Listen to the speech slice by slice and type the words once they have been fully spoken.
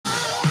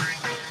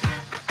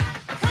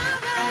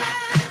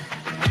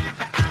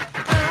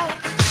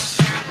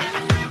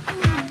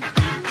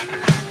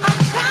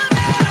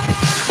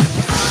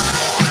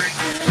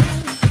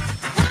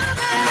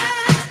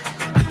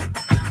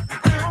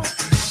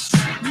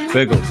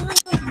Pickles.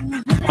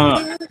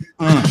 Now,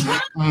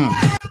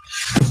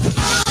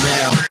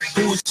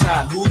 who's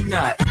hot, who's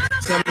not?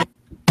 Tell me.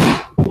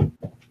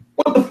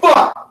 What the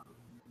fuck?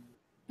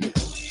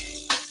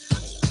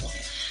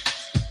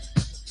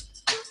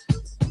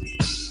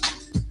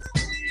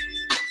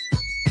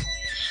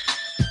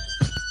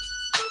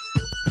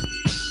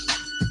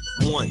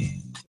 One.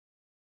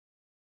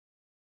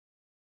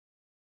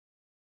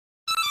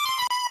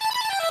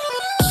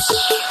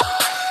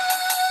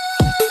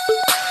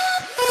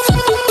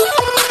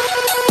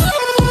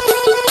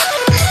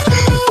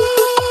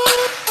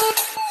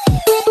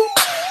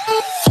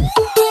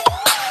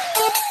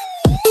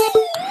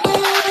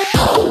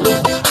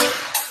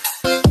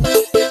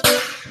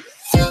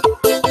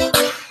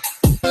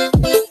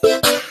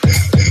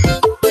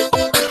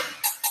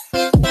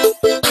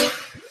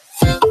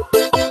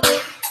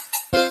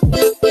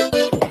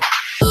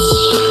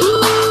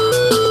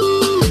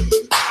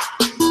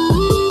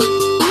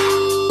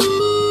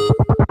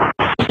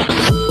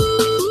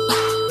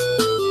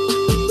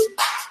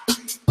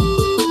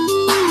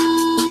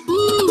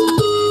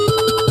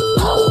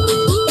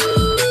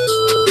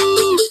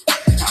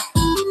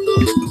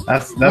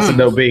 That's a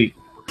dope beat.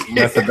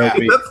 That's a dope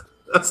beat.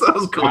 That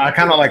sounds cool. I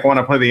kind of like want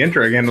to play the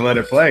intro again to let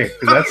it play.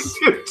 'Cause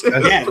that's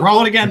Yeah,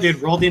 roll it again,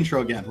 dude. Roll the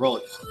intro again. Roll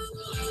it.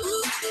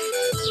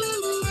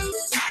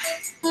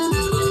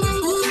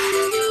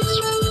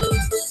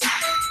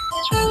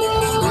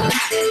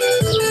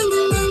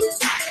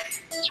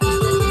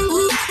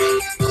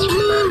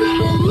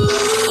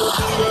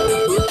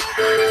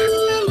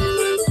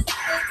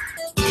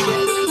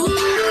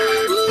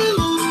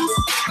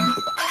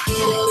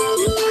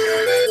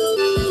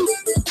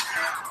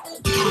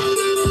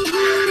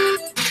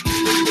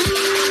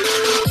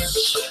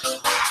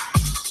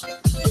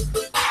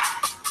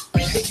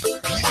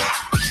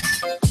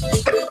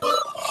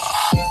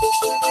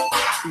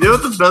 You know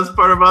what the best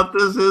part about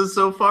this is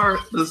so far?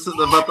 This is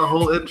about the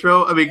whole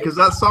intro. I mean, because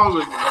that song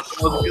was a good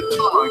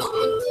song.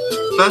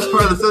 The best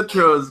part of this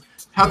intro is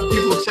half the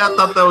people in chat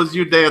thought that was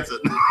you dancing.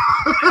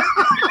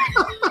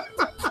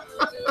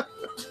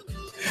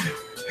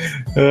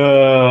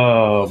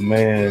 oh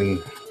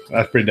man,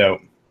 that's pretty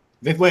dope.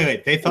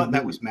 Wait. They thought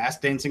that was Mass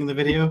dancing in the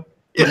video?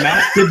 Did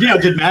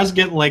Mass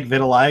get like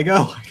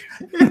vitiligo?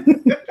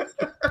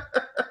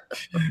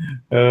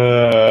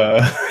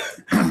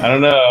 I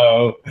don't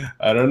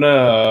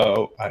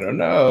know.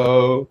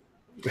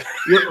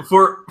 Yeah,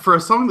 for a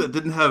song that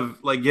didn't have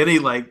like any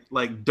like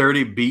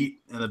dirty beat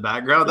in the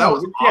background, that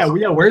was awesome.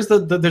 Yeah. Where's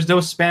there's no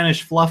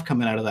Spanish fluff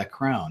coming out of that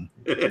crown.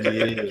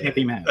 Can't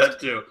be Mass. That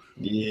too.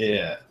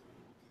 Yeah.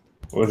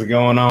 What's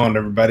going on,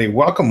 everybody?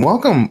 Welcome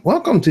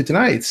to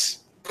tonight's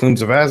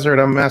Plumes of Hazard.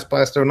 I'm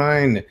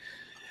Massblast09,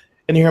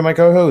 and here my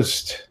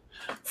co-host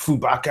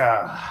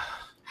Fubaka,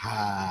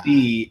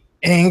 the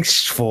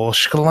angstful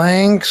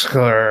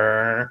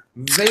Schlanksker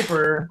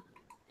Vapor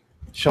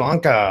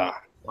Shalanka.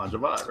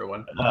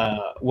 Everyone.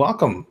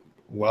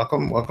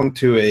 Welcome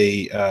to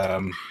a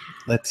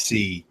let's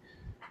see.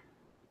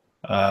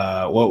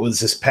 What was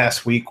this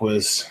past week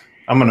was,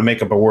 I'm gonna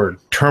make up a word,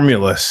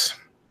 tumultuous.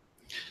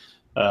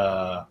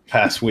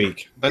 Past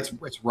week. It's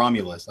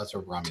Romulus. That's a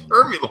Romulus.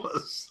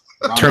 Turbulence.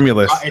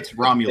 Tumultuous. It's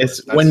Romulus.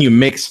 It's when you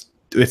mix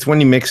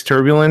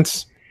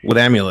turbulence with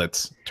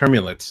amulets.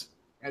 Tumultuous.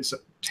 It's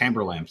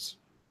timbre lamps.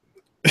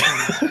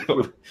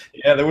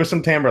 Yeah, there were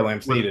some timbre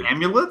lamps With needed.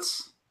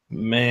 amulets?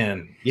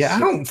 Man, yeah, I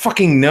don't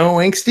fucking know.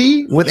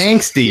 Angsty with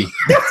angsty.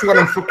 That's what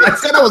I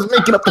said. I was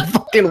making up the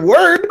fucking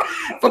word.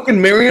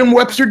 Fucking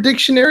Merriam-Webster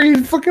dictionary.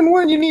 Fucking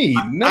one you need.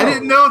 No, I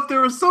didn't know if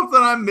there was something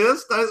I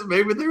missed.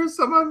 Maybe there was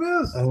something I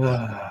missed.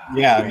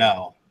 Yeah,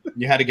 no.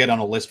 You had to get on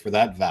a list for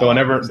that vowel.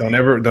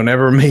 Don't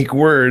ever make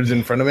words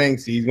in front of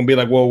angsty. He's gonna be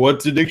like, well,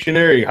 what's a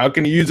dictionary? How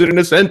can you use it in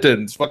a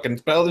sentence? Fucking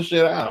spell the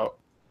shit out.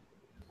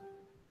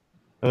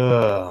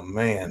 Oh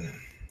man.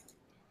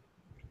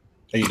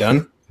 Are you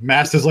done?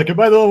 Master's like, am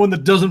I the only one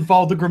that doesn't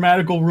follow the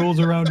grammatical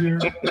rules around here?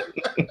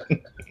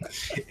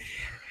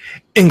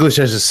 English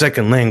as a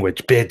second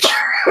language, bitch.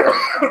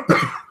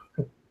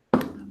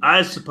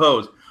 I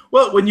suppose.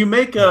 Well, when you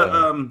make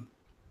a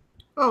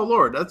oh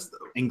Lord, that's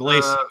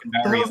English.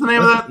 what's the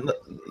name of that?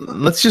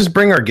 Let's just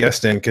bring our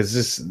guest in because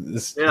this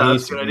Yeah,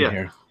 needs that's a to good be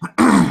idea.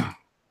 here.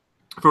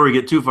 Before we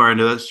get too far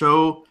into that,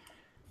 show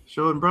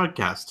and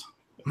broadcast.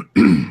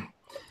 Hey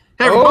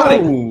everybody.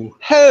 Oh,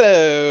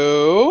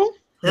 Hello.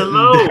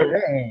 Hello.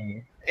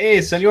 Hey,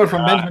 senor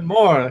from Benjamin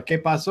Moore.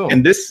 ¿Qué pasó?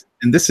 and this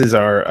is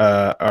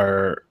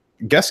our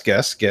guest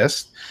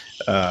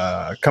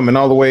coming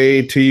all the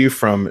way to you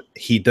from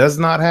He Does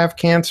Not Have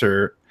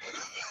Cancer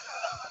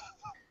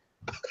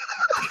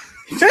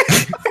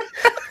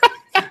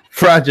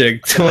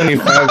Project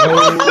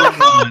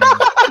 2501.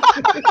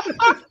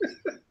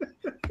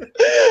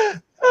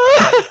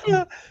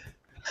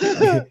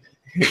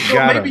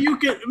 Well,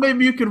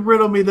 maybe you can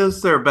riddle me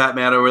this there,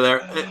 Batman over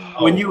there.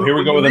 Here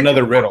we go with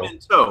another riddle.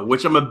 Portmanteau,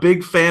 which I'm a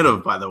big fan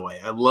of, by the way.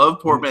 I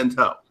love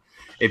portmanteau.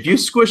 if you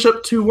squish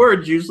up two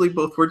words, usually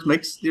both words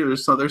makes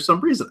there's some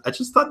reason. I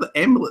just thought the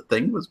amulet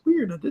thing was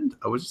weird.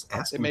 I was just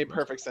asking. It made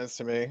perfect sense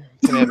to me.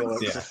 It's an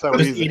amulet. Yeah. It's so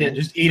Just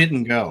easy. eat it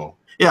and go.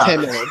 Yeah.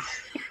 Amulets.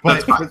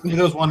 But for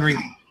those wondering,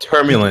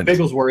 Turbulent.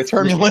 Bigglesworth.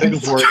 Turbulent.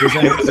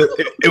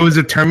 It was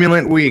a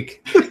turbulent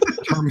week.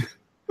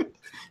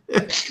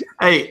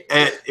 Hey,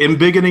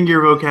 embiggening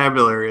your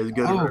vocabulary is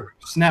good. Oh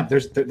snap!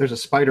 There's a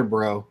spider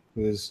bro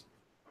who's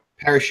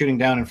parachuting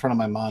down in front of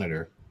my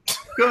monitor.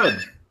 Good.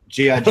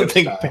 GI I Joe don't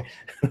think style.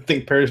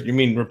 Paris. You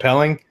mean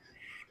repelling?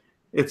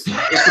 It's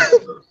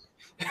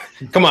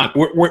Come on,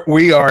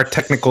 we are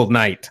technical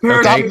night.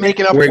 Stop Okay,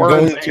 making up we're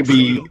words, going to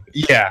be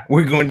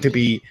we're going to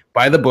be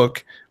by the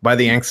book, by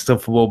the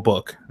accessible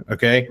book.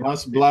 Okay.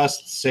 Mas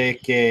blast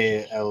sé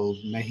que el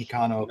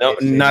mexicano. No,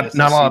 que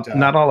se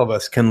not all of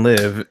us can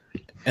live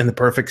in the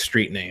perfect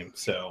street name.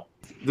 So,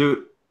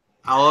 dude.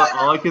 All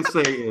I can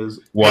say is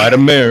white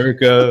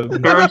America.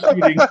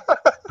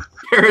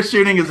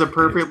 Parachuting is a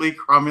perfectly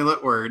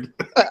cromulent word.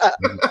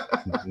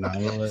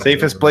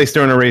 Safest place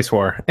during a race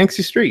war,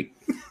 Anxie Street.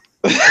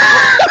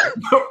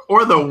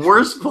 Or the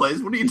worst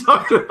place. What are you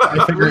talking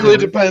about? It really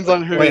depends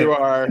on who you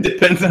are.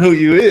 Depends on who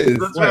you is.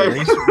 That's What,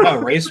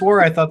 right. race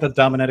war? I thought that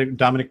Dominic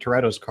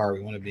Toretto's car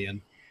we want to be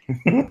in.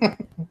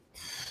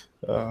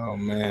 Oh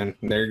man,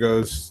 there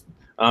goes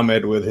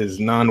Ahmed with his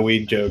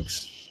non-weed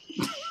jokes.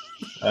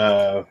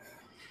 Man,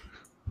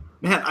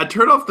 I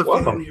turned off the fan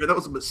Welcome. here. That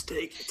was a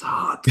mistake. It's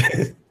hot.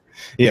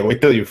 Yeah,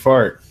 wait till you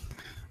fart.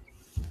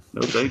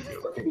 No, thank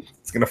you.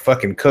 It's gonna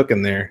fucking cook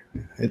in there.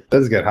 It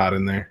does get hot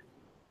in there.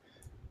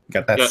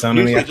 Got that sun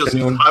in the usually just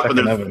afternoon. hot when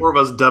second there's oven. 4 of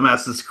us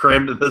dumbasses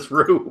crammed in this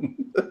room.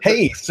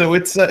 Hey, so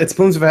it's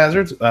Plumes of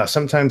Hazard.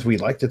 Sometimes we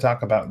like to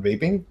talk about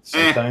vaping.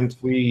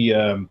 Sometimes we.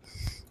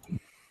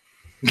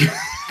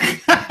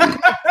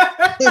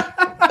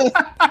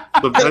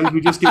 Sometimes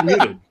we just get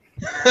muted.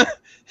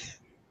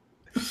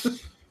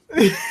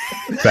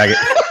 Faggot.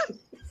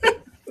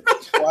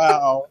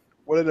 Wow.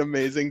 What an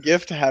amazing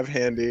gift to have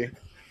handy.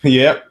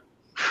 Yep.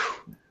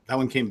 That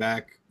one came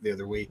back the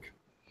other week.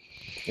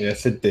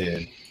 Yes, it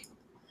did.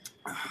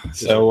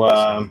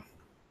 So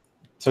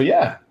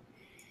yeah,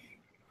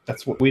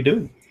 that's what we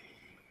do.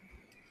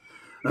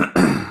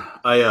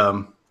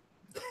 I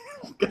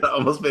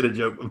almost made a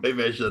joke, but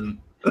maybe I shouldn't.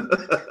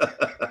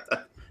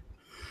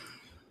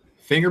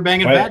 Finger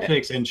banging Wait. fat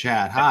chicks in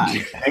chat.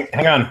 Hi.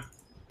 Hang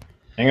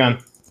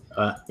on.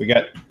 We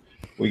got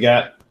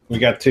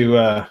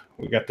to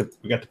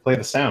play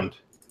the sound.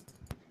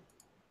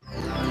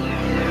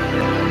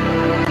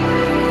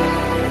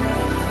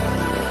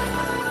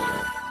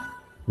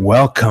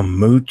 Welcome,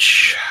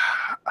 Mooch.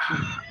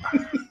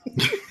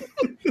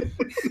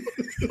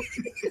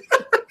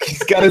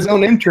 He's got his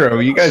own intro.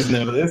 You guys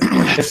know this.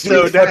 As soon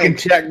So as fucking dank.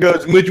 chat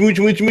goes mooch, mooch,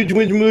 mooch, mooch,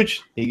 mooch,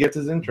 mooch, he gets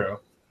his intro.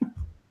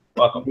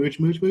 Welcome. Mooch,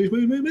 mooch, mooch,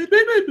 mooch, mooch, mooch,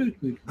 mooch, mooch,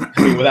 mooch.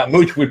 I mean, without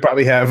Mooch, we'd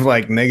probably have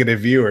like negative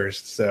viewers.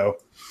 So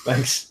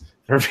thanks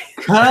for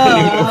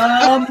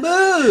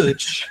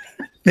Mooch.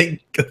 I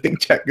think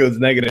chat goes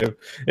negative.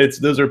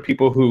 Those are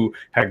people who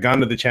had gone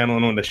to the channel,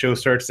 and when the show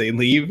starts, they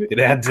leave. It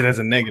adds it as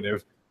a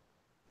negative.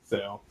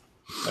 So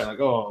they're like,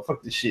 "Oh,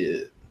 fuck this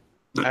shit."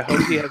 I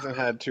hope he hasn't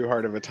had too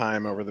hard of a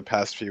time over the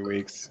past few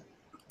weeks.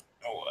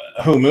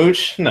 Who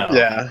Mooch? No.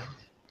 Yeah.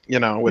 You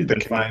know, with He's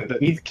been fine.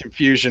 the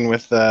confusion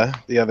with the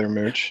other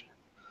mooch.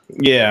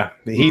 Yeah.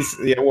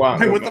 Wow.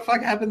 Hey, what the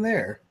fuck happened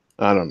there?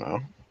 I don't know.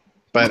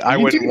 But I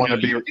wouldn't want to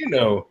be. You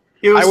know.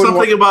 It was I would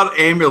something about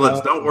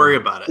amulets. Don't worry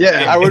about it.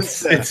 Yeah, I would.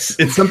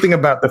 It's something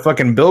about the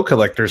fucking bill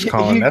collectors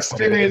calling. He That's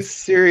what it is.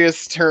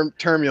 experienced serious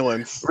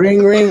turbulence.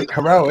 Ring, ring.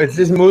 Hello, is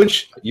this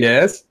Mooch?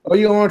 Yes. Oh,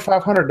 you want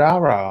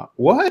 $500?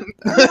 What?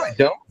 No, I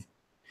don't.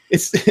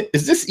 Is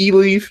this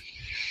E-Leaf?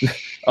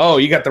 Oh,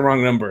 you got the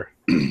wrong number.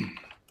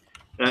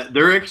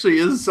 There actually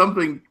is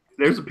something.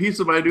 There's a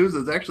piece of my news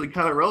that's actually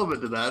kind of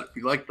relevant to that. If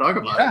you like to talk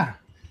about it.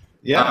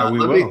 Yeah, we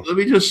will. Let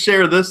me just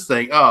share this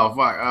thing. Oh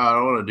fuck! Oh, I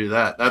don't want to do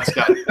that.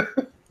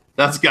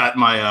 That's got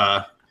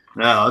my.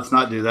 No, let's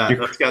not do that.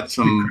 That's got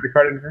some credit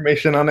card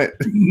information on it.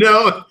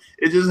 No,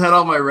 it just had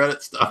all my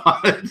Reddit stuff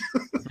on it.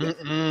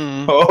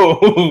 Mm-mm.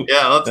 Oh,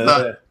 Yeah, let's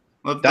not.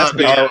 Let's That's not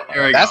do that.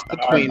 There we That's go.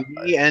 between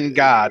me and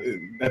God.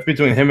 that's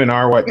between him and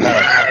our white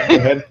power. Go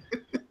ahead.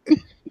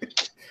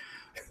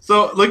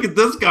 So look at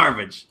this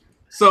garbage.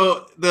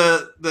 So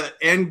the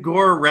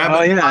Angora rabbit.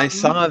 Oh yeah, I cotton,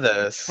 saw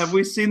this. Have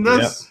we seen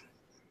this?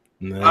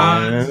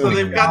 No. So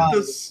they've got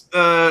this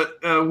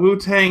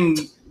Wu-Tang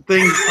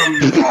thing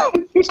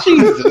from.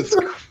 Jesus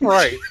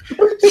Christ.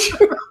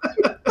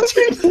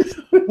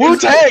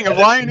 Wu-Tang of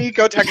Lion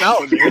Eco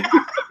Technology.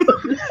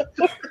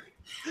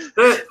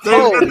 They've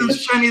got Holy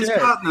this Chinese shit.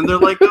 cotton, and they're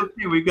like,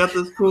 okay, we've got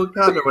this cool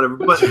cotton or whatever.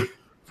 But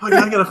fuck,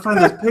 I gotta find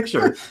this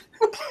picture.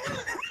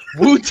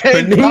 Wu-Tang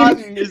Her name-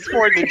 cotton is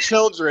for the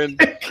children.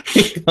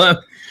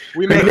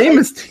 We Her make name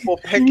is. people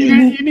picking.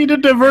 You need to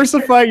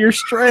diversify your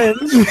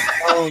strands.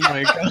 Oh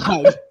my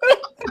God.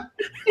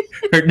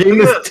 Her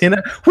name is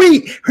Tina.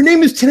 Wait, her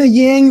name is Tina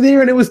Yang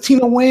there, and it was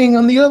Tina Wang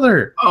on the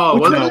other. Oh,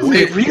 Which what one the is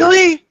Wait, it?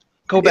 really?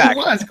 Go back. It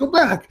was. Go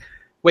back.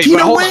 Wait, Tina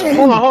but hold Wang! on,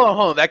 hold on, hold on,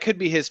 hold on. That could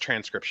be his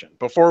transcription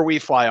before we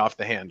fly off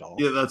the handle.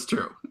 Yeah, that's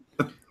true.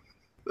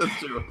 That's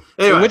true.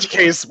 Anyway. In which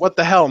case, what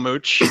the hell,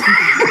 Mooch?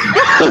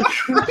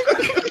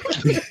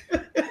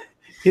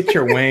 Get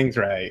your wangs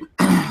right.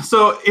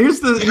 So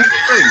here's the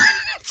thing.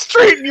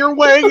 Straighten your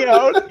wang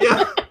out.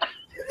 Yeah.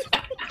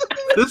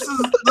 This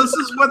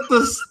is what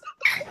this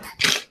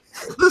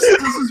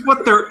is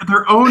what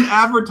their own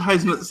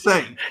advertisements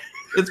say.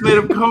 It's made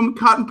of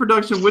cotton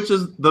production, which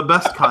is the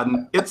best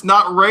cotton. It's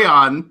not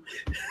rayon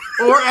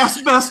or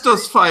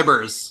asbestos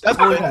fibers. That's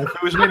what if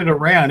it was made of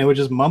rayon, it would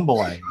just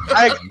mumble.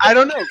 I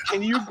don't know.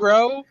 Can you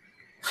grow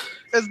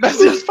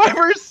asbestos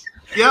fibers?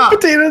 Yeah,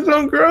 Potatoes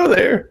don't grow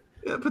there.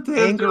 yeah,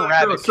 potatoes. Anger do not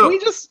rabbit. grow. Can So we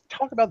just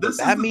talk about this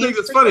this? is the thing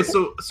that's funny.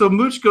 So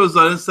Mooch goes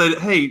on and said,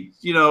 "Hey,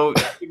 you know,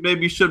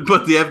 maybe you should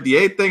put the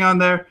FDA thing on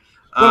there."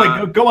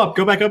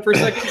 Go back up for a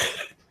second.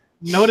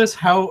 Notice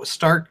how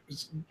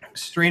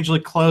strangely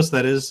close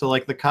that is to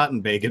like the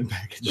cotton bacon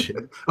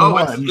packaging. Oh,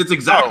 it's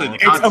exactly the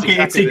it's concept. Okay,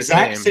 it's the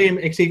exactly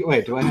exact the same.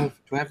 Wait, do I have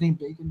any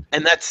bacon?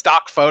 And that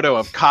stock photo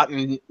of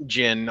cotton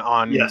gin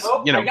on Yes.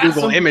 you know I got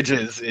Google some-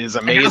 Images is I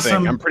got amazing.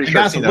 some- I'm pretty I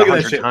sure got I've seen some- that look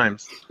at that 100 shit.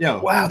 times. Yo,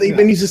 Wow, they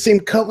even use the same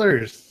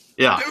colors.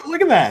 Yeah. Dude,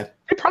 look at that.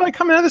 They probably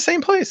come out of the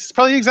same place. It's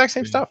probably the exact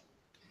same stuff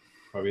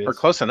or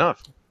close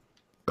enough.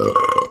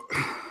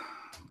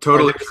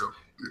 Totally true.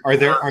 Are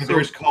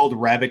theirs called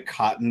rabbit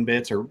cotton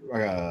bits or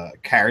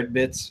carrot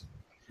bits?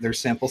 Their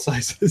sample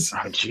sizes.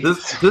 Oh,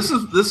 geez. This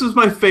is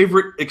my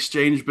favorite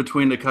exchange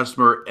between a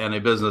customer and a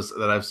business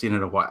that I've seen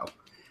in a while.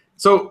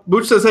 So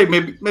Mooch says, "Hey,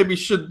 maybe you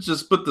should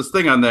just put this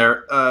thing on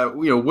there.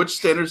 Which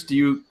standards do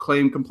you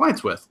claim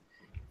compliance with?"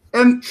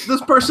 And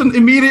this person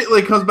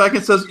immediately comes back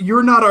and says,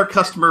 "You're not our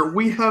customer.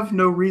 We have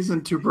no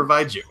reason to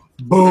provide you."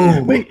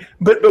 Boom. Wait,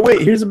 but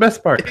wait, here's the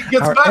best part. It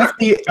gets Our better.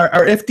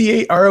 our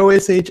FDA,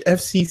 ROSH,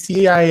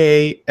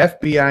 FCCIA,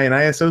 FBI, and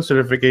ISO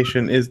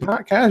certification is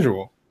not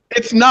casual.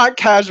 It's not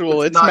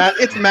casual. It's It's not-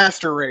 it's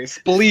master race.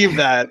 Believe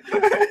that.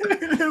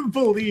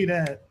 Believe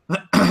that.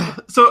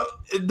 So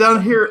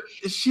down here,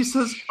 she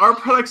says, "Our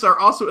products are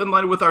also in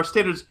line with our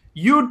standards.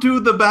 You do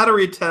the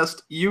battery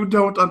test. You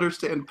don't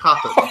understand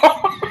cotton."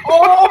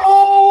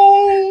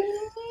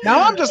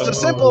 Now I'm just a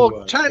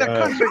simple China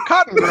country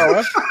cotton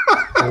grower,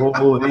 but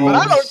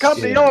I don't come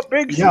to your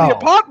big city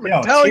apartment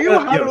and tell you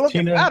how to look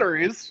at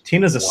batteries.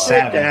 Tina's a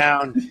savage.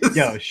 Down.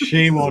 Yo,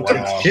 she won't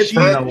Wow. take shit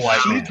from the white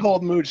She man.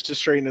 told Mooch to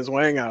straighten his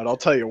wang out. I'll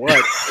tell you what.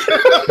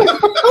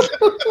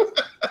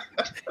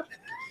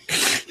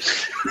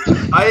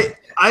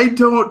 I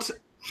don't.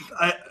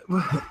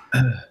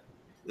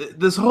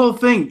 This whole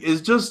thing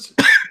is just.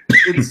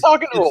 He's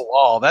talking to a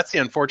wall. That's the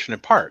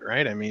unfortunate part,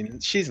 right? I mean,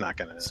 she's not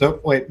gonna. So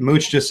wait,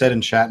 Mooch just said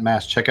in chat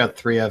mass, check out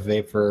 3F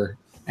vape for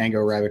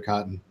Ango Rabbit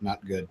Cotton.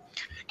 Not good.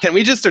 Can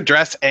we just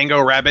address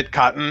Ango Rabbit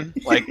Cotton?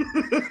 Like,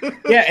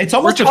 Yeah, it's we're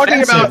almost talking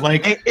offensive. about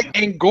like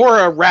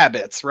Angora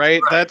rabbits,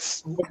 right?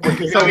 That's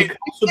I mean,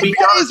 to be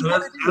honest,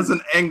 as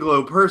an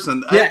Anglo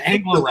person, Yeah, I take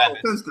Anglo no rabbit.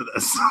 offense to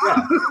this.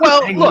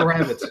 well, Anglo look,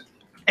 rabbits.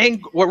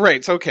 well, right.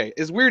 It's okay.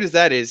 As weird as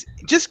that is,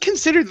 just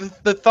consider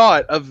the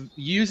thought of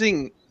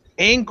using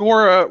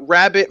Angora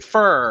rabbit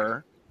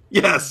fur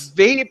Yes,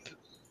 vape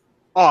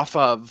off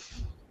of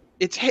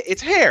it's hair.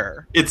 it's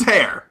hair.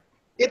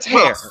 It's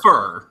Well, hair, it's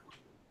fur.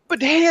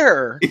 but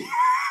hair.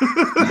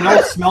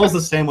 It smells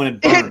the same when it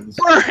It burns.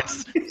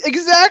 burns.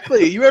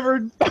 Exactly. You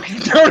ever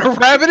thrown a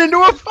rabbit into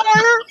a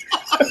fire?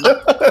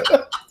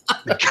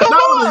 Come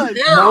on.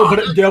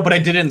 No, but I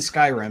did it in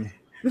Skyrim.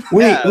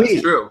 Wait, Yeah, That's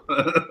wait. true.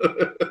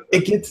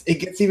 It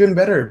gets even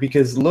better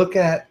because look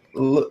at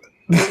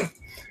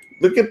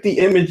the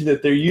image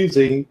that they're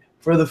using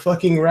for the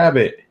fucking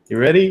rabbit. You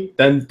ready?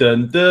 Dun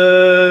dun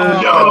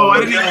dun. No, I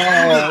didn't even see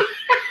that.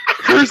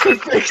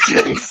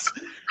 Crucifixions.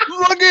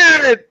 Look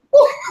at it.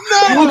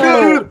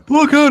 No.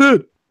 Look at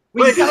it!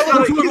 Wait, he's got a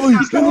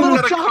little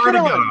cardigan jacket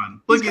on.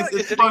 on. Look, He's got-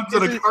 it's bugs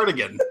in a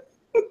cardigan.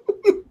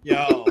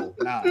 Yo,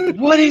 nah.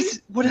 What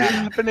is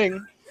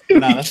happening?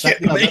 Nah, that's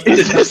not, no,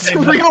 Is this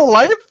not even, real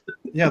life?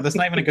 yeah, that's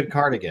not even a good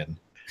cardigan.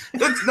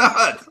 It's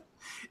not.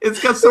 It's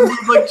got some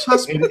like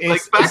chest, like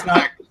It's backpack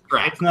not.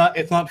 strap.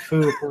 It's not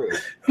foolproof.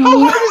 How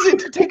hard is it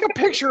to take a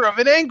picture of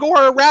an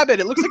Angora rabbit?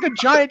 It looks like a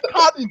giant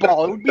cotton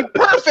ball. It would be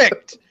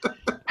perfect.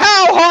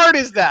 How hard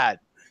is that?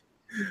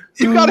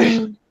 You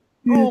gotta.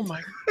 Oh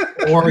my.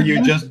 Or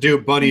you just do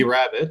bunny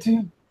rabbit.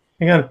 Hang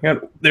on.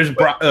 There's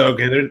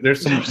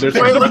there's some. Wait, look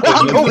in the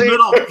Broccoli.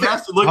 middle.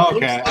 Bastard, look,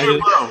 Okay, look I center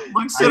just- low.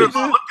 Look center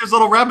low. Look, there's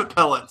little rabbit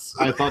pellets.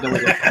 I thought that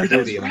was a Are those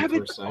fruity on the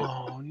rabbits? first sight.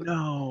 Oh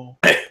no.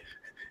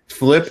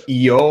 Flip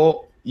you Find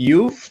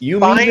Yum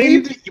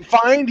vape.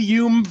 Find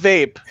Yum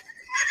Vade.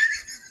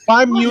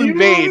 Find Yumi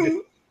vape.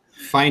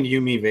 Find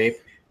Yumi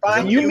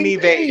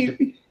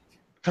Vade.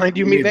 Find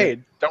Yumi Yumi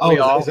Vade. Don't Oh, we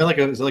all? is that like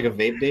a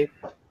vape date?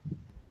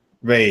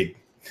 Vade.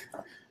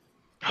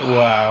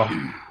 Wow.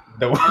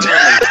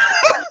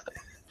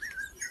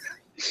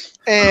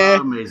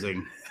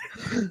 Amazing.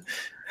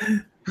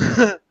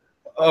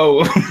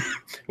 Oh,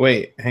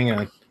 wait, hang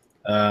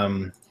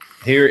on.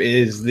 Here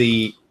is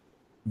the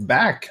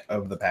back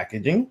of the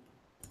packaging.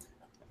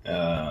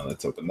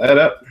 Let's open that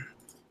up.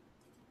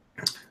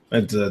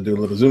 Let's do a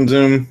little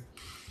zoom.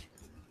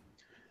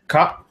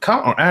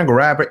 Cotton angle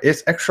rabbit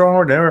is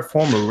extraordinary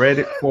form of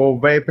ready for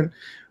vaping.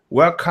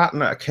 Well,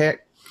 cotton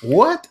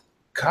what?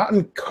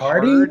 Cotton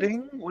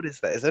carding? What is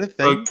that? Is that a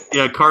thing?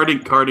 Yeah,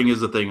 carding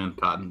is a thing in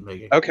cotton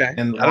making. Okay.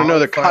 And I don't know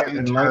the cotton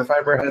and term. long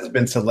fiber has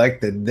been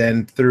selected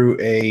then through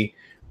a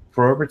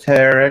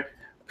proprietary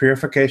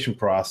purification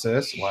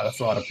process. Wow, that's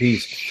a lot of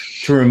P's.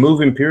 To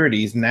remove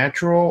impurities,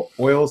 natural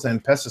oils,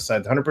 and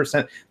pesticides.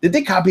 100%. Did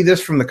they copy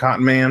this from the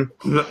Cotton Man?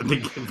 I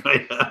think it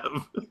might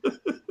have.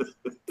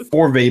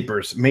 4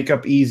 vapors. Make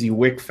up easy,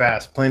 wick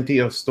fast, plenty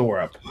of store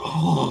up.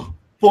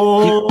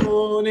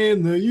 Born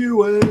in the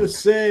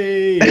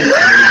USA. It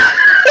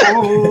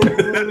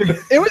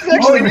was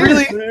actually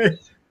really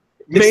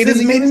Made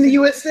in the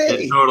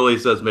USA. It totally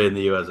says made in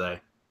the USA.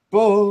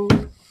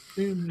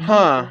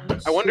 Huh.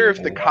 I wonder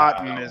if the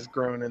cotton is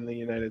grown in the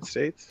United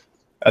States.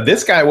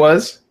 This guy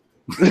was.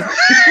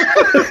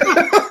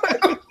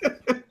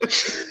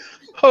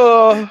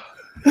 Oh.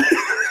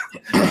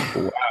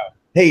 Wow.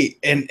 Hey,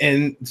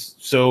 and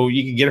so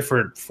you can get it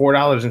for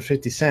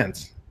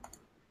 $4.50.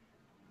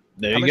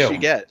 There How you much go. do you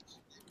get?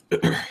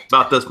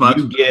 About this much.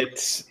 You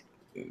get.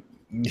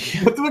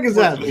 What the fuck is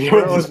that?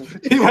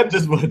 He went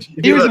this much.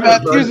 He was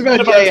about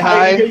yay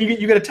high.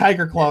 You get a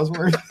tiger claws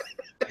worth.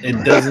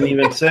 It doesn't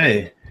even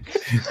say.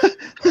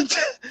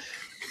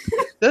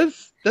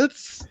 That's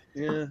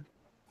yeah.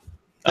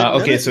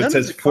 Okay, so None it of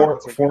says the four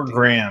comments are good.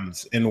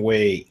 grams in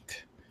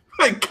weight.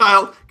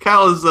 Kyle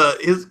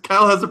is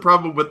Kyle has a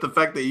problem with the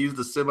fact that he used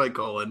a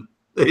semicolon.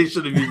 They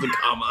should have used a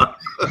comma.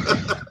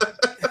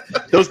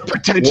 Those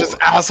pretentious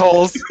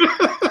assholes.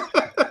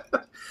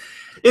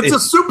 It's a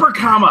super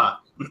comma.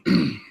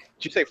 Did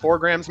you say 4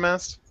 grams,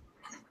 Mast?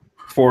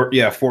 4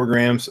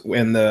 grams,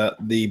 and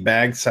the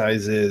bag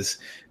size is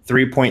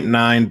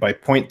 3.9 by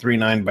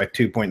 0.39 by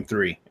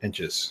 2.3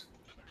 inches.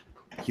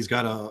 He's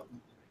got to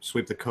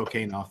sweep the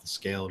cocaine off the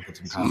scale and put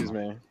some Excuse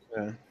cotton. me.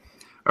 Yeah.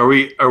 Are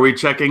we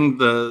checking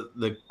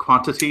the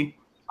quantity?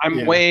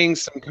 I'm weighing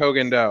some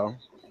Kogan dough.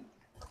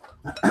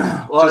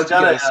 Well, Just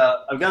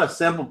I've got a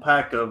sample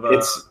pack of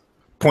It's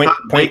point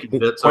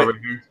bits over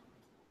here.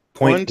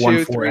 1, 2,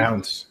 0.14 3.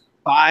 ounce.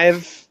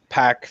 5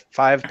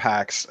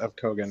 packs of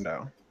Kogan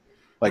dough.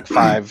 Like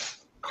 5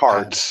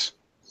 cards.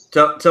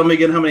 Tell me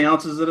again how many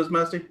ounces it is,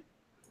 Masty?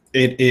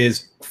 It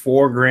is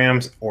 4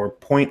 grams or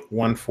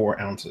 0.14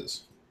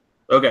 ounces.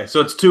 Okay, so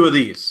it's 2 of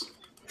these.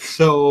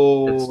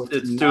 So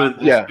It's two not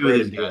of yeah. two of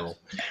these deal.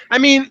 guys. I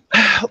mean,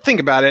 think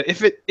about it.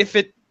 If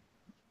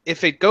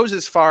it goes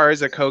as far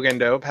as a Kogan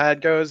dough pad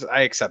goes,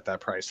 I accept that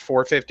price.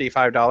 $4.50,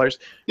 $5.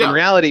 Yeah. In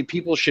reality,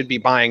 people should be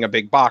buying a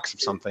big box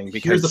of something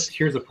because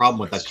Here's the problem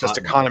with that. it's just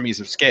cotton. economies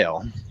of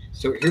scale.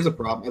 So here's a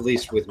problem, at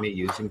least with me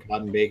using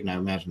cotton bacon. I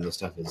imagine this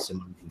stuff is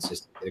similar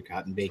consistency to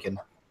cotton bacon.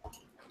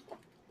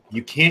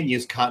 You can't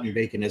use cotton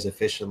bacon as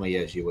efficiently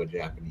as you would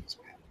Japanese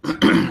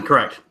pad,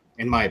 Correct.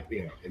 in my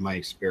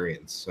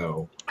experience.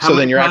 So So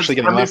then you're actually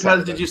getting how many less pads out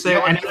of did it. you say?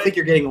 and I think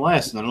you're getting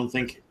less, and I don't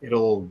think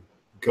it'll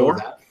go 4?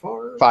 that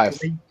far. 5.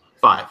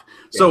 5.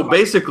 So Yeah, 5.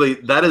 basically,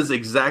 that is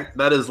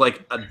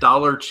like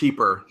 $1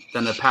 cheaper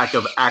than a pack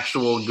of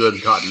actual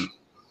good cotton.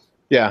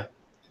 Yeah,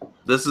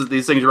 These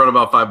things run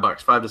about $5,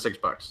 $5 to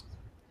 $6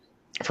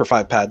 for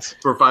 5 pads.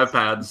 for 5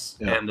 pads,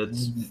 Yeah. and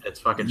it's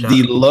fucking The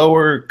challenging.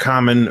 lower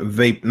common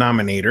vape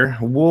nominator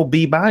will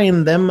be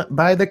buying them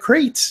by the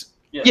crates.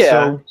 Yeah.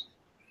 So,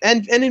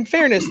 And in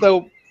fairness,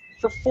 though,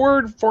 for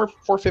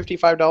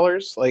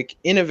 $4.55, like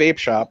in a vape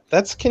shop,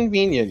 that's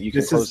convenient. You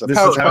can this close is the this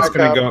pouch is how it's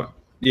back gonna up. go.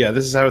 Yeah,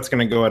 this is how it's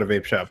gonna go at a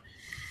vape shop.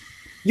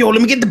 Yo,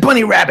 let me get the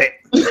bunny rabbit.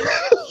 Let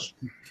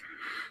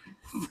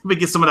me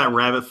get some of that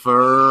rabbit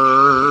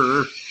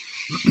fur.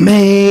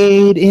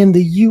 Made in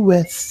the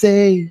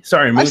USA.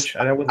 Sorry, Mooch.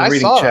 I wasn't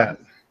reading saw chat.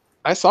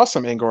 I saw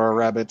some Angora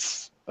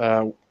rabbits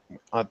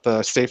at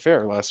the state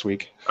fair last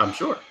week. I'm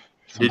sure.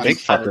 Did you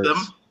Big pet fuckers. them?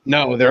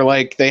 No, they're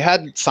like they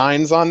had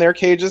signs on their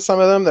cages. Some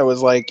of them that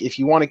was like, if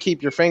you want to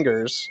keep your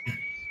fingers,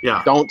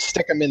 Yeah. don't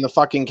stick them in the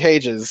fucking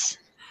cages.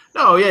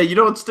 No, yeah, you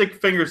don't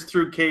stick fingers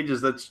through cages.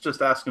 That's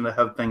just asking to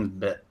have things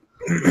bit.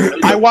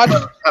 I watched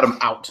Cut them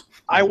out.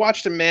 I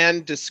watched a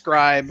man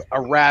describe a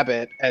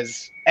rabbit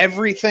as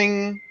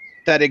everything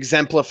that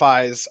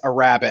exemplifies a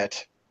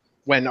rabbit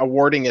when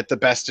awarding it the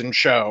best in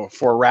show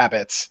for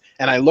rabbits.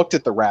 And I looked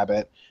at the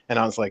rabbit and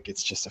I was like,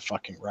 it's just a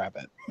fucking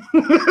rabbit.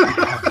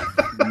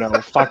 No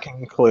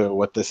fucking clue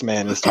what this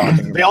man is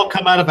talking They about. all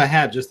come out of a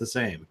hat just the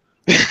same.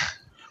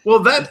 Well,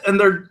 that and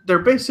they're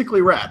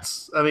basically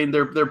rats. I mean,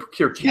 they're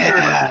cute.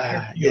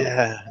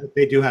 Yeah.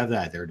 They do have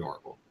that. They're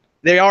adorable.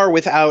 They are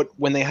without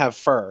when they have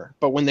fur.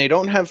 But when they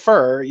don't have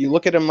fur, you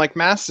look at them like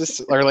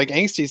Mastis or like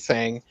Angsty's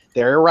saying,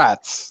 they're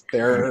rats.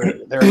 They're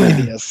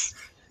hideous.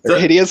 They're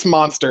hideous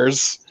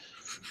monsters.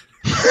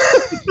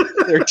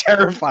 They're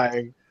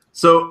terrifying.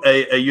 So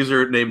a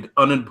user named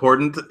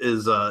Unimportant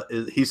is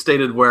he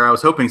stated where I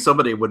was hoping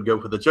somebody would go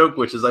for the joke,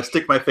 which is I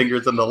stick my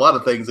fingers into a lot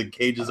of things and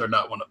cages are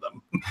not one of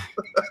them.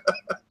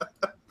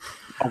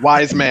 A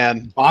wise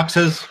man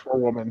Boxes. or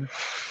woman.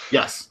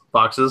 Yes,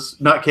 boxes,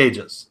 not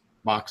cages.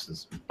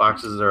 Boxes.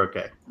 Boxes are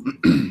okay.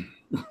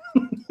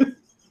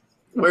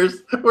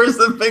 Where's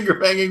the finger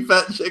banging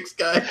fat chicks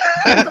guy?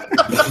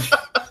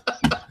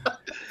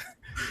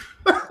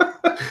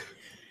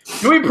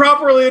 Can we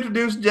properly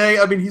introduce Jay?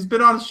 I mean, he's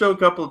been on the show a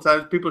couple of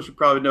times. People should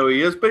probably know who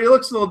he is, but he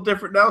looks a little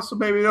different now, so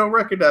maybe you don't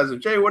recognize him.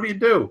 Jay, what do you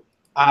do?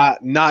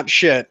 Not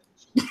shit.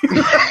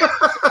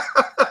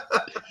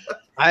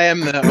 I am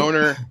the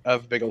owner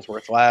of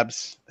Bigglesworth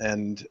Labs,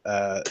 and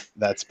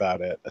that's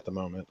about it at the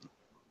moment.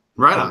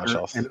 Right Not on. much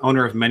else. And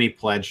owner of many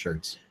plaid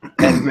shirts.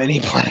 And many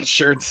plaid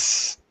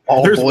shirts,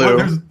 all There's blue.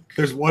 One,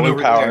 there's one Blue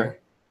over power. there.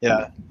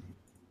 Yeah.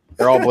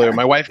 They're all blue.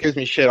 My wife gives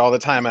me shit all the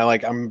time.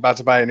 I'm about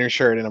to buy a new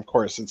shirt, and of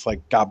course, it's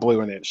like got blue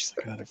in it. She's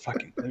like, "Another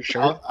fucking blue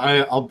shirt."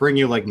 I'll bring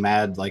you like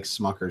mad like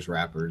Smuckers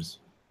wrappers.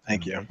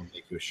 Thank you. I'll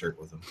make you a shirt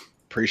with them.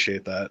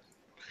 Appreciate that.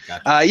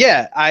 Gotcha.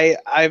 Yeah, I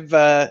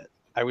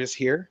was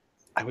here.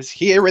 I was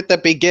here at the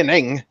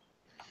beginning.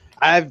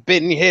 I've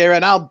been here,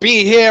 and I'll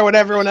be here when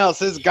everyone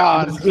else is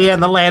gone. Yeah,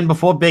 in the land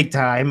before big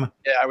time.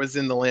 Yeah, I was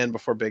in the land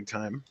before big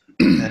time,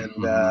 and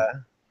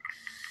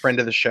friend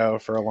of the show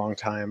for a long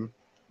time.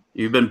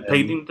 You've been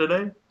painting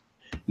today?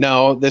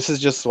 No, this is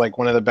just like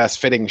one of the best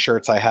fitting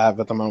shirts I have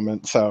at the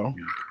moment. So,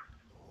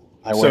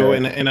 So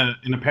in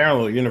a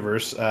parallel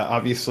universe,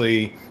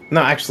 obviously,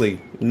 no, actually,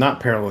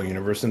 not parallel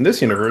universe. In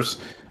this universe,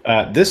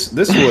 this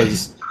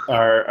was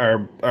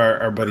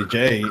our buddy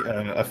Jay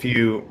a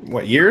few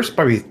years,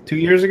 probably 2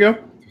 years ago.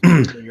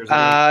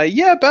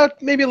 Yeah,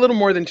 about maybe a little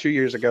more than 2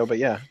 years ago, but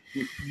yeah,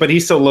 But he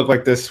still looked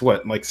like this.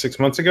 What, like 6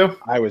 months ago?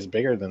 I was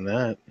bigger than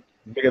that.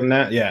 Bigger than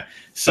that, yeah.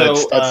 So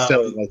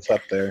That's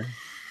up there.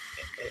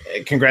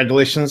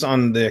 Congratulations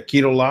on the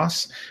keto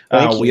loss.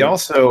 Thank We you.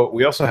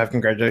 also have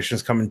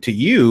congratulations coming to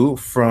you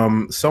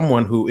from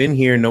someone who in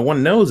here no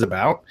one knows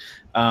about.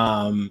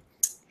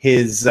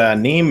 His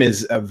name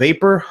is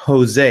Vapor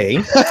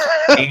Jose,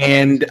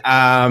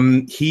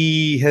 and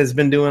he has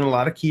been doing a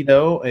lot of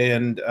keto,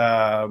 and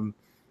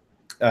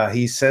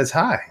he says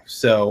hi.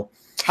 So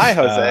Hi,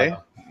 Jose.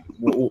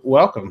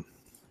 welcome.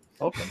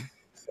 Welcome.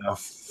 So,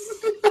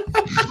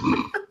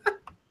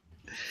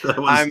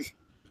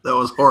 That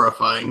was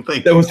horrifying.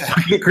 Thank that you. was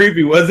fucking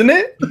creepy, wasn't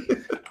it?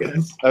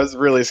 That was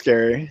really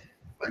scary.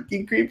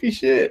 Fucking creepy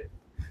shit.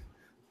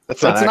 That's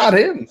That's not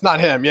him. It's not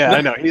him. Yeah,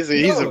 I know. He's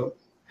No.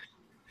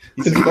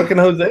 It's fucking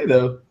Jose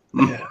though.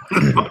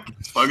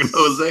 It's fucking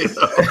Jose,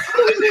 though.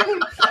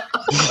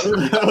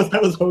 that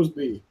was host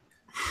B.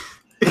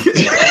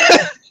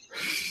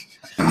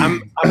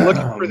 I'm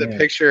looking for the man.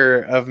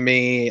 picture of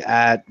me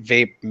at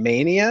Vape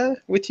Mania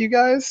with you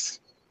guys.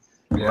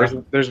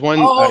 There's one.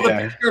 Oh, the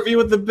yeah. picture of you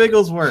with the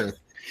Bigglesworth.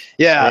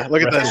 Yeah,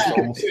 look at Right.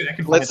 this. Dude, I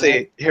can Let's find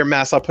see. Here,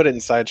 Mass, I'll put it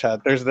in side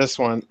chat. There's this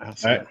one. Oh,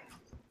 sorry. All right.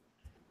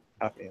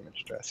 Copy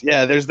image address.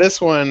 Yeah, there's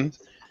this one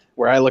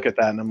where I look at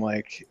that and I'm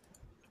like,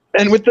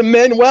 and with the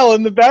Manuel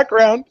in the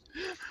background.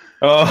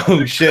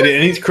 Oh shit!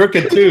 And he's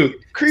crooked too.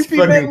 Creepy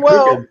fucking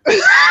Manuel.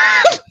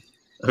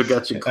 I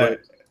got you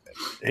quick.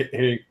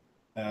 Here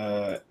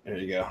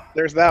you go.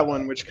 There's that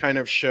one which kind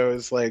of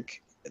shows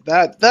like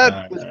that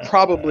was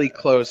probably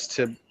close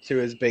to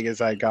as big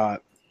as I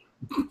got.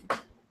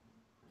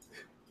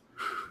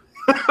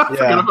 I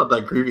forgot about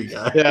that creepy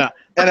guy. Yeah.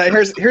 And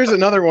here's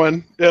another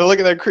one. Yeah, look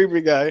at that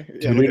creepy guy.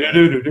 Yeah, look at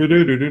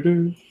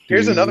that.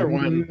 Here's another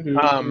one.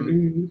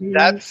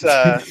 That's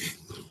Let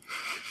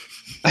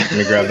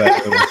me grab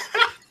that.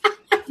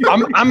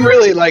 One. I'm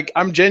really like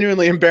I'm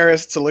genuinely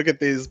embarrassed to look at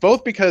these,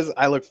 both because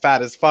I look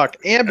fat as fuck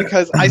and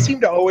because I seem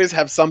to always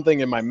have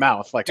something in my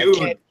mouth. Like Dude. I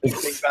can't take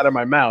things out of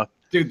my mouth.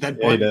 Dude, that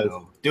Yeah, he button, does.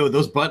 though. Dude,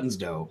 those buttons,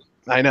 though.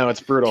 I know, it's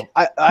brutal.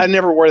 I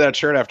never wore that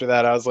shirt after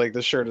that. I was like,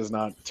 this shirt is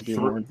not to be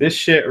worn. This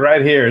shit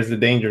right here is the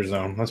danger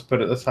zone. Let's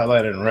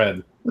highlight it in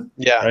red.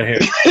 Yeah. Right here.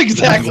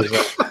 Exactly.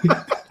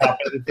 Top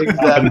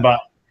Exactly. and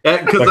bottom.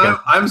 Because Okay.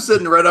 I'm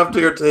sitting right up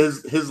here to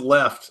his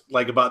left,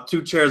 like about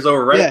 2 chairs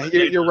over, right?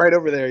 Yeah, you're right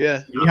over there.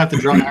 Yeah. You have to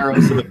draw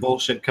arrows to the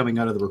bullshit coming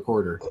out of the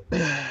recorder.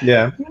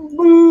 Yeah.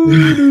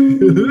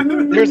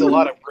 There's a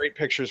lot of great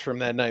pictures from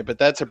that night, but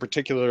that's a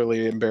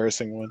particularly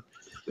embarrassing one.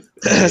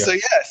 So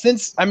yeah,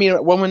 since I mean,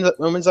 when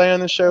was I on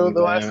the show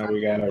the last time?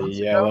 We got a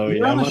yellow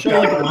You were on the yarmulke. show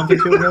like a month or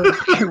two ago.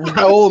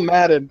 Raul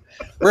Madden.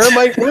 Where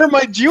are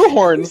my Jew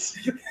horns?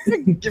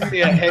 Give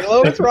me a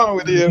halo. What's wrong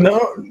with you?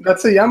 No,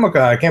 that's a yarmulke.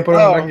 I can't put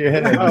it on the back of your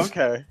head. Oh,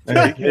 okay. Yeah, You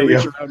there can you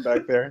reach go. around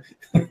back there.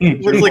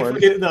 Looks like horns.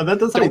 freaking, no, that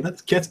doesn't.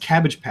 That's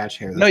Cabbage Patch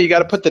hair. No, you got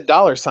to put the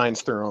dollar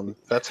signs through them.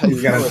 That's how you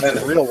You gotta got send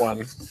the it. real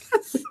one.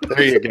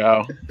 There you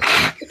go.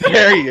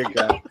 There you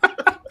go.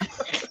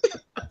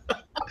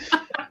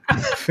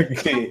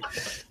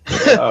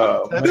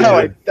 Oh,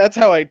 That's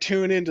how I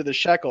tune into the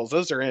shekels.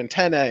 Those are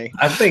antennae.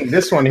 I think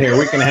this one here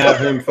we can have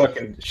him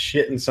fucking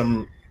shitting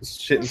some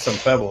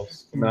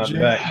pebbles coming out the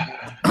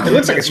back. It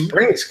looks like a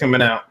spring's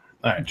coming out.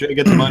 All right. Jay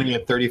gets money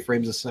at 30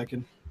 frames a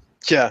second.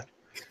 Yeah.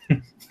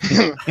 I'm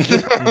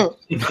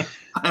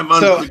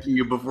So- unclicking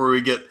you before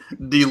we get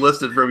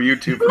delisted from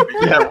YouTube.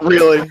 Yeah,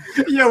 really.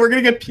 Yeah, we're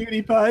gonna get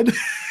PewDiePied.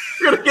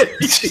 We're gonna get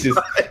Jesus.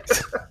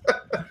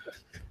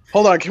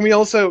 Hold on. Can we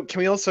also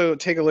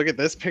take a look at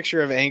this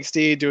picture of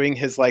Angsty doing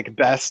his like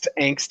best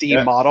Angsty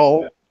Yeah.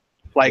 model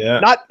Like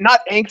not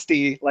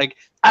angsty, like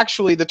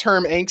actually the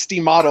term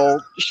angsty model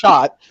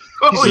shot.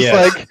 He's just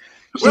yes. like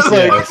Where just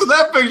the like fuck did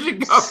that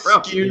picture come from?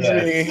 excuse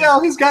Yes. me.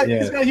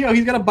 Yeah,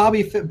 he's got a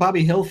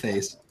Bobby Hill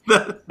face.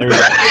 There we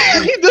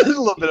go. He does a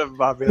little bit of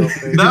Bobby Hill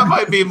face. That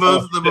might be the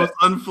most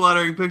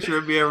unflattering picture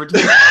of me ever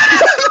taken.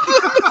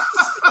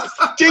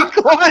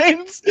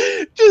 Declines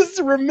just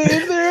remain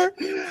there.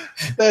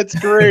 That's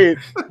great.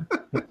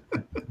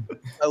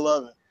 I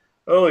love it.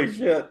 Holy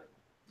shit.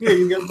 Yeah,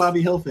 you got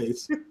Bobby Hill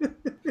face.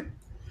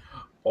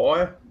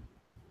 Boy.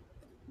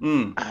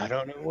 I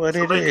don't know what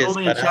Somebody it is. told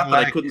me in but chat that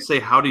I couldn't say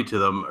howdy to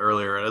them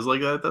earlier, and I was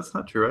like, that's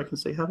not true. I can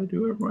say howdy to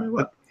whoever I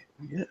want.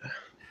 Yeah.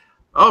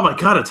 Oh my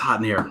god, it's hot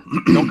in here.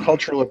 Don't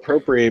cultural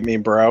appropriate me,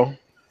 bro.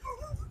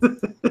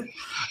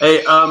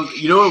 Hey,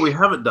 you know what we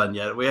haven't done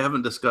yet? We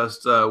haven't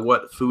discussed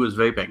what Foo is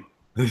vaping.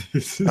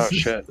 Oh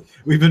shit.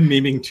 We've been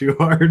memeing too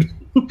hard.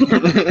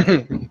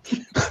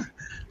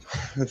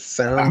 That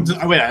sounds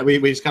We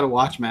just gotta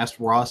watch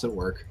Master Ross at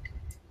work.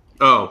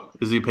 Oh,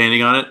 is he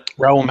painting on it?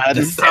 Roll The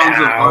Madden. sounds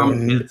of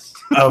armpits.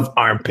 Of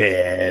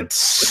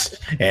armpits,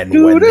 and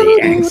when the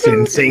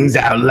accent sings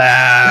out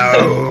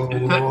loud.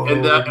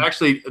 And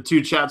actually,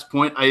 to chat's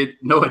point, I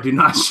do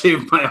not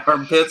shave my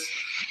armpits.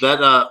 That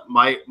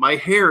my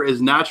hair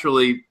is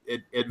naturally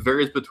it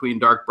varies between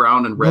dark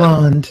brown and red.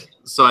 Blonde.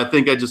 So I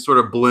think I just sort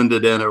of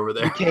blended in over You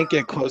there. can't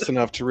get close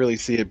enough to really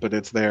see it, but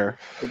it's there.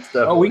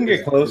 Oh, we can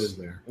get close.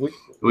 There.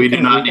 We do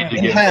not need to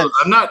get Enhance.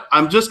 close.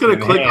 I'm just gonna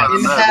click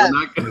on that. We're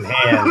not gonna...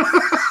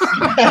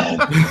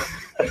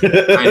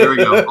 All right, here we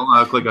go. Hold on,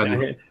 I'll click on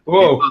you.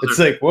 Whoa, it's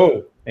like,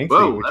 whoa. Angsty,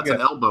 Whoa, what that's you an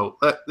got? elbow.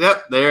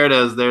 Yep, there it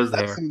is. There's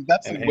That's there. some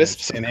Enhance,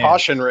 wisps of enhance.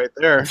 caution right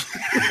there.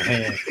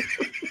 Man.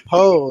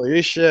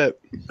 Holy shit.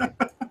 All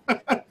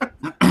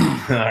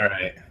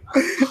right.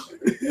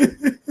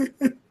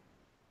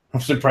 I'm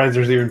surprised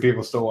there's even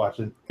people still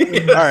watching. All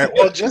right.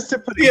 Well, just to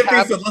put a CFD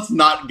cap, said, let's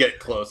not get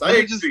close. I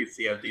Let me agree,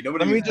 CFD.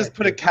 Nobody let me just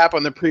put a cap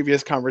on the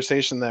previous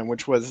conversation then,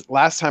 which was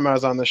last time I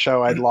was on the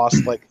show, I'd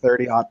lost like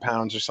 30 odd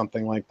pounds or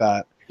something like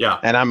that. Yeah.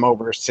 And I'm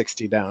over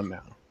 60 down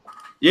now.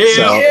 Yeah.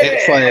 So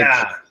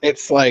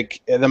it's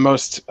like the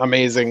most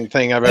amazing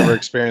thing I've ever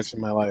experienced in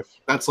my life.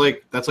 That's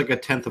like a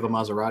tenth of a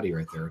Maserati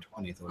right there, a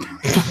 20th of a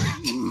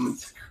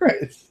Maserati.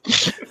 Christ.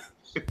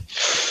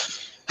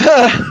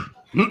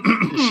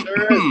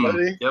 Sure is,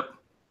 buddy. Yep.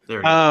 There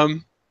you go.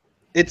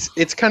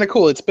 It's kind of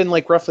cool. It's been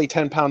like roughly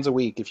 10 pounds a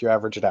week if you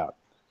average it out.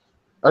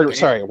 Or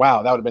sorry,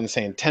 wow, that would have been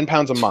insane. 10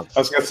 pounds a month.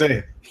 I was going to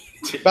say.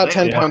 About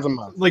 10 Yeah. pounds a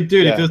month. Like,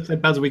 dude, Yeah. if it was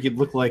 10 pounds a week, you'd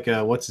look like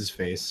what's his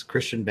face,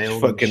 Christian Bale.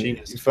 the Fucking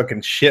Machinist.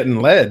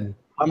 shitting lead.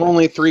 I'm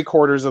only over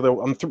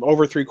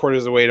 3/4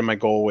 of the way to my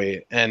goal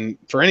weight. And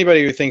for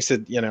anybody who thinks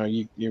that,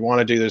 you want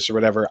to do this or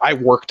whatever, I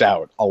worked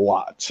out a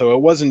lot. So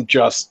it wasn't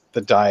just the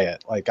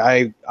diet. Like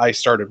I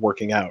started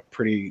working out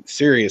pretty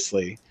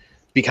seriously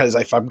because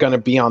if I'm going to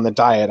be on the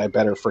diet, I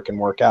better freaking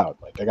work out.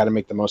 Like I got to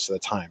make the most of the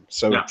time.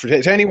 So Yeah.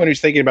 to anyone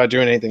who's thinking about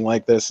doing anything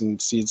like this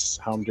and sees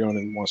how I'm doing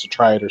and wants to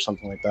try it or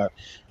something like that,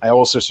 I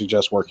also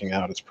suggest working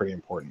out. It's pretty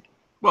important.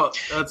 Well,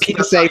 that's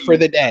PSA how for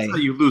the day. that's how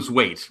you lose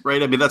weight,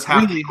 right? I mean, that's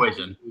half the Really?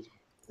 equation.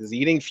 Is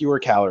eating fewer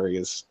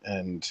calories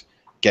and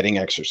getting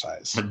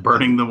exercise. And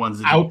burning the ones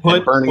that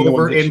Output burning the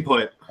over ones that you-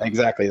 input.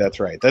 Exactly,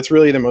 that's right. That's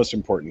really the most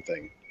important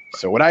thing.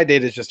 So what I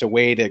did is just a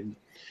way to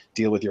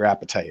deal with your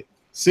appetite.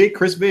 See,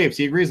 Chris vapes.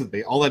 He agrees with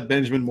me. All that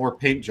Benjamin Moore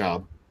paint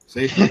job.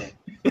 See,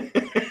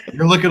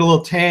 you're looking a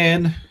little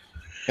tan.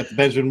 Got the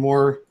Benjamin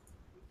Moore.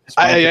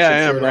 I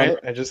am, shirt right? on.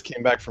 I just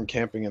came back from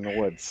camping in the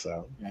woods,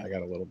 so Yeah. I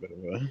got a little bit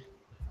of a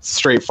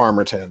straight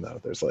farmer tan though.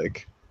 There's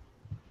like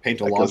Paint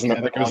a that log goes,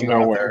 cabin that goes along out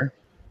nowhere.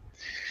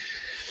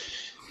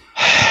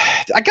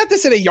 I got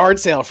this at a yard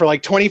sale for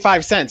like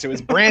 25 cents. It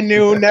was brand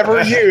new,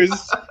 never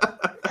used,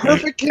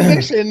 perfect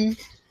condition.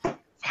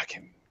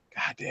 Fucking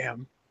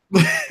goddamn.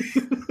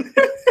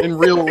 In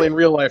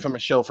real life, I'm a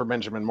shill for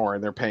Benjamin Moore,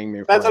 and they're paying me.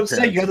 For That's my what I'm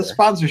saying. You got the appearance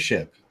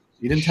sponsorship.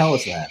 You didn't tell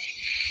us that.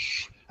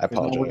 there. I You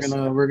know, apologize.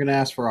 we're gonna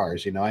ask for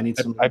ours. You know, I need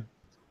some. I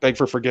beg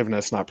for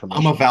forgiveness, not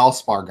permission. I'm a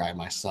Valspar guy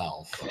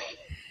myself.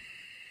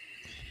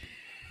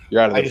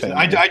 You're out of I the just,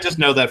 family. I just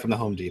know that from the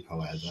Home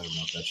Depot ads. I don't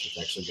know if that's just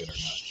actually good or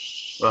not.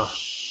 Oh,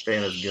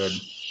 fan is good.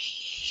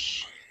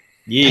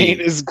 Paint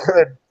is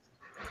good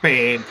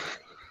Pain.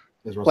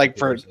 Is what Like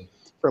some for- people say.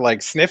 for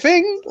like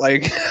sniffing.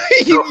 Like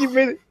you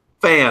made.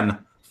 Fan.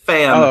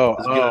 Oh,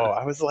 is good.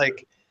 I was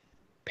like,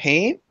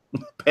 paint.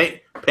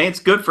 Paint's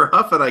good for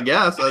huffing, I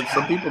guess.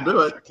 Some people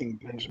do it. Fucking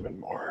Benjamin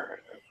Moore.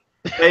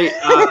 Hey,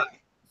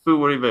 Foo,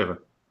 what are you vaping?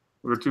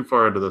 We're too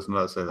far into this and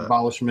not say that.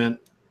 Abolishment.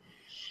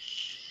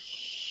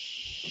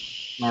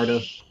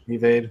 Narda.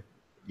 Evade.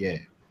 Yeah.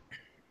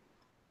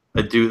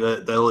 I do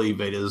that. The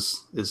Evade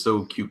is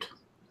so cute.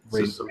 It's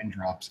Rain, just so-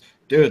 raindrops.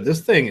 Dude,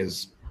 this thing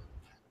is.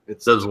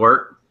 It does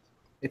work.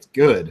 It's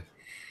good.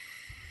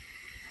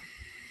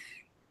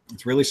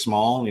 It's really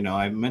small. You know,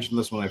 I mentioned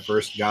this when I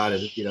first got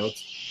it. You know,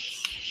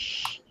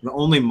 it's the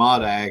only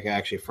mod I can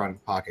actually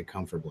front pocket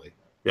comfortably.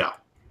 Yeah.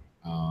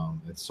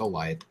 It's so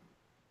light.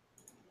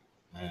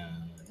 Yeah,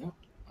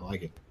 I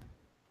like it.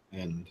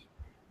 And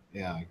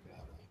yeah, I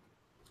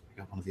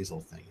got one of these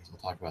little things. We'll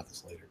talk about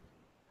this later.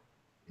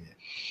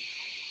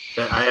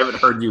 I haven't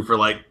heard you for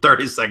like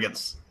 30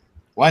 seconds.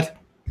 What?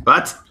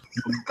 What?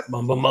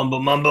 Mumble, mumble,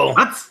 mumble.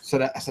 What? I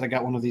said I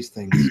got one of these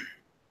things.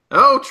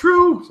 Oh,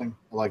 true. I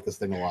like this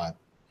thing a lot.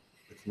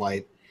 It's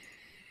light,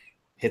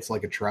 hits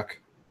like a truck,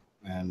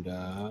 and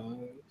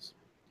it's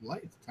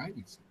light, it's tiny,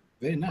 it's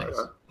very nice.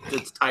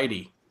 It's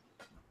tidy.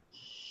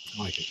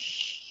 I like it.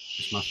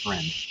 It's my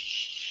friend.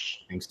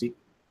 Angsty.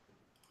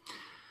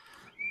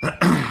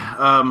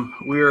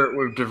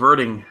 We're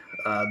diverting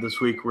this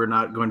week. We're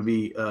not going to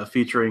be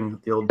featuring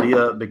the old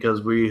Dia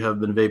because we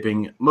have been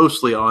vaping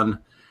mostly on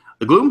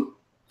the Gloom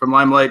from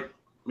Limelight,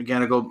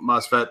 Mechanical,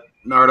 MOSFET,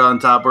 Narda on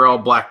top. We're all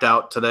blacked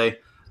out today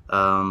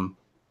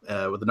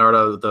with the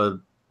Narda,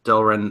 the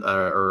Delrin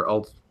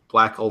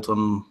Black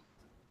Ultim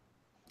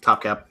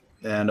top cap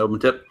and open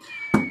tip,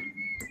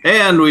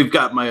 and we've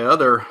got my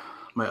other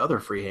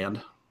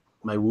freehand,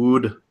 my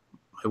wood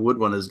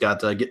one has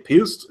got Get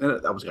Pissed in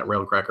it. That one's got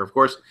Railcracker, of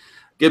course.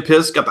 Get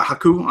Pissed got the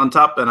Haku on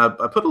top, and I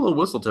put a little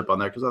whistle tip on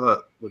there because I thought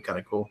it looked kind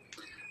of cool.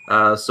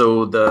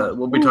 So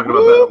we'll be talking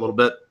about that a little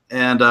bit,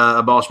 and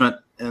Abolishment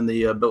and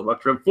the Built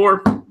Luck Trim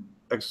 4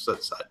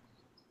 exercise side.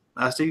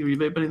 Lasty, have you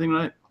vaped anything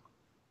tonight?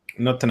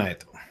 Not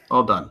tonight.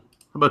 All done.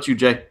 How about you,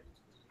 Jay?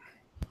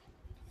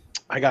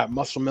 I got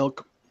muscle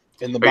milk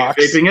in the Are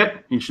box. you vaping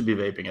it? You should be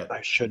vaping it.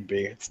 I should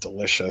be. It's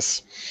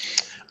delicious.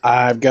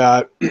 I've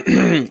got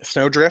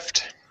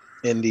Snowdrift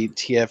in the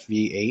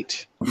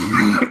TFV8.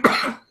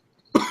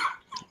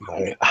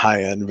 My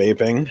high-end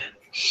vaping.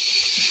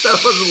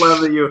 That wasn't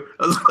laughing at you.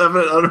 I was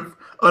laughing at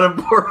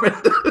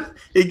unimportant.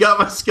 He got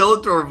my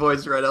Skeletor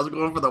voice right. I was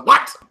going for the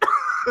what?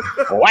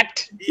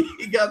 What?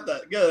 He got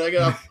that. Good.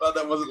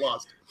 That wasn't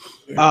lost.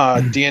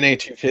 DNA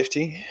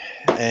 250,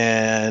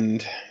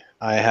 and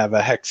I have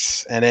a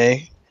Hex NA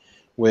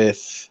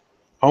with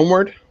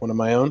Homeward, one of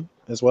my own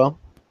as well.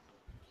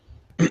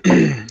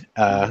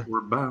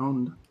 We're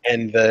bound.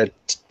 And the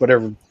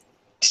whatever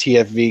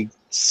TFV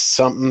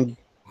something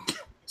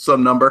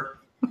Some number.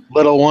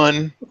 little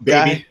one Baby.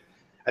 guy.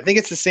 I think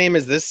it's the same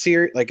as this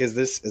series, like as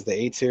the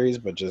 8 series,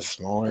 but just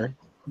smaller.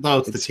 No,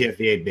 it's the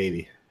TFV8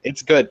 baby.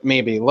 It's good,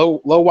 maybe.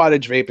 Low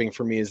wattage vaping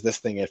for me is this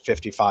thing at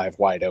 55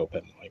 wide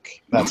open.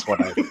 Like that's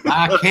what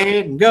I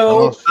can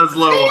go. That's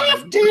low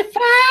one.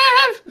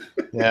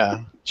 55.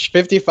 Yeah,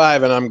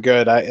 55 and I'm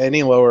good.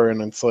 Any lower and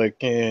it's like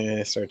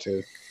I start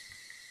to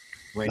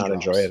not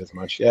enjoy it as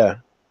much. Yeah.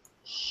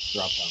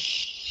 Drop down.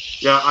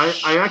 Yeah,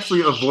 I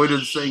actually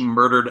avoided saying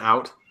murdered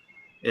out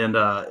in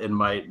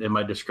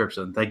my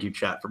description. Thank you,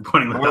 chat, for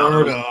pointing that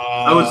out.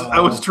 I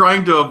was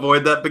trying to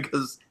avoid that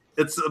because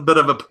it's a bit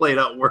of a played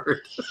out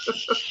word.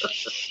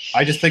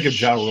 I just think of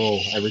Ja Rule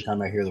every time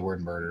I hear the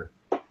word murder.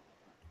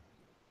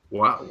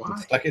 Wow,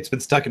 why? It's been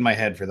stuck in my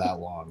head for that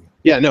long.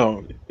 Yeah,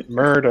 no.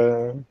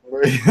 Murder.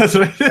 That's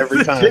what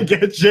Every time.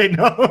 Jay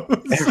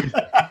knows.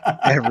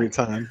 Every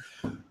time.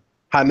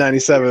 Hot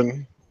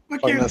 97.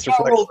 Master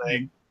Flex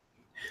thing.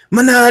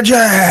 Menage!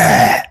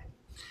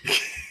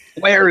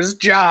 Where's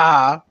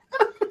Ja?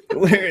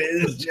 Where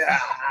is Ja?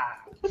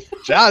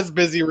 Ja's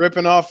busy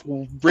ripping off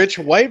rich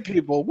white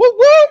people. Woo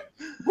woo!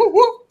 Woo,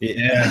 woo.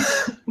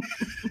 Yes.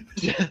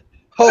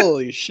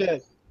 Holy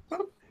shit.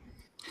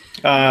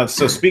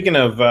 So speaking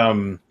of,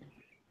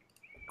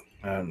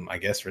 I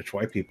guess rich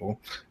white people,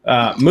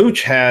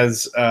 Mooch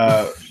has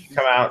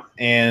come out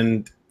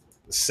and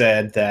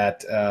said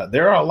that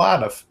there are a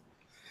lot of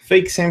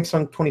fake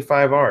Samsung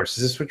 25Rs.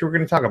 Is this what you were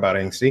going to talk about,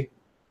 Angsty?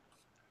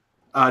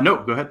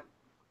 No, go ahead.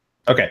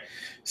 Okay,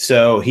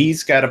 so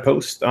he's got a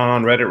post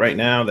on Reddit right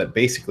now that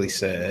basically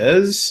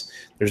says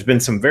there's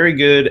been some very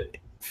good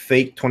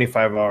fake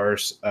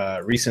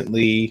 25Rs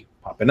recently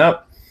popping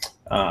up.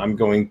 I'm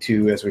going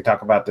to, as we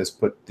talk about this,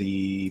 put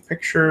the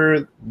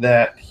picture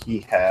that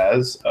he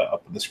has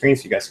up on the screen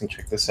so you guys can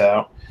check this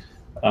out.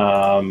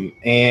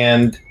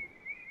 And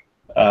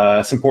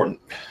it's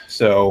important,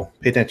 so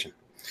pay attention.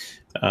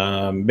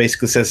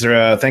 Basically says,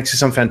 thanks to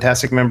some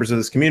fantastic members of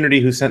this community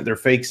who sent their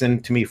fakes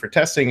in to me for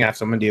testing. I have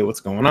some idea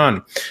what's going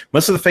on.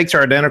 Most of the fakes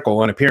are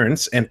identical in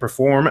appearance and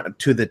perform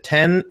to the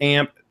 10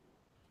 amp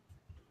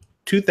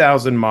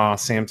 2000 mAh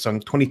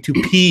Samsung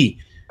 22P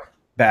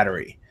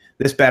battery.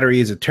 This battery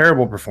is a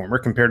terrible performer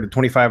compared to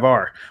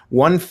 25R.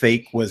 One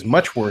fake was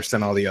much worse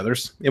than all the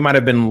others. It might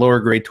have been lower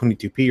grade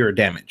 22P or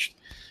damaged.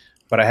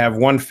 But I have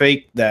one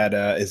fake that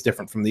is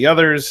different from the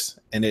others,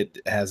 and it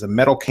has a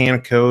metal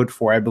can code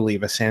for, I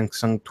believe, a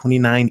Samsung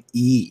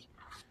 29E.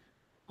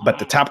 But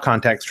the top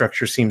contact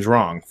structure seems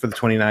wrong for the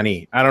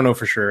 29E. I don't know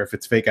for sure if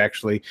it's fake,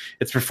 actually.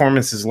 Its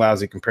performance is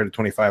lousy compared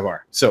to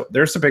 25R. So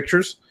there's the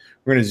pictures.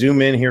 We're going to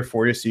zoom in here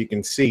for you so you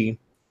can see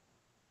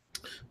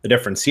the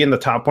difference. See in the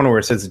top one where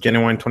it says the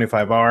genuine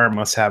 25R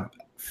must have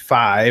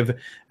 5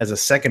 as a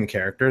second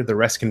character. The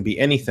rest can be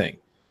anything.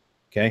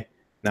 Okay.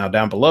 Now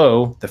down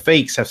below, the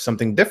fakes have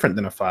something different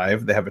than a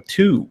 5. They have a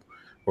 2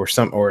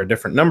 or a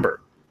different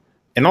number.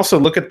 And also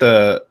look at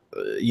the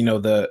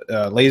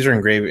laser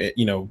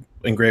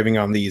engraving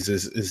on these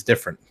is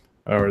different,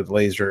 or the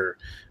laser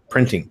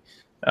printing.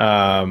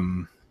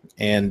 And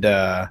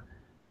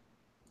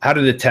how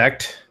to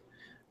detect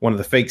one of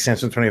the fake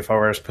Samsung 25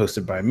 hours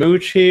posted by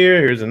Mooch here.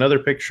 Here's another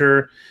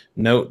picture.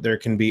 Note there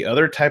can be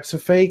other types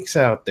of fakes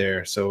out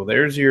there. So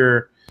there's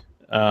your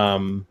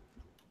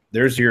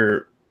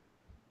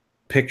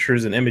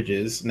pictures and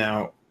images.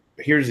 Now,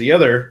 here's the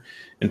other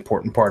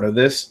important part of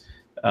this.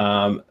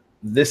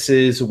 This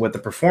is what the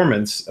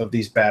performance of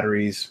these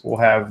batteries will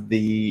have.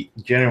 The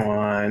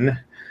genuine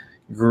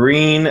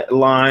green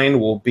line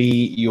will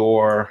be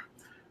your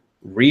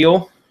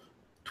real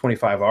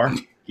 25R.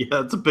 Yeah,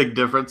 that's a big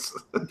difference.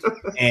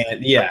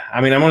 And yeah,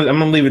 I mean, I'm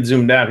gonna leave it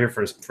zoomed out here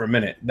for a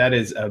minute. That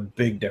is a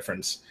big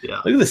difference. Yeah.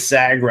 Look at the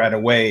sag right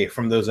away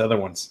from those other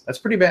ones. That's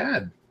pretty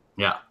bad.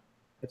 Yeah.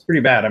 That's pretty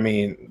bad. I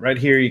mean, right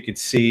here you could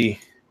see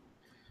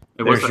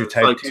there's your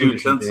Type 2.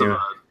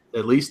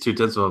 At least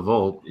 2/10 of a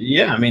volt.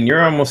 Yeah, I mean,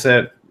 you're almost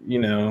at,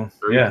 yeah.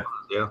 Yeah.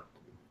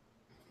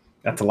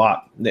 That's a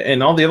lot.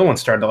 And all the other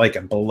ones started like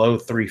at below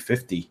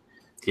 350,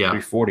 Yeah.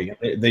 340.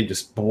 They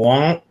just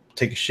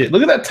take a shit.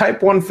 Look at that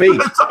Type 1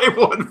 fake. Type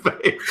 1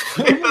 fake.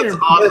 That's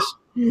awesome.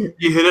 You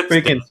hit it.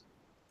 Freaking.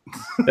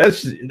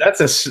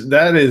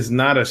 That is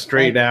not a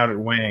straight out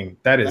wang.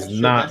 That is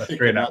not a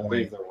straight out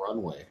wang. The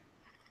runway.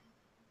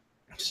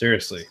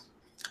 Seriously.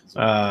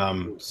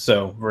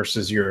 So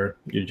versus your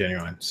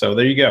genuine. So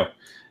there you go.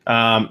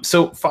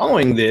 So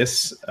following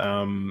this,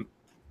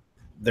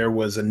 there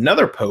was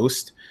another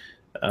post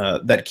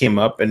that came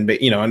up, and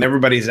and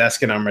everybody's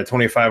asking, "Are my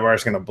 25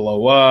 hours going to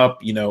blow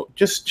up?"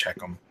 Just check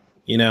them.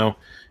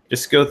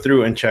 Just go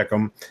through and check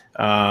them.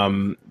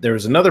 There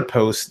was another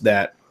post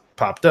that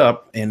popped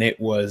up, and it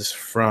was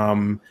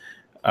from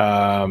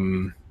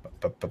was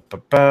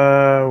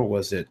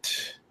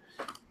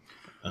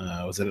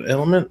it an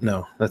Element?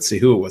 No, let's see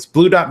who it was.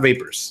 Blue Dot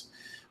Vapors.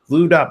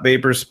 Blue Dot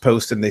Vapors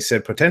posted, and they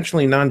said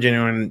potentially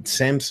non-genuine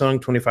Samsung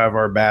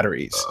 25R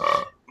batteries.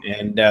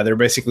 And they're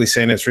basically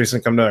saying it's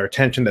recently come to our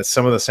attention that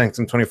some of the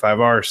Samsung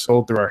 25R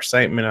sold through our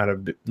site may not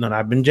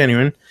have been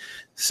genuine.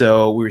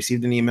 So we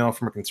received an email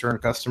from a concerned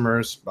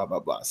customers, blah, blah,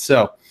 blah.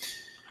 So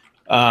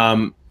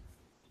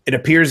it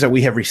appears that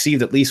we have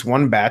received at least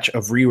one batch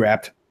of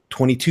rewrapped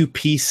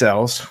 22P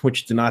cells,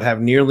 which do not have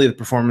nearly the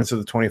performance of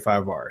the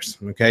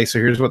 25Rs. Okay, so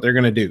here's what they're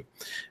going to do.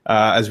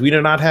 As we do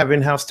not have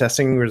in-house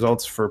testing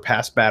results for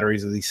past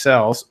batteries of these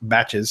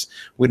batches,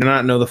 we do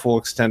not know the full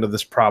extent of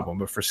this problem,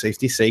 but for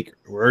safety's sake,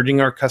 we're urging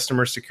our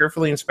customers to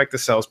carefully inspect the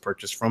cells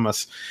purchased from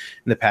us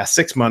in the past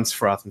 6 months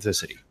for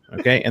authenticity.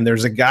 Okay, and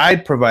there's a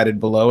guide provided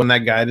below, and that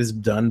guide is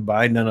done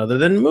by none other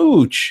than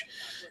Mooch.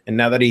 And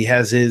now that he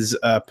has his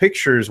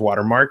pictures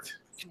watermarked,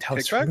 you can tell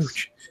it's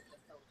Mooch.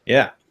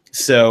 Yeah.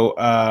 So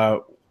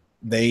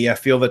they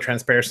feel that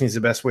transparency is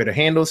the best way to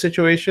handle the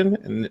situation,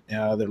 and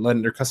they're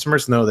letting their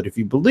customers know that if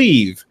you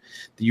believe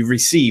that you've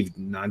received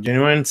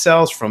non-genuine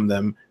cells from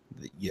them,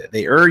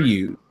 they urge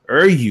you,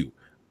 okay?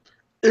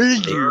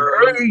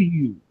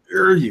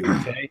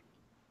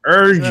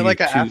 Urge you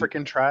like an to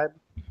African tribe?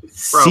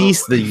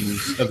 cease the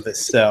use of the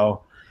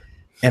cell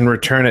and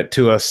return it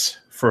to us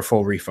for a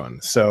full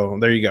refund. So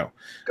there you go.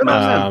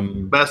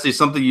 Basti,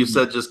 something you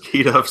said just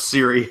keyed up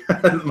Siri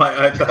on my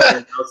iPad.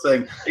 I was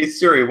saying, "Hey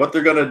Siri, what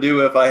they're gonna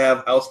do if I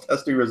have house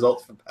testing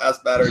results for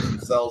past batteries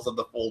and cells of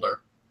the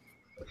folder?"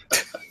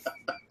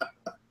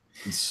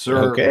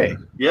 Okay.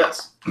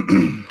 Yes.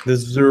 The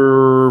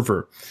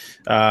server.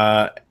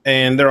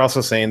 And they're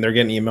also saying they're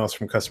getting emails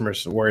from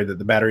customers worried that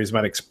the batteries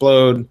might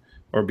explode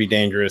or be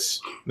dangerous.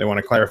 They want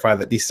to clarify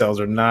that these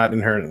cells are not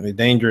inherently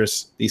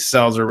dangerous. These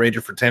cells are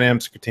rated for 10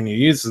 amps to continue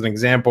use as an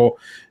example,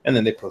 and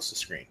then they post a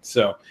screen.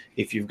 So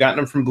if you've gotten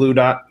them from Blue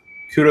Dot,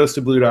 kudos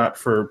to Blue Dot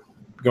for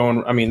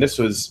going. I mean, this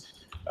was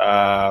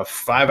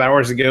 5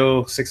 hours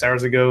ago, 6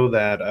 hours ago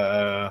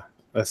that,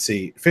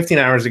 15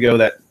 hours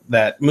ago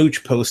that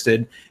Mooch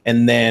posted,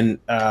 and then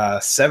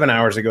 7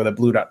 hours ago that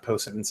Blue Dot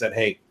posted and said,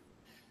 hey,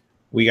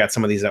 we got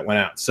some of these that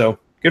went out. So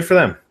good for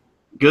them.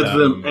 Good for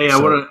them. Hey, I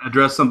want to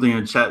address something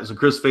in chat. So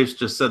Chris Face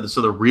just said that. So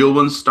the real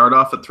ones start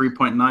off at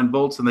 3.9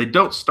 volts, and they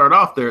don't start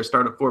off there.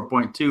 Start at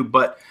 4.2.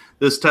 But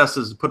this test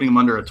is putting them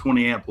under a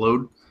 20 amp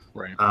load.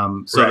 Right.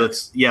 So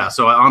that's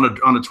So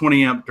on a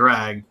 20 amp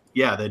drag,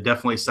 yeah, they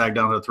definitely sag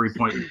down to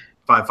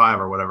 3.55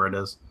 or whatever it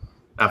is.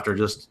 After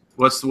just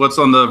what's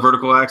on the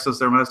vertical axis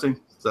there, Masty?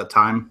 Is that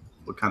time?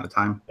 What kind of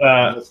time?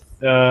 Yes.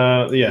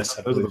 I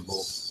believe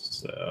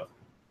so.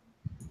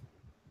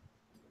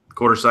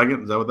 Quarter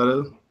second. Is that what that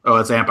is? Oh,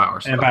 it's amp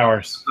hours. Amp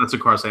hours. That's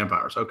across amp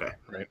hours. Okay.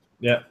 Right.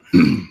 Yeah.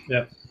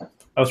 Yeah.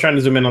 I was trying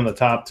to zoom in on the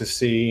top to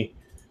see.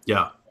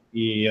 Yeah.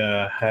 He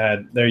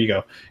had, there you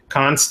go.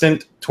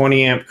 Constant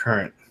 20 amp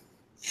current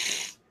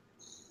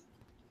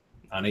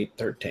on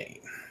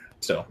 813.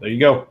 So there you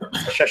go.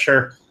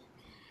 Sure.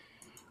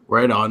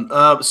 Right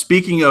on.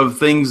 Speaking of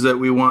things that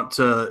we want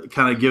to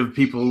kind of give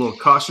people a little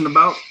caution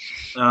about,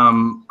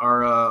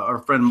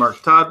 our friend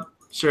Mark Todd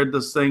shared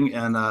this thing,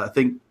 and I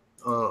think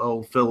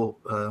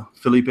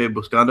Felipe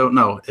Buscando.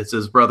 No, it's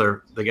his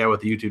brother, the guy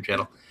with the YouTube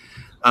channel.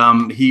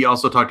 He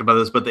also talked about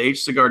this, but the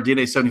H Cigar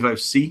DNA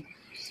 75C,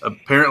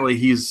 apparently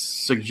he's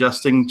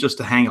suggesting just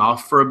to hang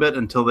off for a bit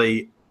until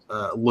they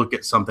look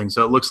at something.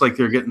 So it looks like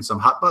they're getting some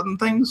hot button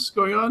things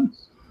going on.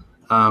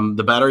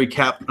 The battery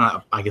cap,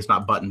 I guess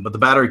not button, but the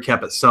battery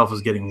cap itself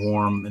is getting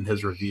warm in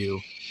his review,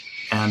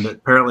 and it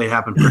apparently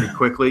happened pretty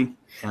quickly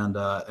and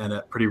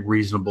at pretty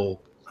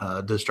reasonable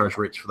discharge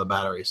rates for the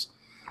batteries.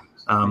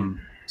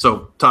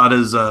 So Todd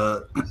is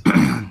sent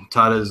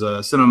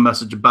him a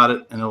message about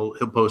it, and he'll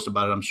post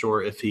about it, I'm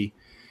sure, if he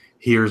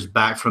hears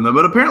back from them.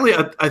 But apparently,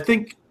 I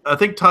think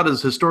Todd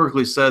has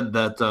historically said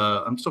that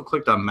I'm still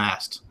clicked on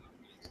mast.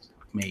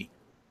 Me.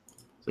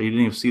 So you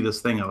didn't even see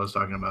this thing I was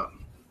talking about.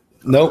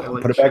 Nope.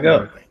 Put it back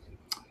up.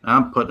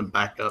 I'm putting it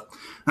back up.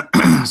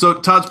 So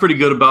Todd's pretty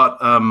good about.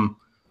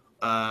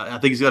 I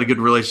think he's got a good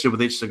relationship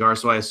with H Cigar,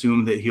 so I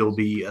assume that he'll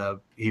be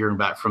hearing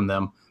back from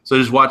them. So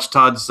just watch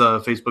Todd's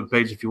Facebook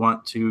page if you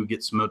want to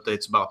get some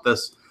updates about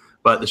this.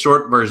 But the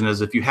short version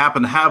is, if you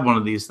happen to have one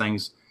of these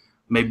things,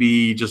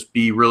 maybe just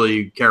be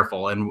really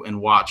careful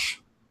and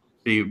watch.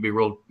 Be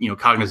real,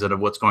 cognizant of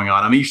what's going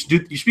on. I mean, you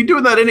should be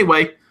doing that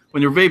anyway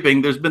when you're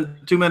vaping. There's been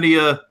too many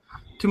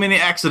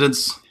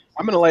accidents.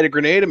 I'm gonna light a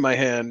grenade in my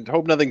hand.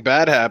 Hope nothing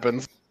bad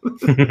happens.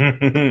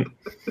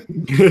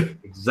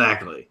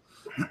 Exactly.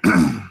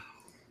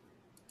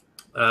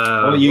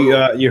 Well,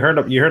 you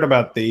heard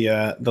about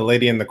the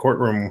lady in the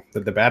courtroom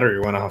that the battery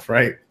went off,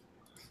 right?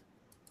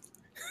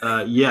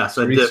 Yes,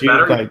 I did.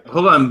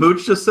 Hold on,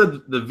 Booch just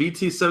said the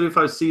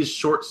VT75C's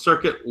short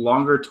circuit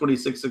longer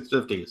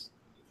 26650s.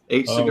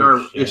 H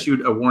Cigar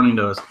issued a warning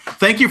notice.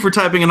 Thank you for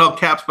typing in all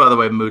caps, by the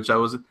way, Mooch. I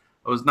was going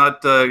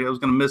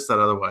to miss that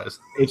otherwise.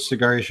 H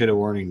Cigar issued a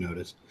warning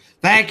notice.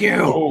 Thank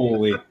you.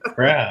 Holy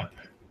crap.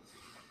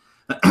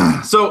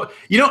 So,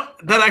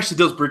 that actually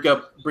does bring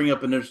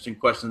up an interesting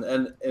question.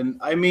 And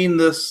I mean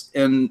this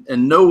in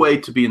no way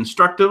to be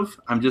instructive.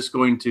 I'm just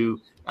going to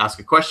ask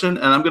a question,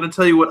 and I'm going to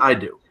tell you what I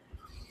do.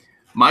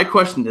 My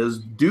question is,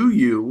 do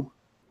you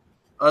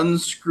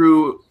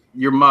unscrew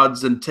your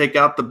mods and take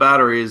out the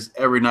batteries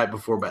every night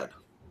before bed?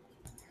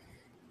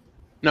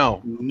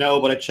 No.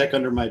 No, but I check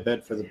under my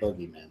bed for the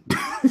bogeyman.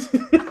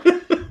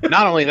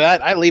 Not only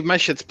that, I leave my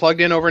shits plugged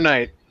in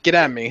overnight. Get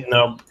at me.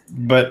 No,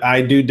 but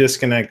I do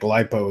disconnect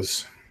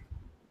lipos.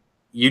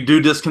 You do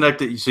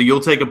disconnect it, so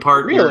you'll take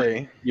apart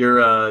your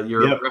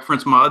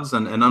reference mods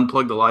and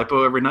unplug the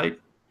lipo every night?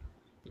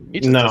 He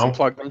just doesn't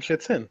plug them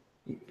shits in.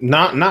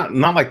 Not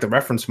like the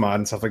reference mod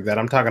and stuff like that.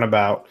 I'm talking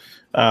about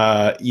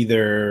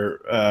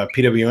either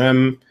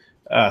PWM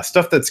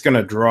stuff that's going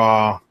to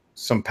draw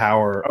some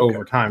power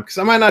over time, because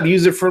I might not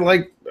use it for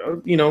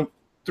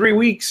 3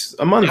 weeks,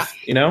 a month.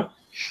 No,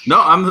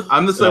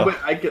 I'm the same way.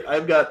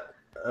 I've got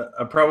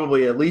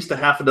probably at least a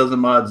half a dozen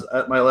mods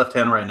at my left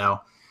hand right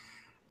now,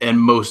 and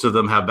most of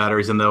them have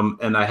batteries in them,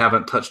 and I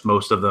haven't touched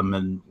most of them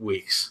in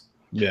weeks.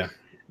 Yeah,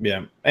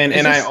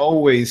 and I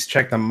always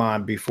check the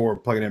mod before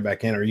plugging it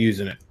back in or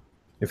using it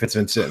if it's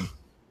been sitting.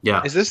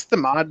 Yeah. Is this the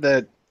mod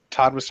that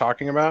Todd was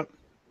talking about?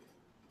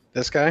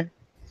 This guy?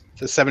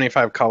 It's a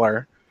 75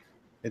 color.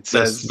 It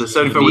says the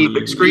 75 with the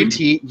big screen?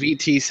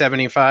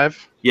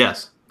 VT75.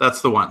 Yes,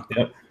 that's the one.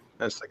 Yep.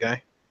 That's the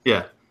guy.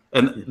 Yeah.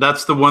 And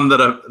that's the one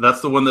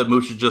that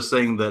Mooch is just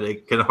saying, that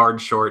it can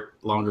hard short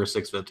longer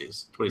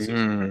 650s.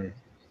 26.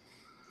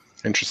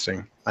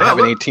 Interesting. I have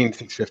an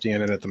 18650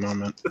 in it at the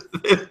moment.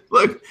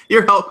 Look,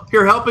 you're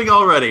helping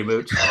already,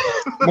 Mooch.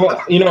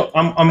 Well,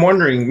 I'm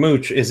wondering,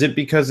 Mooch, is it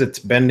because it's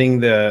bending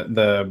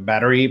the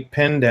battery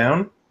pin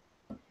down?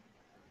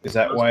 Is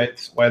that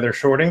why they're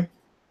shorting?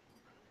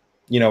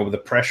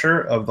 The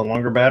pressure of the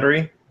longer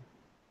battery.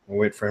 We'll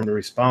wait for him to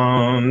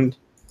respond.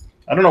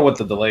 I don't know what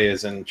the delay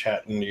is in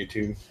chat and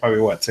YouTube.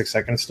 Probably 6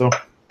 seconds still.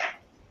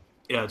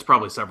 Yeah, it's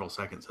probably several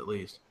seconds at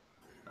least.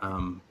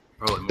 Probably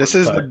more. This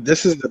is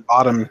the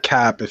bottom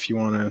cap. If you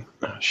want to.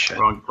 Oh, shit.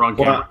 Wrong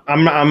camera.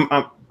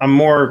 Well, I'm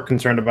more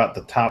concerned about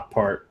the top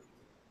part,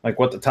 like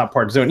what the top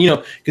part's doing.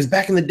 Because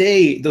back in the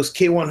day, those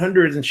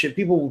K100s and shit,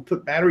 people would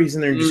put batteries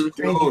in there and just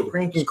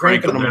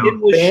crank them.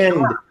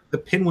 The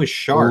pin was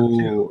sharp.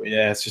 Ooh,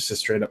 yeah, it's just a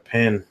straight up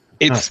pin.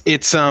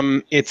 It's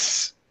on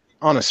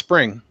a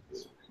spring.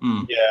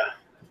 Yeah.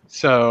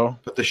 So,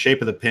 but the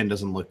shape of the pin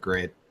doesn't look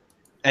great.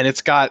 And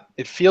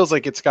it feels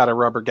like it's got a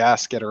rubber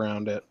gasket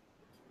around it.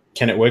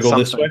 Can it wiggle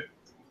this way?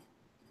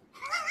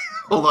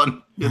 Hold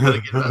on.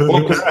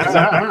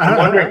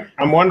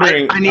 I'm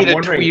wondering. I need a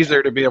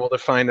tweezer to be able to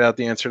find out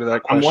the answer to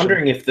that question. I'm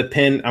wondering if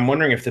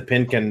the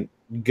pin can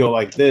go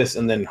like this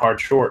and then hard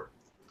short.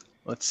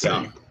 Let's see.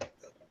 Yeah.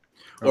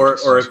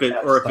 Or if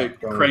it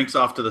cranks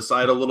off to the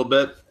side a little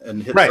bit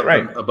and hits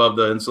something above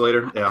the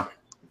insulator. Yeah.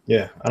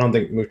 Yeah, I don't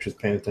think Mooch is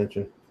paying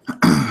attention.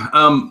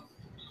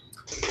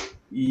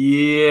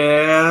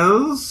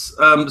 Yes.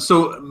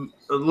 So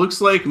it looks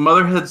like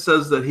Motherhead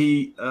says that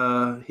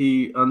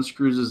he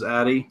unscrews his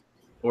Addy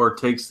or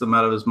takes them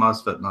out of his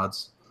MOSFET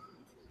mods.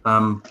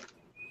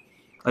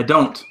 I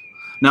don't.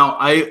 Now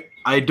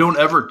I don't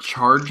ever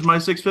charge my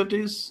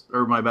 650s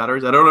or my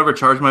batteries. I don't ever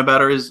charge my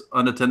batteries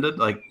unattended.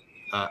 Like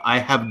I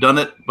have done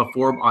it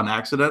before on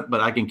accident, but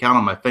I can count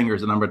on my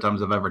fingers the number of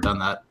times I've ever done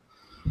that.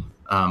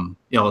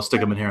 I'll stick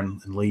them in here and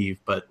leave,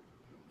 but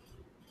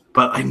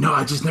I know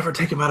I just never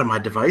take them out of my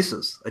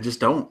devices. I just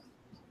don't.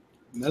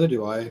 Neither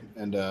do I.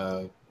 And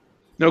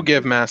No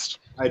give, Mast.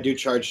 I do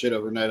charge shit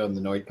overnight on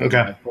the Noid.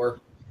 Okay.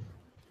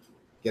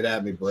 Get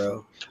at me,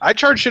 bro. I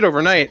charge shit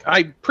overnight.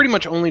 I pretty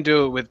much only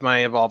do it with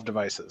my Evolve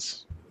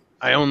devices.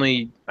 I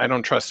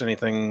don't trust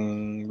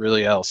anything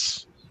really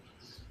else.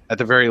 At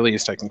the very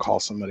least, I can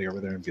call somebody over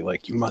there and be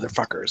like, "You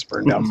motherfuckers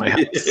burned down my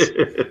house."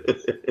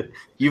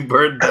 You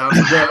burned down.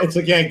 It's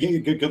like, yeah,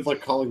 good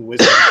luck calling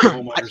Wizard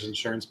homeowners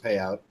insurance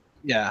payout.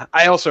 Yeah,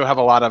 I also have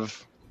a lot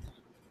of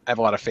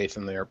faith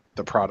in the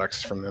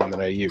products from them that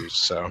I use.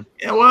 So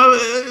Yeah, well,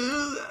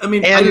 I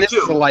mean, and I do this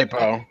is too. a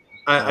lipo.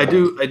 I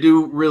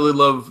do really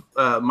love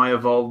my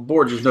Evolved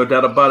boards. There's no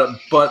doubt about it.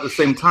 But at the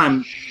same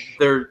time,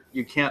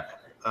 you can't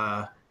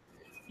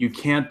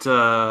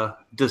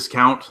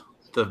discount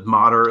the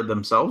modder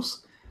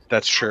themselves.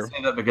 That's true. I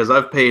say that because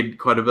I've paid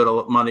quite a bit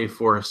of money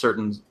for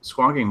certain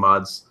squonking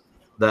mods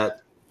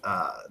that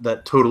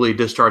totally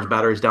discharge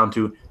batteries down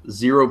to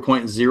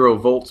 0.0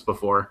 volts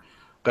before.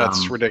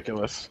 That's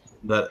ridiculous.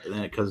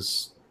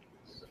 Because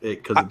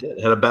it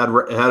had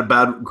a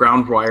bad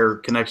ground wire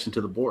connection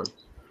to the board.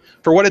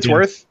 For what it's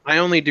worth, I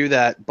only do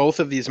that. Both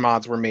of these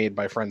mods were made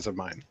by friends of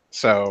mine,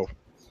 so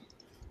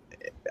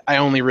I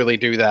only really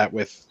do that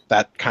with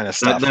that kind of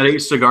stuff. That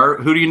H cigar.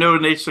 Who do you know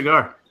in H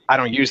cigar? I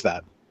don't use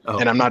that,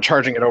 and I'm not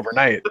charging it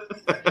overnight.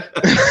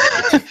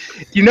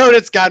 You know,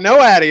 it's got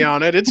no addy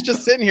on it. It's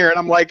just sitting here, and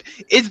I'm like,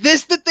 "Is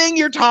this the thing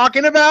you're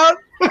talking about?"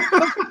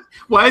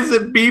 Why is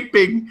it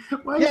beeping?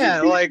 Why is it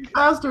beeping like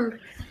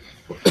faster?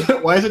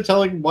 Why is it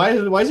telling? Why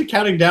is it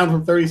counting down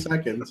from 30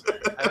 seconds?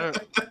 I don't.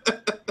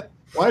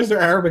 Why is there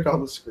Arabic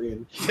on the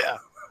screen? Yeah.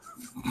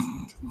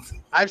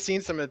 I've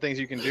seen some of the things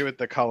you can do with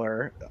the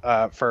color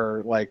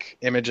for like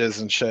images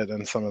and shit,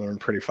 and some of them are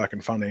pretty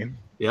fucking funny.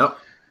 Yep.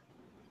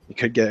 You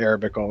could get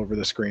Arabic all over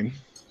the screen.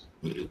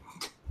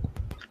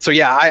 So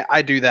yeah,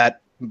 I do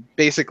that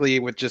basically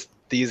with just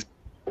these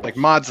like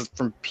mods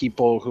from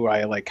people who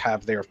I like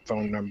have their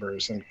phone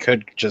numbers and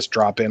could just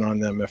drop in on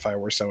them if I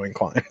were so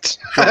inclined.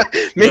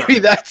 Maybe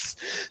that's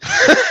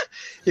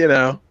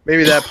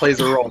maybe that plays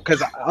a role,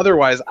 because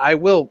otherwise I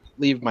will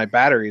leave my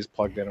batteries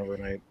plugged in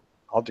overnight.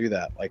 I'll do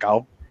that. Like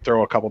I'll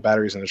throw a couple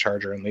batteries in a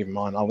charger and leave them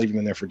on. I'll leave them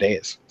in there for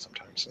days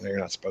sometimes. I know you're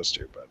not supposed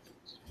to, but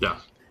yeah,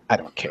 I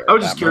don't care. I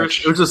was just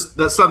curious. It was just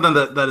that's something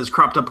that has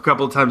cropped up a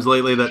couple of times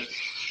lately that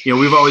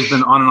we've always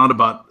been on and on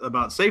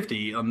about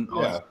safety on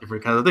all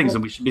different kinds of things,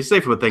 and we should be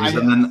safe with things.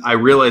 And then I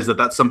realized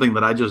that something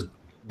that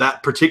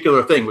that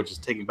particular thing, which is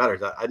taking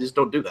batteries, I just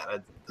don't do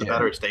that. The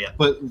batteries stay in.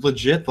 But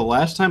legit, the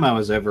last time I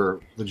was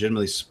ever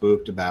legitimately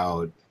spooked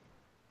about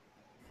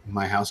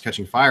my house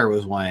catching fire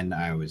was when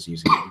I was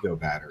using Ego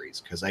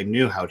batteries, because I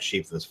knew how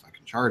cheap those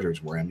fucking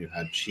chargers were. I knew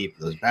how cheap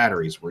those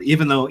batteries were,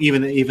 even though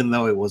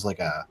it was like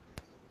a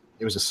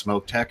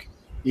Smoke Tech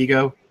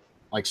Ego,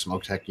 like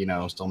Smoke Tech,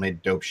 still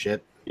made dope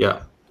shit.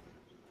 Yeah.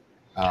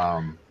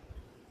 And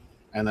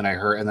then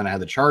I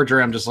had the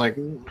charger. I'm just like,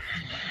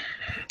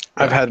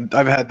 I've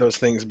had those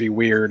things be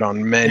weird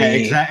on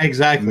many. Yeah,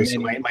 exactly. Many. So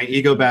my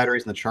Ego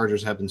batteries and the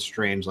chargers have been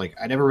strange. Like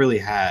I never really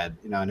had,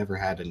 I never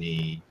had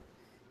any.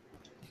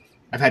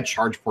 I've had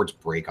charge ports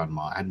break on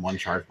I had one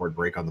charge port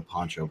break on the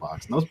Poncho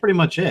box, and that was pretty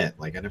much it.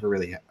 Like I never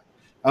really had.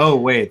 Oh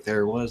wait,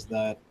 there was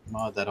that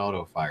mod that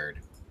auto fired.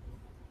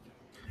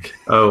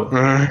 Oh,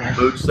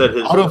 Booch said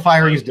his auto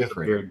firing is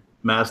different.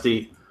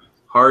 Masty,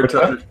 hard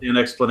to understand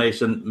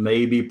explanation.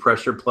 Maybe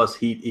pressure plus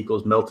heat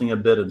equals melting a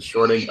bit and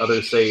shorting.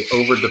 Others say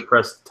over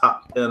depressed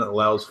top pin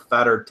allows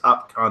fatter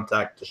top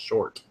contact to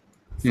short.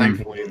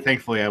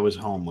 Thankfully, I was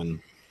home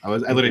when. I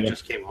literally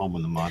just came home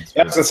when the mods.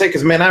 Yeah, I was gonna say,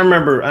 because man, I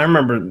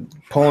remember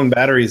pulling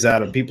batteries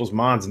out of people's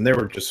mods and they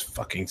were just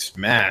fucking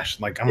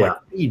smashed. Like I'm like,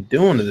 what are you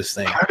doing to this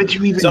thing? How did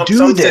you even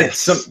do this?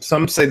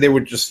 Some say they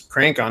would just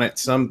crank on it.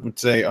 Some would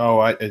say, oh,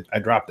 I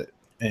dropped it.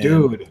 And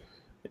dude,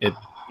 it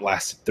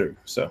blasted through.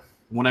 So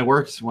when I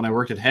worked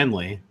at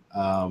Henley,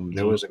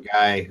 there was a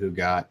guy who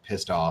got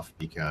pissed off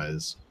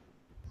because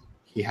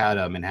he had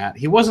a Manhattan.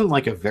 He wasn't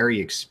like a very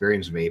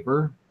experienced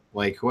vapor.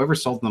 Like whoever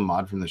sold the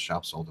mod from the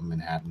shop sold a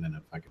Manhattan in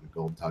a fucking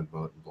gold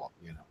tugboat and blah,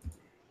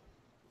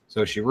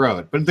 So she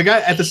wrote, but the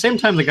guy at the same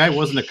time, the guy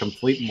wasn't a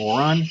complete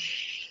moron.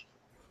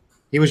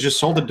 He was just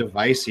sold a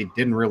device he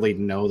didn't really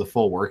know the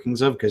full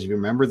workings of, because if you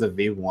remember the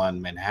V1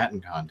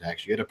 Manhattan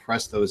contacts, you had to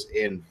press those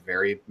in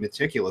very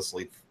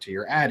meticulously to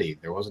your Addy.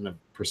 There wasn't a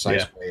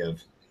precise way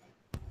of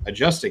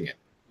adjusting it.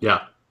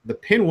 Yeah, the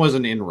pin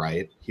wasn't in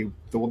right.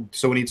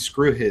 So when he'd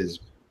screw his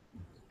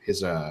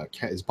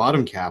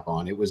bottom cap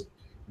on, it was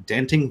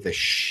denting the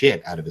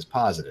shit out of his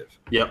positive.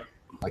 Yep.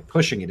 Like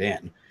pushing it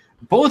in.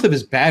 Both of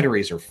his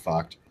batteries are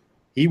fucked.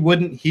 He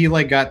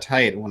got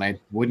tight when I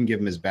wouldn't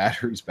give him his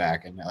batteries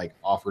back and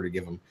offered to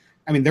give him.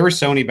 I mean, there were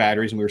Sony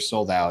batteries and we were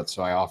sold out,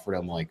 so I offered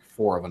him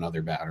 4 of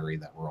another battery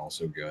that were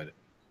also good.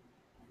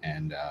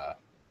 And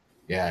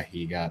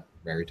he got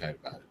very tight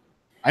about it.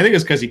 I think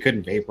it's because he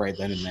couldn't vape right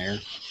then and there.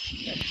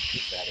 He had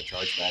a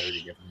charged battery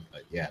to give him.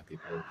 But yeah,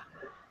 people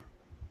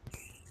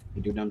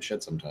do dumb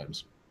shit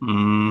sometimes.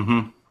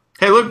 Mm-hmm.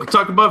 Hey, look,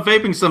 talk about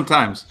vaping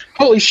sometimes.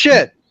 Holy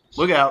shit!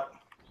 Look out.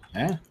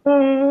 Yeah.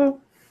 I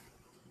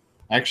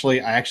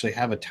actually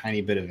have a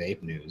tiny bit of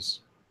vape news.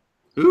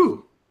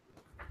 Ooh.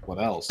 What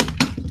else?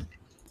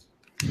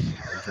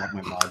 I dropped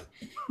my mod.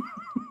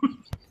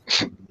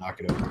 Knock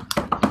it over.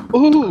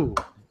 Ooh.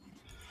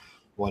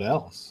 What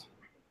else?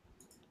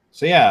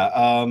 So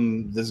yeah,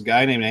 this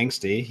guy named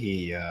Angsty,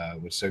 he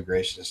was so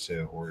gracious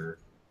to order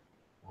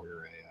a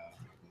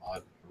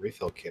mod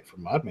refill kit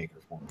from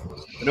ModMaker for me.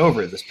 Been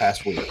over it this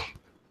past week.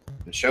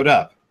 It showed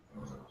up.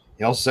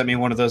 He also sent me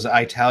one of those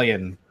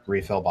Italian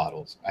refill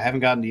bottles. I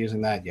haven't gotten to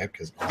using that yet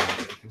because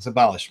it's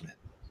abolishment.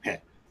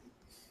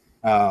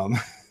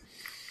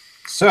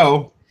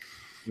 So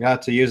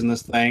got to using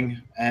this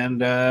thing, and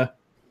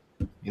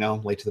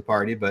late to the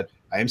party, but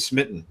I am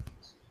smitten.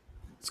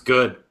 It's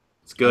good.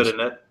 It's good, isn't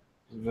it?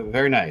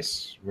 Very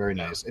nice, very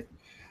nice.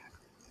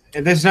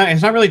 It's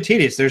not really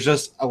tedious. There's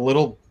just a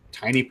little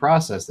tiny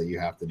process that you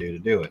have to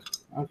do it.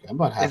 Okay, I'm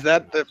about half. Is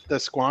that the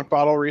Squonk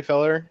bottle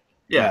refiller?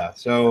 Yeah.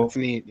 So That's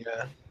neat.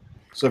 Yeah.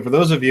 So for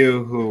those of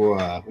you who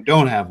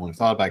don't have one,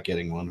 thought about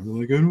getting one, who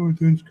are like, I don't want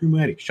to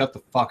schematic, shut the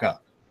fuck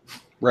up.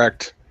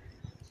 Wrecked.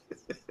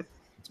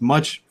 It's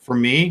much for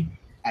me.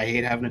 I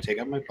hate having to take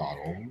out my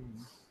bottle.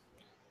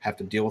 Have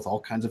to deal with all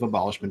kinds of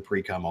abolishment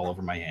pre-cum all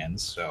over my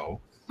hands. So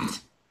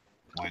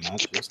why not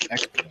just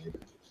expedite?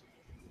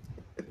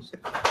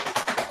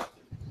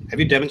 Have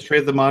you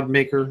demonstrated the mod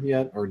maker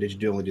yet, or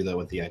did you only do that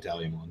with the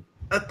Italian one?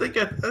 I think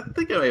I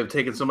may have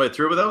taken somebody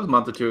through, but that was a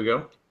month or two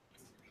ago.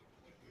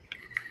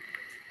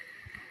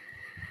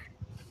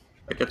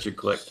 I got you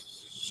clicked.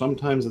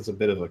 Sometimes it's a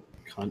bit of a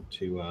cunt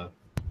to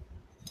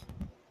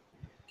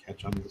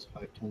catch on to this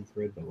 510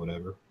 thread, but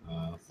whatever.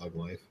 Thug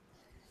life.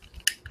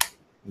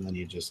 And then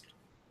you just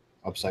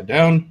upside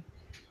down,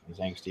 as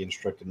Angsty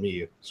instructed me,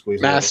 you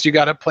squeeze Mast, you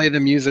got to play the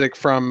music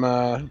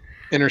from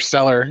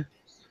Interstellar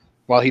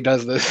while he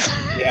does this.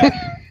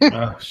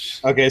 Yeah.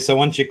 Okay, so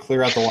once you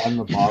clear out the line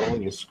of the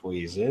bottle, you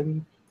squeeze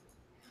in.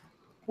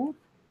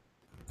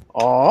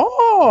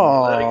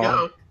 Oh. Let it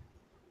go.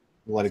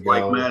 Let it It's go.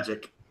 like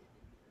magic.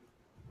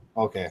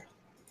 Okay. A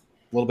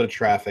little bit of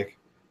traffic.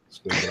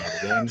 Squeeze it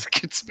out again.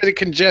 It's a bit of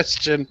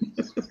congestion.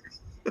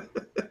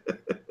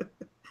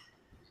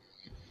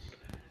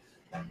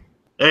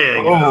 There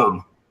you Boom.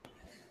 go.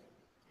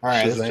 All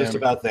right, it's Shazam. just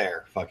about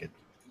there. Fuck it.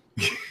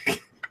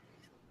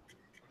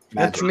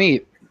 That's Magic.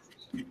 neat.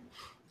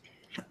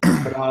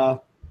 But,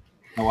 now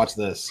watch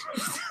this.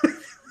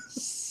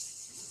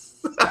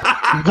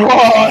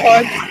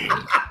 What?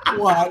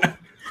 What?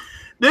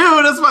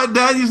 Dude, that's my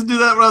dad used to do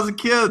that when I was a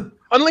kid.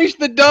 Unleash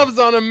the doves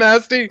on him,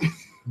 Masty.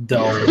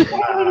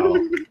 Wow.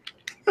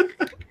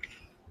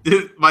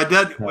 Dude, my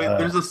dad, wait,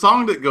 there's a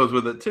song that goes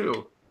with it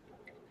too.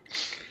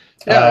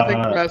 Yeah, I think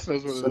Mast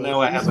knows what it is. So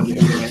now I have a new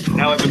way.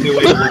 Now I have a new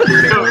way to look at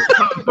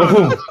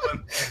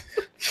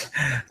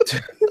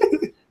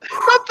it.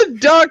 Not the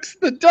ducks,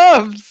 the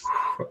doves.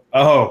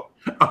 Oh.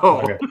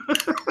 Oh, Okay.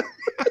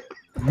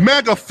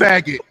 Mega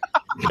faggot.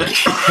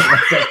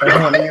 I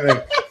don't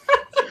either.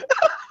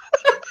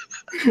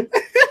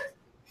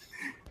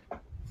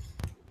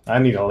 I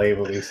need to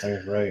label these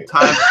things right.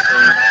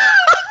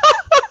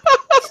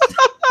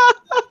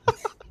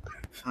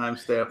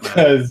 Timestamp.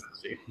 Because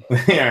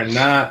they are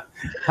not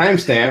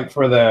timestamped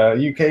for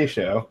the UK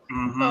show.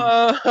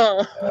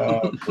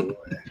 Oh,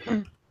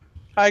 boy.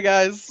 Hi,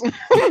 guys.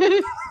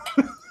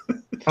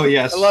 Oh,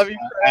 yes. I love you,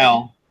 Frank.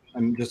 Al,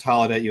 I'm just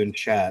hollered at you in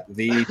chat.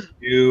 These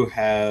do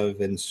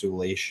have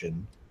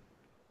insulation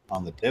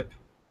on the tip,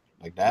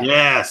 like that.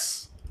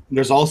 Yes.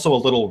 There's also a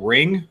little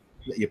ring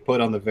that you put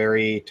on the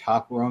very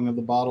top rung of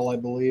the bottle, I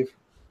believe.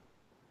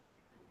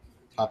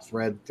 Top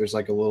thread. There's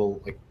like a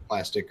little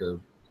plastic or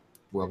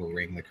rubber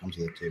ring that comes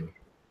with it too.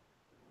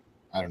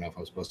 I don't know if I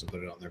was supposed to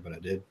put it on there, but I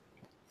did.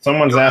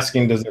 Someone's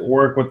asking, does it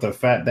work with the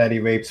Fat Daddy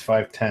Vapes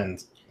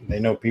 510s? They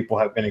know people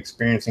have been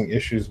experiencing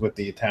issues with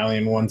the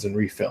Italian ones and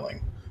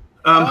refilling.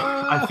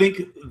 I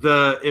think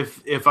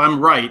if I'm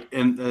right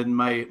and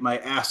my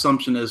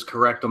assumption is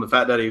correct on the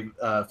Fat Daddy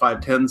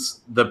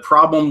 510s, the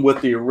problem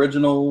with the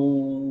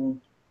original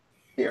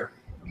here,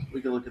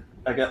 we can look at.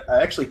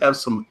 I actually have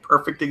some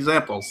perfect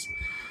examples.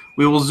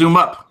 We will zoom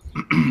up,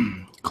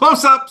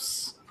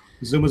 close-ups.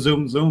 Zoom,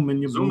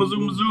 and you Zoom.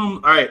 All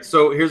right,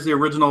 so here's the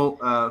original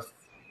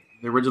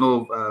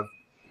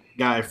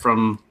guy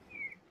from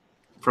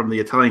the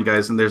Italian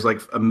guys, and there's like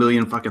a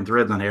million fucking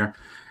threads on here.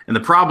 And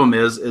the problem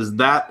is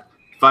that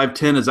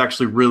 510 is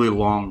actually really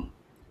long.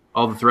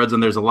 All the threads,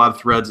 and there's a lot of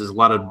threads. There's a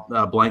lot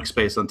of blank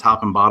space on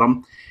top and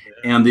bottom.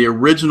 And the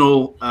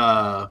original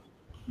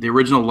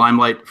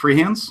Limelight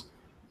freehands,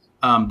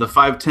 the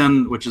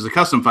 510, which is a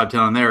custom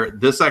 510 on there,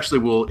 this actually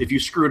will, if you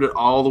screwed it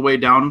all the way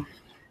down,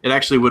 it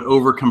actually would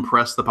over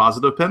compress the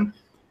positive pin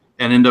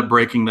and end up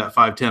breaking that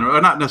 510, or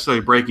not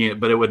necessarily breaking it,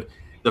 but it would,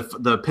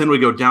 the pin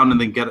would go down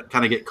and then get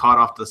caught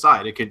off to the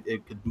side. It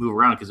could move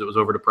around because it was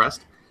over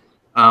depressed.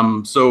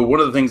 So one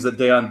of the things that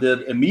Dayon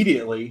did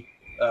immediately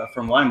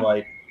from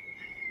Limelight,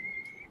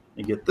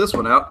 and get this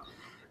one out,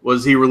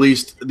 was he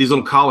released these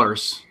little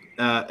collars,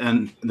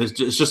 and it's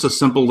just a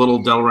simple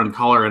little Delrin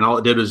collar, and all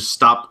it did is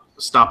stop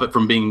it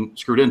from being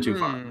screwed in too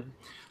far.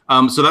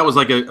 So that was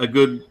like a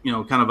good,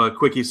 kind of a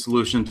quickie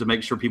solution to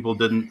make sure people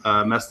didn't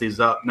mess these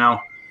up.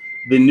 Now,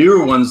 the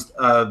newer ones,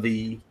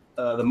 the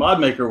mod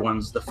maker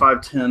ones, the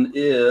 510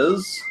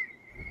 is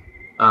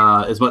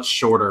much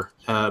shorter,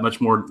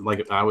 much more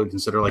like I would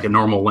consider like a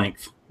normal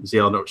length. You see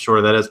how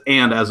short that is.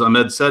 And as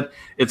Ahmed said,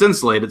 it's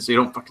insulated, so you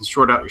don't fucking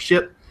short out your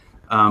shit.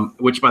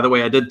 Which, by the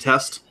way, I did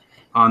test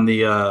on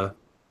the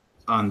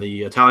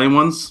Italian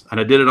ones,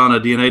 and I did it on a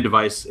DNA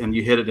device, and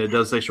you hit it, and it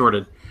does say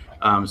shorted.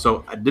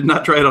 So I did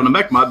not try it on a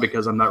mech mod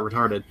because I'm not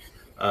retarded.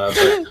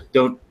 But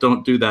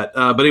don't do that.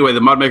 But anyway,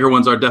 the mod maker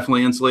ones are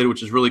definitely insulated,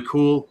 which is really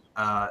cool.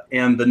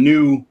 And the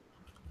new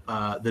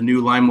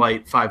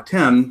Limelight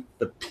 510,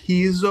 the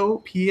piezo,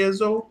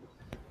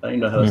 I don't even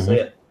know how to say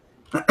it.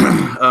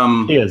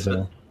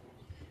 Piezo.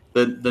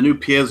 The new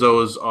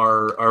piezos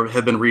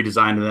have been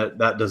redesigned, and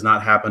that does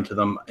not happen to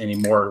them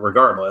anymore,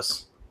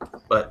 regardless.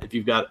 But if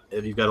you've got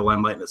a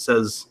Limelight and it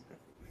says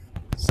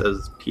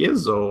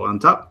piezo on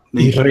top,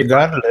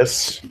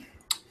 Regardless.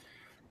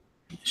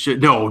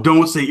 No,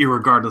 don't say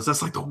irregardless.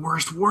 That's like the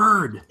worst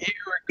word.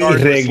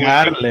 Regardless.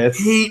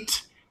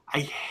 I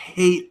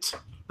hate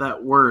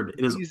that word.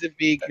 It is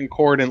vis-a-vis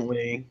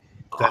concordantly.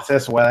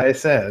 That's what I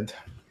said.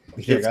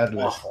 It's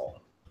Regardless.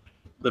 awful.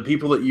 The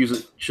people that use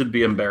it should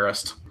be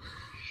embarrassed.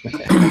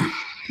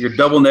 You're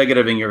double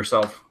negativing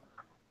yourself.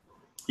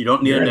 You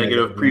don't need a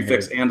negative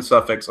prefix and a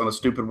suffix on a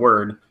stupid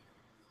word.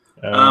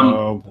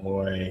 Oh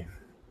boy.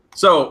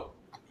 So,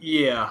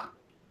 yeah.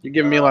 You're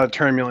giving me a lot of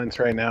turbulence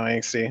right now,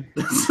 Angsty.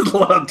 It's a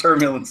lot of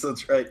turbulence,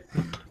 that's right.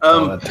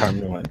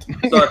 Turbulent.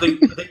 So I think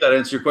that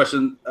answers your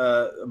question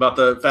about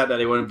the Fat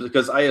Daddy one,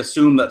 because I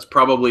assume that's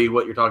probably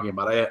what you're talking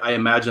about. I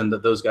imagine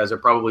that those guys are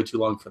probably too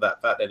long for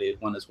that Fat Daddy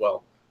one as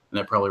well, and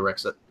that probably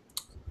wrecks it.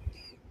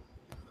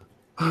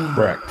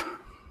 Correct.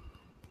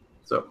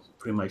 So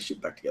putting my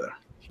shit back together.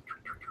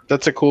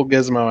 That's a cool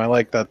gizmo. I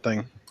like that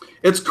thing.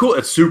 It's cool.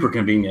 It's super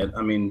convenient.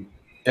 I mean,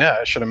 yeah,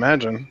 I should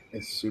imagine.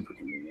 It's super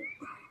convenient.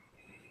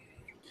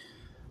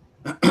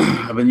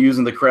 I've been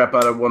using the crap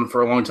out of one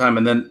for a long time,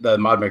 and then the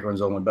mod maker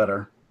one's only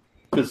better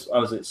because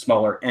honestly it's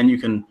smaller, and you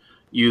can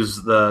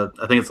use I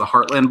think it's the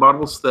Heartland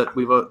bottles that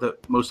that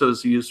most of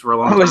us use for a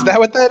long time. Oh, is that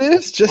what that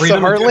is? Just the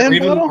Heartland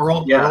bottle?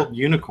 Old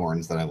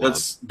unicorns that I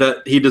love.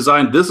 That he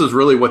designed. This is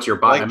really what you're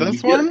buying. Like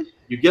this one?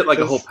 You get like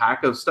a whole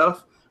pack of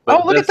stuff.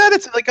 Oh, look at that!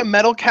 It's like a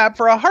metal cap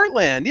for a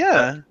Heartland.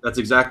 Yeah, that's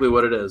exactly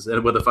what it is,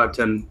 and with a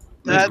 510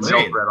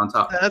 bread on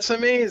top. That's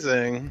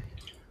amazing.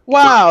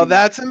 Wow,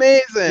 that's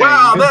amazing.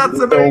 Wow, that's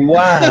amazing.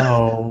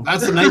 Wow.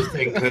 That's the nice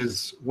thing,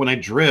 because when I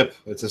drip,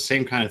 it's the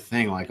same kind of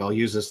thing. Like, I'll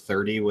use this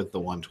 30 with the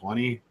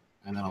 120,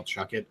 and then I'll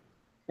chuck it.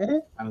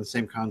 Kind of the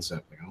same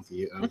concept. Like, I don't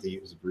have to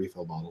use a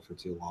refill bottle for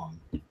too long.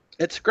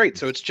 It's great.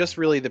 So it's just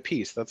really the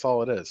piece. That's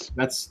all it is.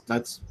 That's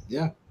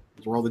yeah.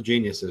 That's where all the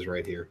genius is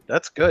right here.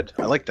 That's good.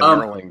 I like the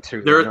knurling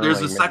too.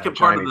 There's a second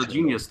part of the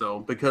genius though,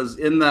 because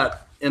in the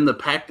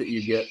pack that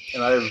you get,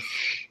 and I've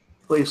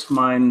placed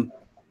mine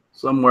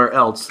somewhere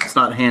else. It's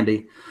not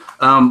handy.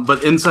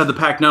 But inside the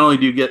pack, not only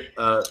do you get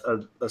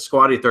a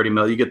Squatty 30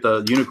 mil, you get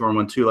the unicorn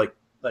one too, like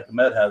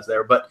Ahmed has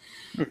there. But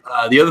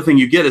the other thing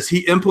you get is he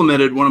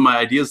implemented one of my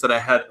ideas that I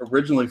had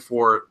originally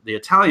for the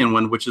Italian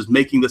one, which is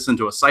making this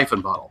into a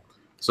siphon bottle.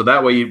 So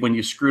that way, when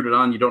you screwed it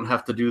on, you don't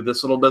have to do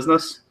this little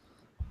business.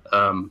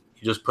 You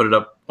just put it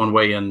up one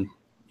way and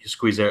you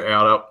squeeze the air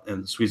out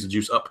and squeeze the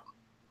juice up,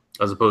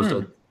 as opposed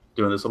to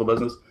doing this little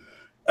business.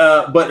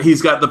 But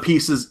he's got the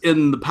pieces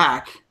in the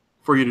pack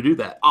for you to do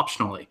that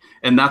optionally,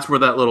 and that's where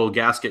that little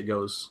gasket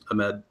goes,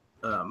 Ahmed,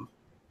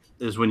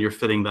 is when you're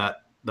fitting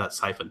that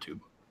siphon tube,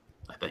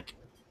 I think.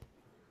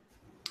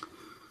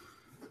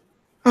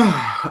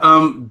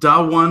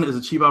 Da 1 is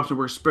a cheap option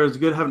where spares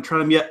good. Haven't tried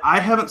them yet. I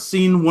haven't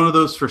seen one of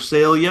those for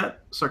sale yet,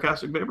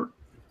 Sarcastic Vapor,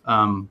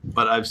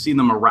 but I've seen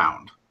them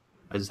around.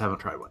 I just haven't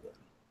tried one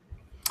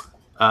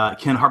yet.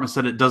 Ken Hartman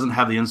said it doesn't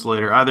have the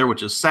insulator either,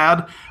 which is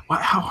sad.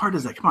 How hard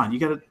is that? Come on, you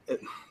got to...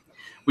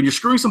 When you're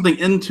screwing something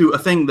into a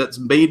thing that's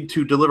made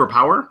to deliver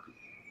power,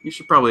 you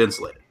should probably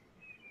insulate it.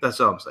 That's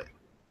all I'm saying.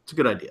 It's a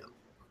good idea.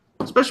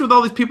 Especially with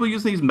all these people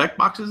using these mech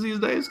boxes these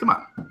days. Come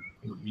on.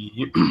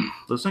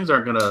 Those things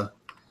aren't gonna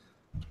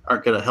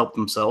help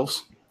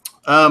themselves.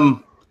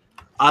 Speaking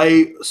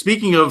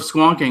of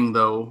squonking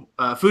though,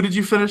 Fu, did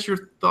you finish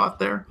your thought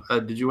there?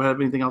 Did you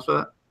have anything else for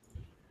that?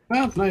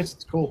 Well, it's nice.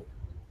 It's cool.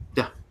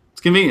 Yeah.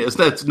 It's convenient.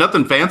 It's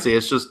nothing fancy.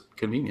 It's just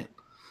convenient.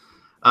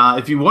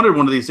 If you wanted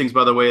one of these things,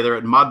 by the way, they're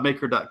at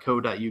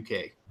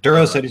modmaker.co.uk.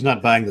 Duro said he's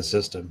not buying the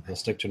system. He'll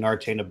stick to an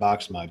Arcana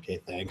box mod.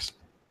 Okay, thanks.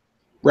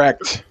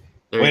 Wrecked.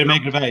 Way to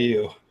make it about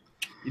you.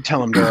 You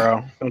tell him,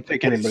 Duro. Don't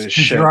take anybody's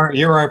shit.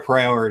 You're our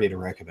priority to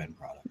recommend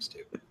products to.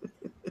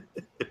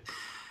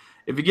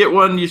 If you get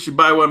one, you should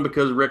buy one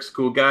because Rick's a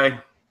cool guy,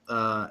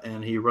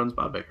 and he runs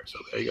Modmaker. So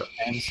there you go.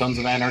 And Sons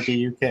of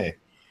Anarchy UK.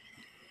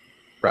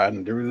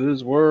 Riding through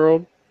this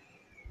world.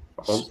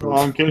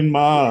 Squonking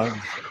mods.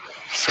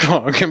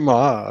 Squonking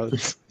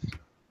mods.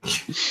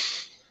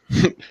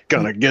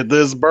 Gonna get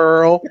this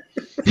burl.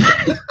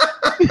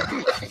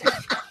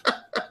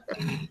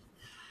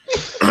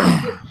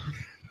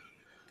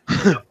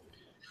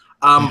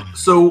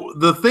 So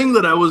the thing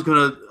that I was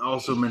going to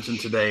also mention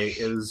today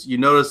is you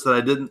notice that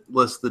I didn't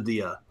list the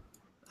Dia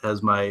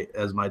as my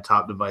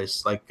top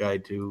device like I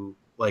do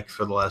like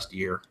for the last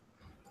year.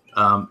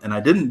 And I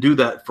didn't do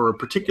that for a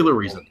particular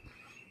reason.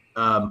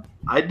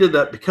 I did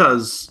that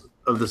because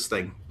of this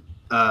thing.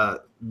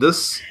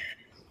 This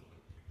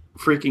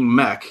freaking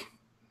mech.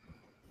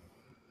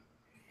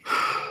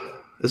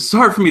 This is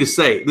hard for me to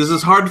say. This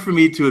is hard for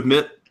me to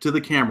admit to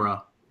the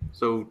camera.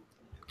 So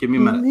give me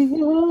a minute.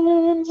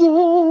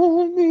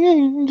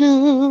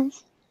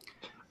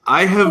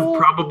 I have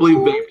probably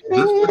vaped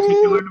this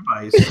particular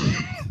device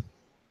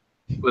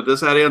with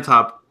this Addy on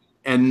top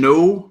and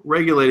no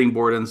regulating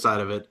board inside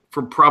of it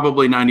for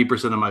probably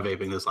 90% of my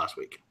vaping this last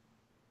week.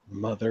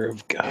 Mother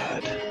of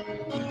God.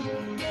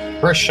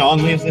 First,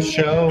 Sean leaves the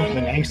show,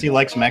 then Angsty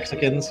likes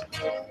Mexicans.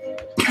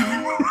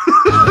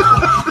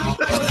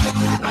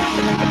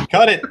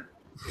 Cut it.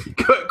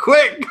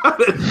 Quick, cut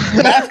it.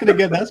 That's gonna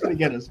get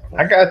us.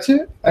 I got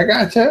you.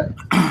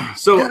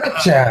 So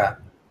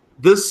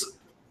this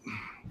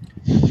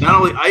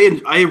not only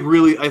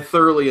I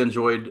thoroughly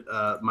enjoyed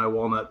my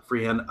walnut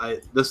freehand.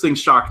 This thing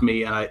shocked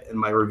me, and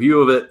my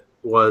review of it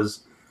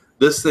was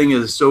this thing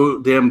is so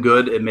damn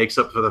good it makes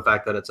up for the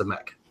fact that it's a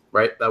mech.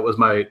 Right? That was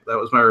my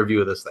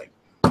review of this thing.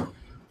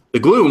 The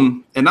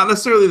gloom, and not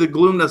necessarily the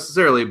gloom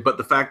necessarily, but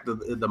the fact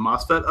that the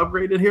MOSFET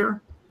upgrade in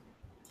here,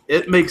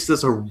 it makes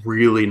this a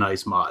really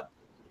nice mod.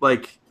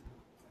 Like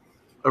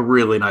a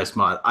really nice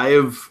mod. I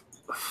have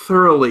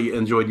thoroughly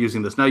enjoyed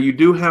using this. Now you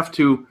do have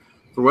to,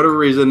 for whatever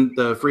reason,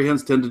 the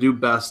freehands tend to do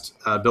best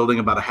building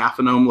about a half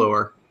an ohm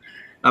lower,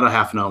 not a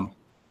half an ohm,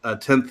 a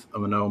tenth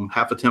of an ohm,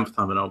 half a tenth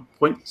of an ohm,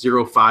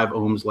 0.05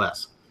 ohms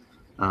less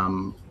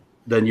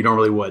than you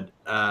normally would.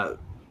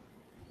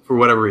 For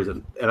whatever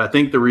reason, and I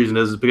think the reason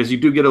is because you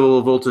do get a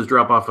little voltage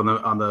drop off on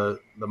the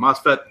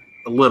MOSFET,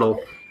 a little.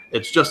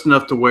 It's just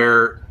enough to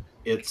where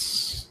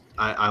it's.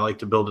 I like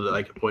to build it at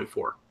like a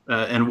 0.4,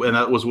 and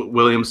that was what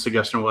William's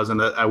suggestion was, and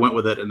that I went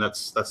with it, and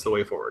that's the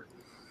way forward.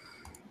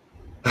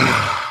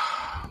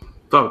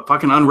 So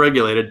fucking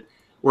unregulated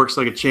works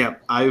like a champ.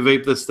 I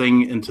vape this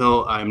thing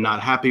until I'm not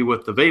happy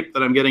with the vape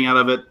that I'm getting out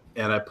of it,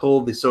 and I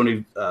pulled the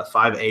Sony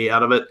 5A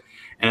out of it,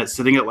 and it's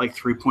sitting at like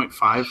 3.5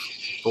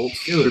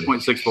 volts,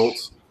 3.6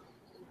 volts.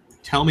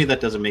 Tell me that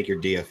doesn't make your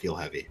Dia feel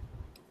heavy.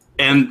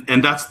 And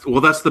that's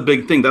the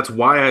big thing. That's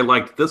why I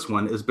liked this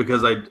one, is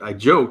because I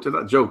joked,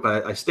 not joked,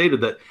 but I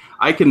stated that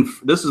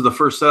this is the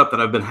first setup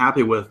that I've been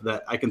happy with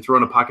that I can throw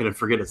in a pocket and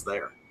forget it's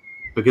there,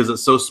 because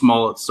it's so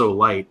small, it's so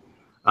light.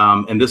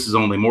 And this is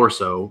only more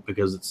so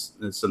because it's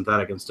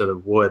synthetic instead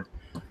of wood.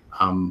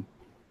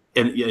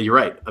 And yeah, you're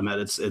right, Ahmed.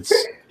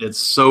 It's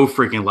so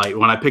freaking light.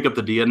 When I pick up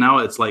the Dia now,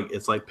 it's like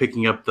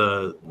picking up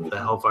the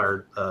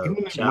Hellfire.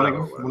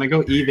 When I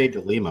go e-vape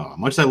to Limo,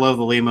 much as I love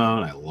the Limo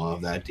and I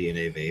love that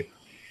DNA vape,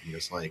 I'm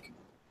just like,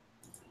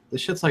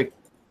 this shit's like,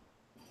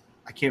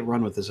 I can't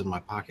run with this in my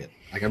pocket.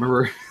 Like I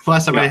remember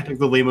last time I took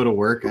the Limo to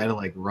work, I had to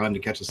like run to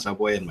catch a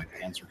subway and my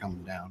pants were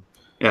coming down.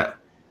 Yeah,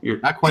 you're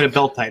not quite a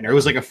belt tightener. It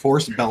was like a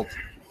forced belt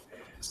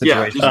situation.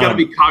 Yeah, you just got to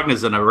be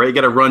cognizant of it, right? You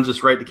got to run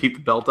just right to keep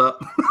the belt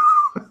up.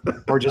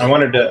 Or just I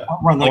wanted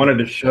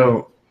to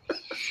show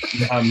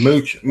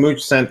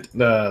Mooch sent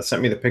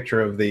me the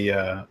picture of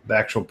the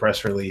actual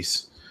press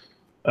release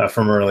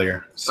from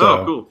earlier.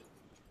 So cool.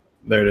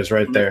 There it is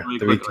right there.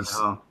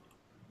 The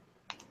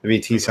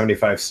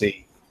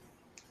VT75C.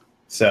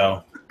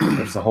 So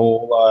there's the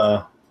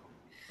whole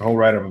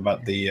write-up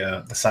about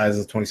the size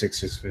of the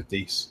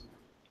 26650s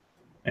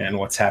and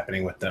what's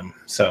happening with them.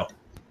 So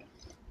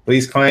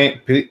please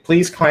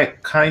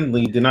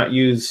kindly do not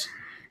use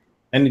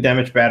any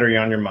damaged battery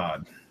on your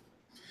mod.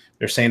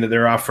 They're saying that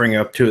they're offering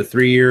up to a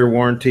 3-year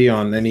warranty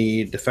on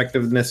any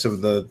defectiveness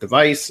of the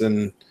device,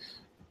 and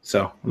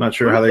so I'm not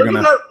sure how they're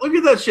gonna. Look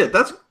at that shit.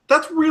 That's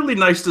really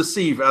nice to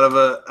see out of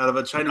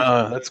a Chinese.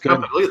 That's good.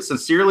 Company. Look,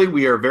 sincerely,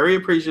 we are very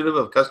appreciative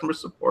of customer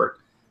support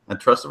and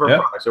trust of our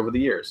products over the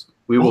years.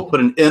 We will put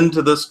an end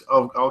to this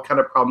all kind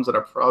of problems that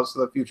are problems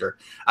in the future.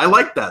 I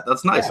like that.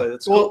 That's nice. Yeah.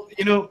 It's cool.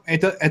 You know,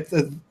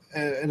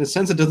 in a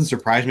sense, it doesn't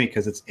surprise me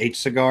because it's H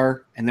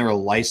Cigar and they're a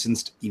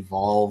licensed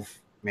Evolve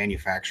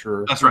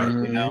manufacturer. That's right.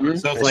 You know, so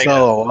it's They like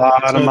sell a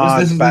lot of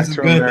mods back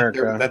to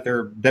America. That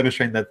they're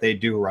demonstrating that they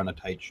do run a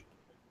tight.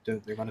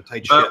 They run a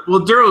tight ship. Well,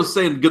 Darrow's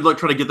saying good luck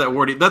trying to get that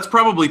warranty. That's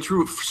probably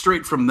true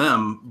straight from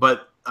them,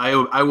 but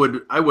I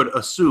would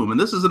assume, and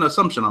this is an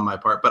assumption on my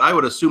part, but I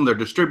would assume their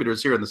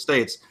distributors here in the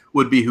States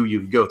would be who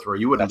you'd go through.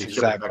 You wouldn't be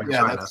shipping back to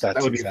China.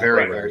 That would be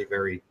very, very,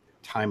 very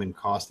time and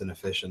cost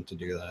inefficient to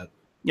do that.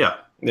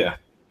 Yeah.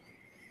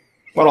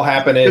 What'll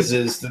happen is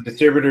the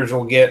distributors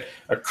will get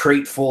a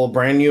crate full of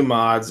brand new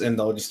mods, and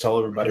they'll just tell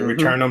everybody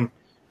return them.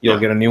 You'll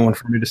get a new one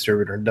from your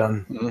distributor.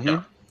 Done.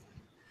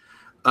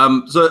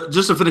 So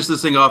just to finish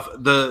this thing off,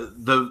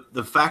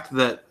 the fact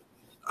that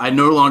I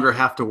no longer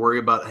have to worry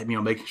about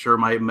making sure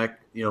my mech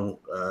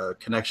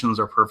connections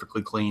are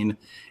perfectly clean,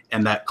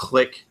 and that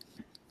click,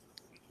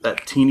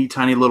 that teeny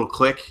tiny little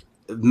click,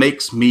 it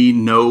makes me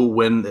know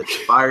when it's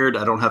fired.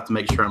 I don't have to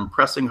make sure I'm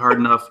pressing hard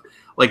enough.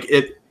 Like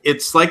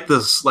it's like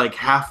this like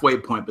halfway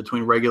point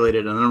between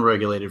regulated and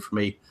unregulated for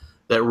me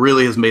that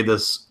really has made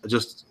this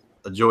just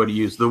a joy to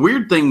use. The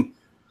weird thing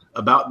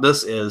about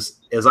this is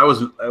I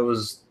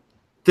was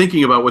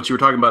thinking about what you were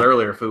talking about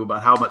earlier, Fu,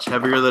 about how much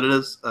heavier that it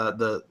is,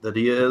 the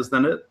Dia is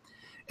than it,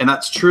 and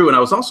that's true. And I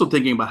was also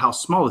thinking about how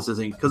small this is,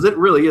 because it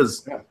really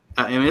is. Yeah.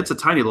 I mean, it's a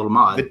tiny little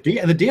mod.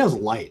 The Dia is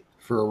light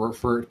for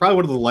probably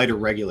one of the lighter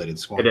regulated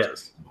Squonks. It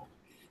is,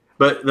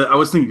 but I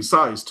was thinking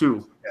size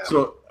too. Yeah.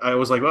 So I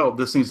was like, "Oh,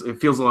 it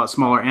feels a lot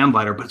smaller and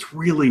lighter," but it's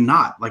really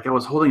not. Like I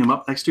was holding them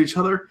up next to each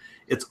other.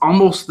 It's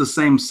almost the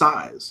same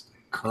size.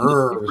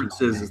 Curves. The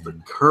difference is the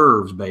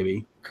curves,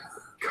 baby.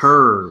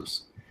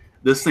 Curves.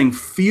 This thing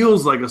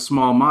feels like a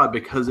small mod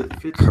because it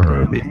fits.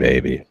 Curvy,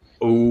 baby.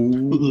 Oh,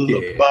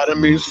 yeah.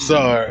 Lobotomy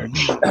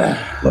Sarge.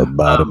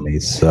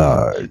 Lobotomy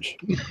Sarge.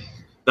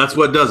 That's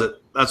what does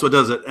it. That's what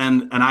does it.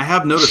 And I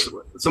have noticed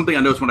something I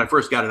noticed when I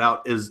first got it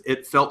out is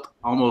it felt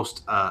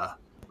almost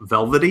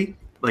velvety.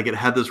 Like it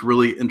had this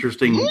really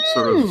interesting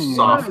sort of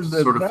soft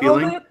sort of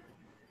feeling.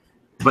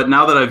 But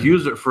now that I've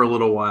used it for a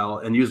little while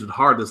and used it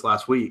hard this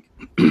last week,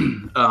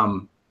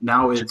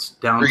 now it's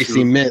down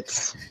Greasy to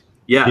mitts.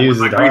 yeah, Use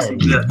my it greasy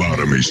hard. mitts.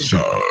 Lobotomy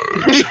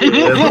Sarge.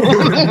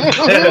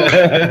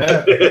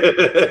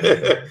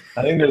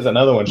 I think there's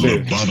another one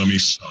too. Lobotomy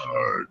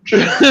Sarge.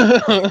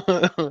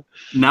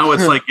 Now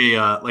it's like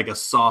a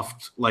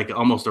soft, like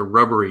almost a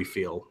rubbery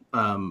feel.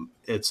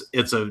 It's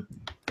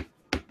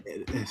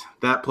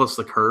that plus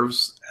the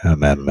curves.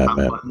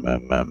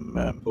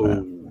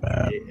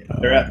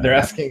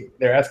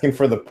 They're asking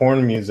for the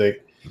porn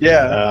music.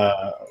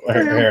 Yeah.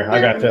 Here,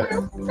 I got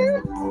you.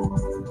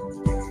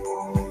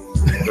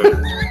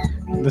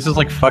 This is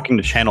like fucking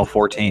to channel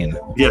 14.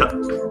 Yeah.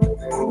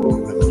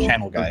 The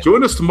channel guy.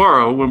 Join us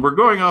tomorrow when we're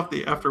going off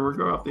the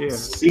air.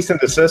 Cease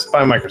and desist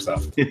by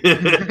Microsoft.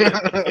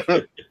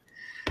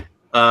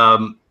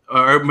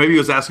 Or maybe he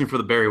was asking for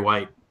the Barry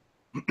White.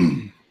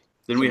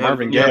 Didn't we have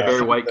Marvin Barry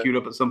Gaye. White queued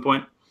up at some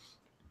point?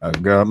 I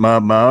got my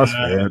mouse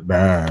head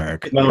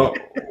back. No,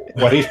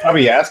 what he's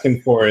probably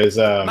asking for is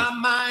My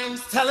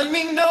mind's telling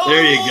me no.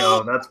 There you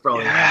go. That's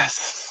probably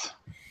Yes.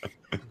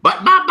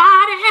 But my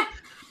body.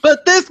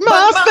 But this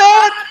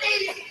MOSFET,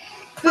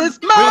 this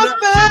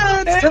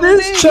MOSFET, And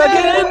it's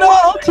chugging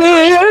all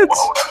tits.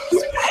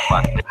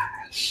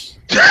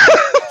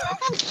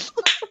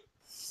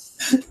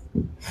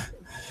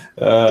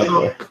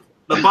 The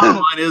bottom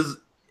line is,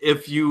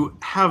 if you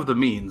have the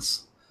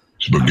means,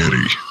 Spaghetti.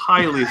 I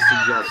highly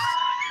suggest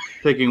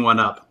picking one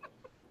up.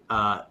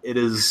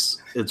 It's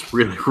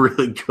really,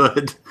 really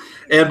good.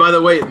 And by the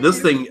way,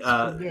 this thing,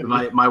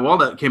 my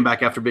walnut came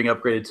back after being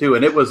upgraded too,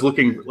 and it was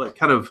looking like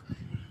kind of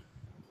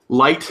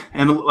light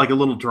and like a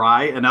little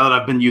dry. And now that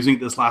I've been using it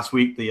this last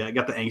week, I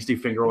got the angsty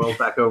finger oils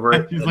back over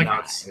it. He's and like, now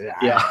it's,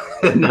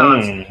 now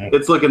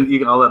it's looking. You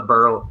can all that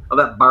burl.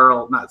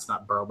 No, it's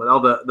not burl, but all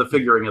the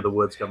figuring of the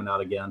wood's coming out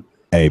again.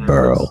 Hey, And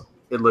Burl.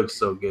 It looks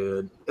so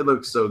good. It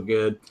looks so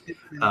good.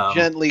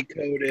 Gently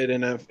coated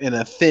in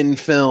a thin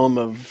film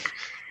of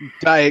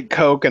Diet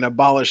Coke and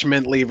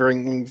abolishment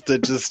leaverings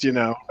that just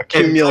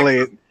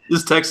accumulate.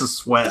 This Texas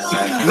sweat.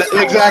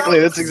 Exactly,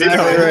 that's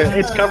exactly right.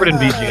 It's covered in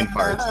VGN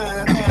parts.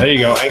 there you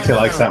go. Anki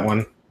likes that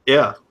one.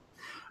 Yeah.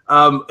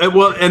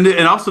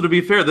 And also to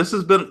be fair, this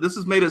has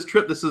made its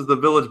trip. This is the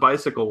Village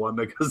Bicycle one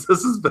because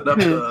this has been up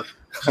to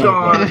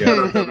Sean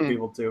and other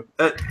people too.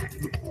 Did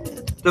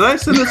I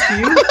send this to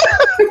you?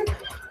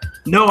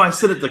 No, I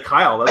sent it to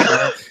Kyle. That's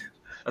right.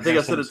 I think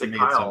I sent it to me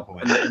at some Kyle,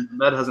 point. and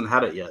Med hasn't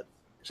had it yet.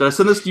 Should I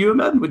send this to you,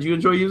 Med? Would you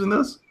enjoy using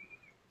this?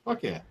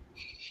 Fuck yeah.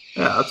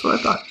 Yeah, that's what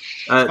I thought.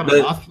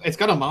 It's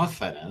got a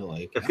MOSFET. I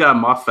like. It's got a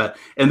MOSFET,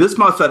 and this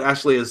MOSFET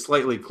actually is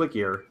slightly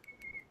clickier,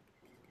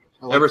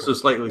 I like ever it. so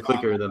slightly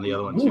clickier than the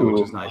other one too,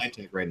 which is I nice.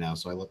 take right now,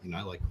 so I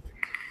like.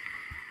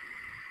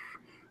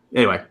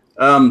 Anyway,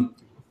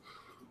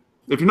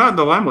 if you're not in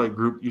the Limelight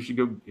group, you should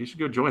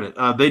go join it.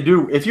 They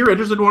do. If you're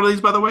interested in one of these,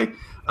 by the way,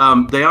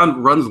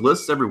 Dayon runs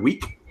lists every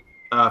week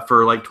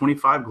for like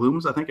 25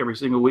 glooms, I think, every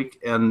single week.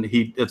 And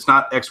it's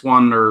not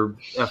X1 or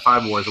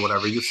F5 wars or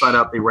whatever. You just sign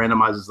up. He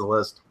randomizes the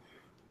list.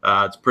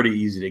 It's pretty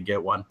easy to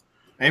get one.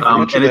 And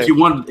if you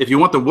want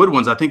the wood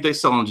ones, I think they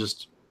sell them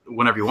just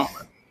whenever you want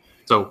one.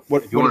 So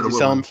What if you wanted did to you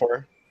sell them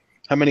for?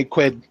 How many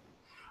quid?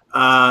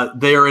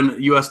 they are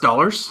in US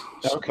dollars,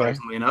 Okay.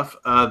 surprisingly enough.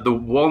 The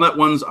walnut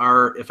ones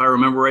are, if I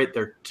remember right,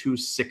 they're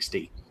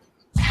 $260.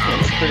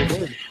 That's pretty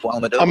good.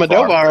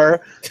 Almodovar.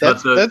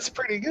 Almodovar, that's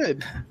pretty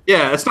good.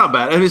 Yeah, it's not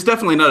bad. I mean, it's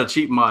definitely not a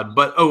cheap mod,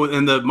 but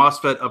and the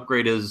MOSFET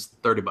upgrade is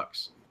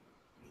 $30.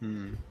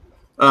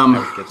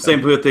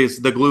 Same with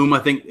the Gloom, I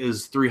think,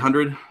 is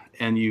 $300,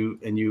 and you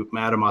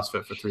add a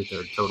MOSFET for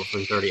 $330, total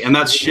 $330, and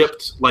that's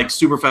shipped like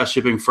super fast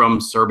shipping from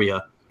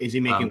Serbia. Is he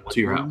making to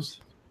your glooms?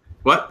 house?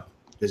 What?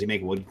 Does he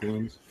make wood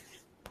glooms?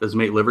 Does he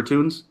make liver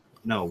tunes?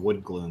 No,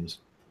 wood glooms.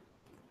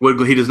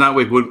 He does not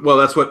make wood. Well,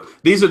 that's what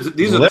these are.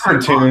 These are the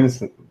Liver same mod.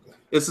 tunes.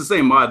 It's the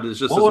same mod. It's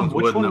just this one's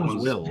Which wood and one that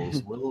was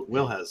one's. Will's?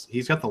 Will has.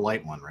 He's got the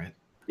light one, right?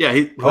 Yeah,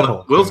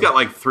 Will's got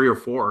like 3 or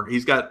 4.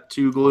 He's got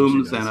 2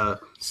 glooms and a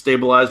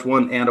stabilized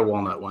one and a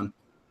walnut one.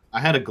 I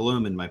had a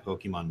Gloom in my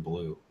Pokemon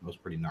Blue. It was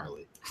pretty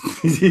gnarly.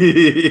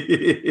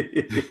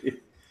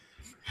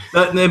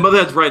 But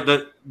that's right.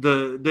 That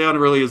the Dayon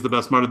really is the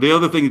best model. The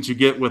other thing that you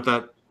get with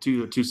that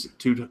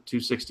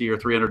 $260 or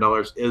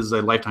 $300 is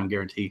a lifetime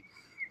guarantee.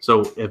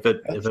 So if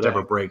it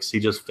ever breaks, he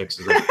just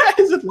fixes it.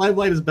 Is it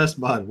Limelight is best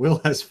mod? Will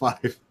has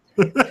 5.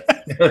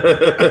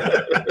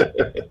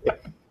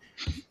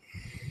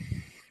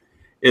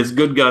 It's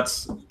good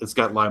guts. It's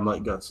got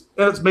Limelight guts.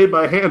 And it's made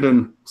by hand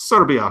in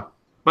Serbia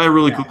by a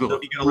really cool So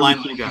if you get a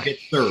Limelight, you get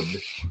served.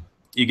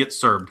 You get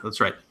served. That's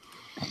right.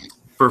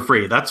 For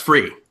free. That's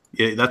free.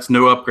 Yeah, that's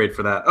no upgrade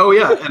for that. Oh,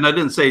 yeah. And I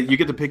didn't say you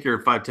get to pick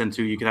your 510-2.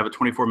 You can have a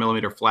 24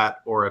 millimeter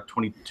flat or a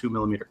 22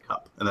 millimeter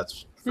cup. And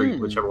that's free,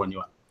 whichever one you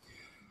want.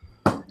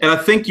 And I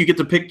think you get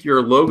to pick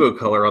your logo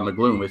color on the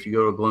Gloom. If you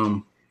go to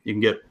Gloom, you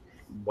can get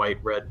white,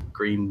 red,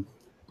 green,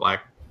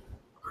 black,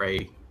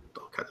 gray,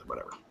 all kinds of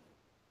whatever.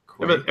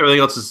 Everything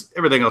else is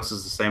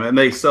the same. And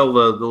they sell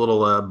the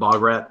little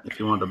bog rat if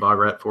you wanted a bog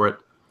rat for it,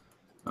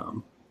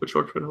 which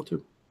works pretty well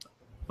too. I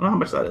don't know how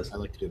much that is. I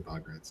like to do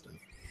bog rat stuff.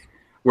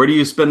 Where do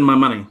you spend my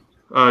money?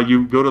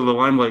 You go to the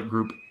Limelight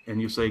group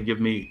and you say, "Give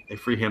me a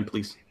free hand,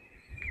 please."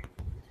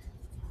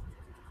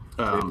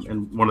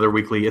 And one of their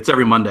weekly. It's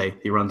every Monday.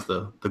 He runs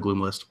the Gloom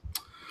list.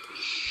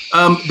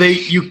 I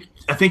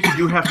think you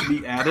do have to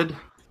be added.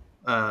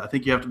 I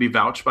think you have to be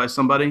vouched by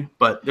somebody.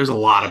 But there's a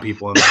lot of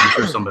people in there. I'm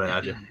sure somebody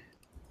had you.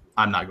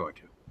 I'm not going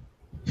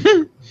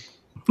to.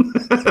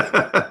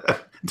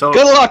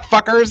 Good luck,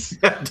 fuckers.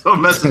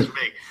 Don't message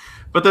me.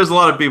 But there's a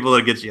lot of people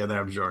that get you in there,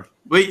 I'm sure.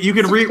 Wait, you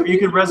can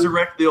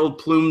resurrect the old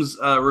Plumes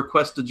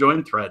request to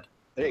join thread.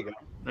 There you go.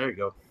 There you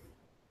go.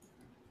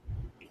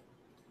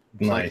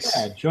 Nice.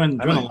 Yeah, join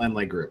the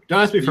Limelight group. Don't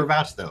ask me for a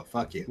vouch though.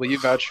 Fuck you. Will you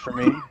vouch for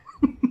me?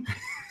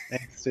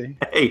 Thanks, Steve.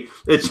 Hey,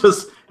 it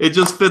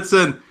just fits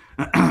in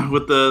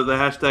with the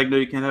hashtag no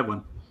you can't have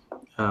one.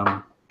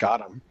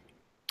 Got him.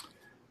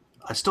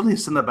 I still need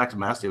to send that back to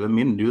Masty. I've been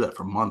meaning to do that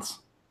for months.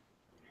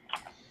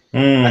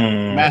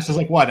 Master's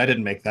like, what? I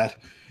didn't make that.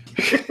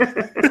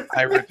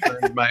 I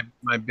returned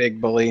my big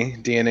bully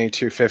DNA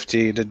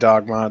 250 to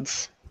Dog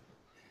Mods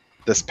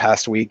this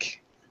past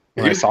week.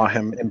 When I saw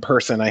him in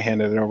person, I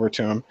handed it over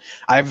to him.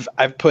 I've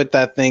put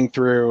that thing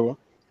through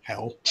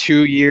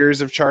 2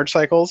 years of charge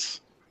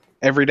cycles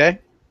every day.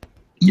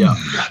 Yeah.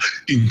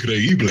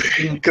 Increíble.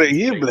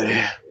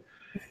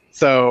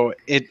 So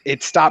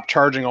it stopped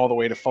charging all the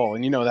way to full.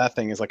 And you know that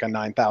thing is like a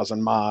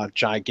 9,000 mAh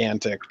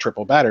gigantic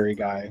triple battery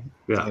guy,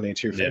 DNA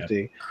 250.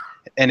 Yeah.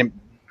 And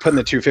putting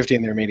the 250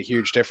 in there made a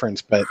huge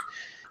difference, but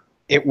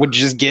it would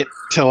just get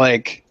to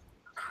like,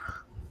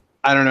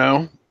 I don't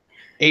know,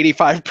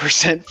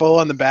 85% full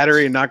on the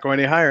battery and not go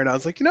any higher. And I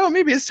was like,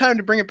 maybe it's time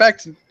to bring it back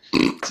to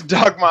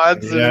Dog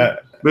Mods. Yeah.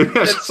 Maybe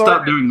I should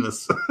stop doing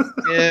this.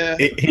 Yeah.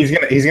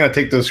 He's gonna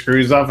take those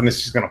screws off and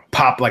it's just gonna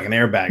pop like an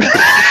airbag.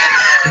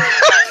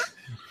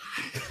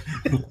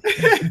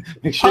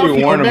 Make sure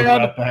you warn him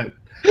about that.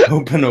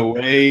 Open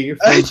away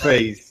from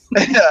face.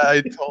 Yeah,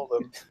 I told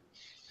him.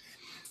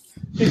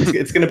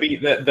 It's gonna be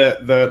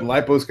the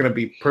lipo is gonna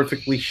be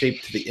perfectly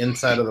shaped to the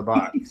inside of the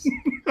box.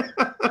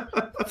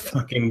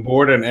 Fucking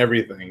board and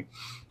everything.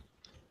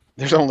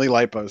 There's only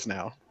lipos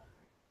now.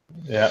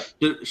 Yeah.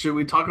 Should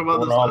we talk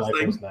about this last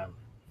thing? Now.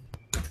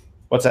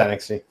 What's that,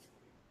 NXT?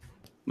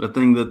 The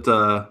thing that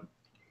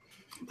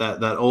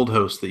that old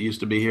host that used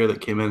to be here that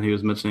came in, he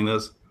was mentioning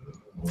this.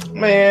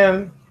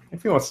 Man,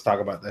 if he wants to talk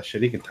about that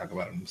shit, he can talk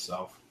about it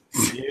himself.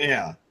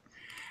 Yeah.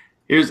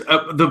 Here's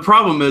the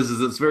problem is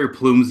it's very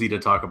plumesy to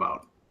talk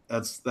about.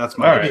 That's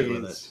my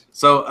issue with it.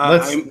 So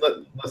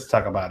let's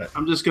talk about it.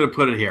 I'm just gonna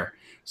put it here.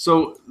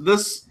 So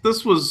this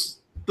was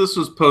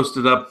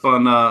posted up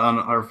on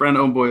our friend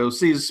Homeboy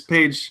OC's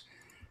page.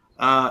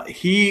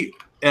 He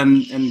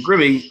and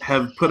Grimmy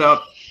have put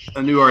out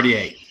a new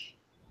RDA,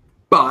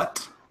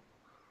 but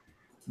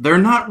they're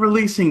not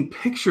releasing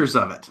pictures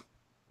of it.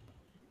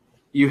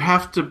 You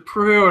have to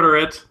pre-order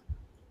it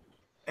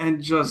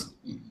and just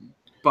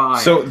buy.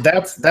 So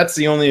that's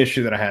the only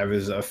issue that I have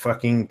is a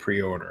fucking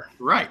pre-order.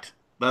 Right.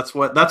 That's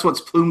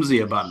what's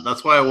plumesy about it.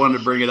 That's why I wanted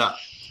to bring it up.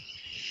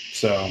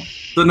 So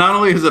not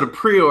only is it a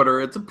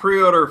pre-order, it's a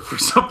pre-order for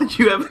something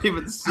you haven't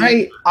even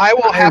seen. I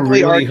will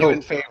happily argue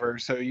in favor.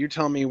 So you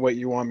tell me what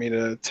you want me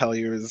to tell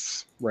you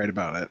is right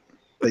about it,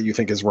 that you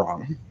think is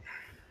wrong.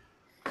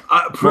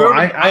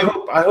 I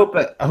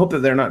hope that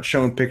they're not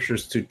showing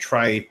pictures to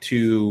try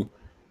to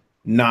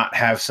not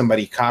have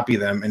somebody copy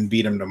them and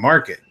beat them to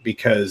market,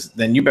 because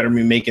then you better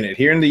be making it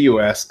here in the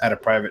U.S. at a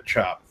private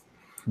shop.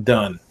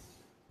 Done.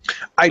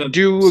 I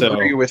do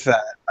agree with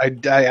that.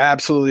 I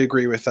absolutely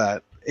agree with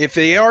that. If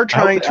they are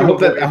trying I hope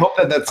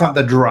that that's not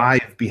the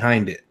drive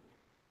behind it.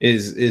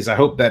 Is I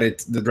hope that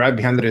it's the drive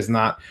behind it is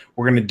not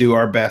we're going to do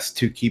our best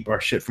to keep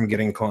our shit from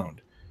getting cloned.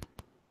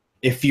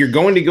 If you're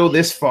going to go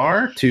this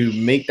far to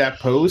make that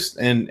post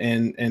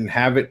and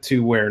have it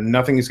to where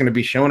nothing is going to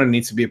be shown and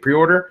needs to be a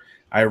pre-order,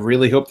 I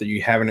really hope that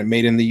you having it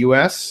made in the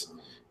U.S.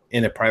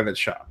 in a private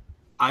shop.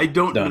 I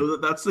don't know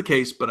that that's the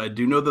case, but I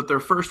do know that their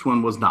first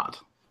one was not.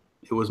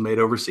 It was made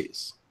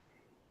overseas.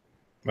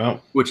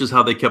 Well, which is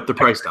how they kept the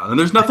price down. And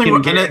there's nothing,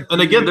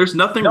 and again, there's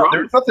nothing wrong.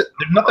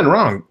 There's nothing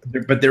wrong,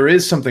 but there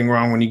is something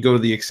wrong when you go to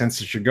the extents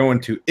that you're going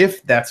to.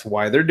 If that's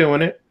why they're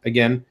doing it,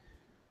 again,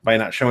 by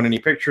not showing any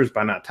pictures,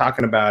 by not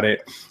talking about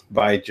it,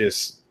 by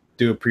just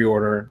do a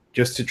pre-order,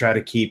 just to try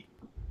to keep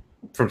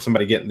from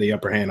somebody getting the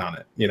upper hand on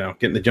it,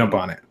 getting the jump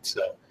on it.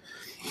 So,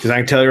 because I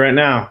can tell you right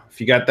now, if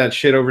you got that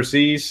shit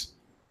overseas,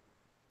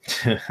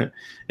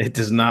 it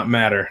does not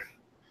matter.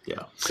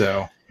 Yeah.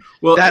 So.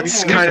 Well,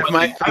 that's kind of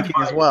my thinking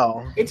as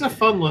well. It's a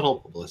fun little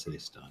publicity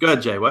stunt. Go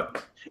ahead, Jay.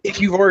 What? If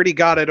you've already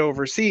got it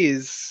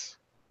overseas,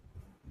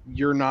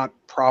 you're not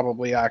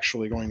probably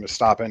actually going to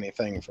stop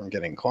anything from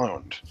getting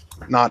cloned.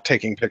 Not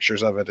taking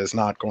pictures of it is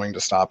not going to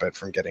stop it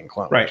from getting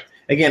cloned. Right.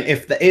 Again,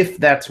 if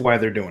that's why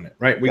they're doing it,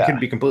 right? We could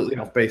be completely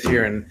off base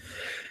here, and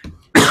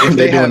if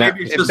they have,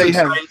 it's just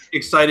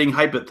exciting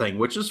hype it thing,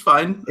 which is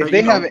fine. If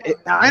they have,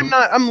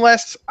 I'm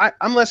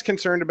less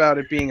concerned about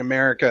it being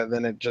America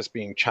than it just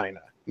being China.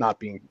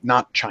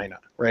 Not China,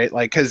 right?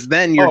 Like, because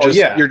then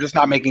you're just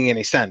not making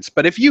any sense.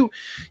 But if your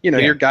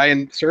guy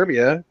in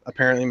Serbia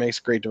apparently makes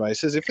great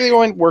devices. If they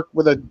go and work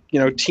with a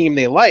team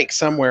they like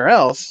somewhere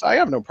else, I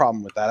have no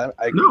problem with that.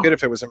 I good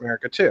if it was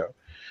America too.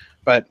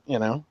 But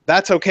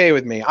that's okay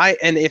with me.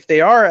 And if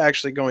they are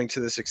actually going to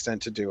this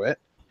extent to do it,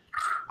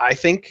 I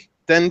think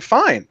then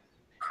fine.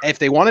 If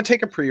they want to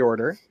take a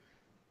pre-order,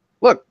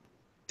 look.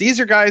 These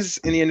are guys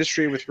in the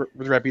industry with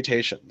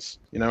reputations.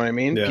 You know what I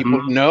mean? Yeah.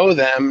 People know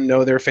them,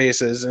 know their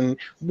faces, and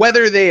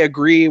whether they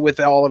agree with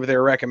all of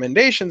their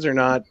recommendations or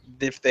not,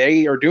 if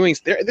they are doing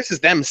this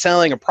is them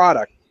selling a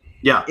product.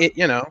 Yeah.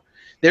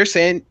 They're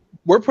saying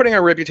we're putting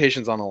our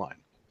reputations on the line.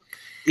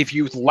 If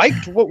you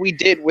liked what we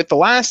did with the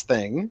last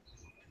thing,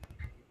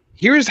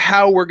 here's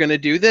how we're going to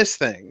do this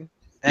thing.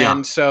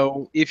 And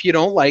so if you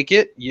don't like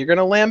it, you're going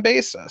to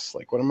lambaste us.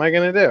 Like, what am I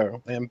going to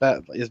do?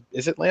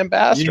 Is it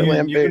lambaste or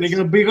lambaste? You're going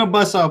to big up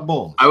bus out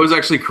bull. I was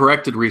actually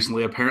corrected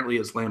recently. Apparently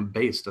it's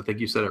lambaste. I think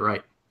you said it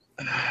right.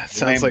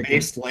 Sounds like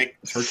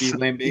turkey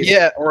lambaste.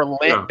 Yeah,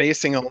 or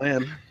basting a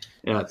lamb.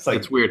 Yeah,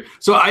 it's weird.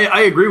 So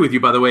I agree with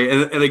you, by the way.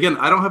 And again,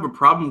 I don't have a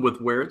problem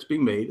with where it's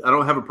being made. I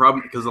don't have a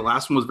problem because the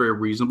last one was very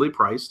reasonably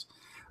priced.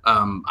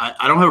 I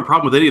don't have a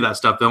problem with any of that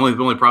stuff. The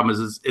only problem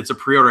is it's a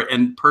pre-order.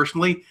 And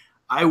personally,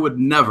 I would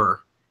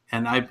never.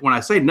 And when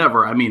I say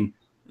never, I mean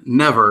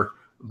never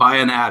buy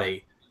an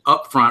Addy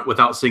up front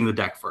without seeing the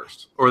deck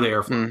first or the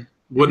airflow.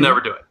 Would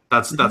never do it.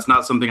 That's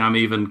not something I'm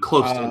even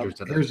close to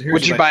interested in.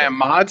 Would you buy a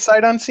mod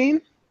sight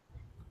unseen?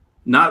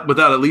 Not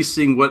without at least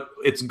seeing what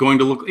it's going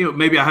to look.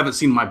 Maybe I haven't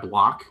seen my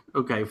block.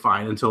 Okay,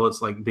 fine, until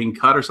it's like being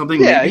cut or something.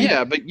 Yeah, maybe.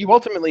 Yeah. But you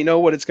ultimately know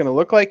what it's going to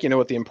look like. You know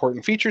what the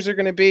important features are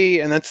going to be,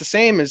 and that's the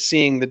same as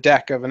seeing the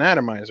deck of an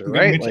atomizer,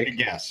 right? Like,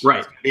 yes,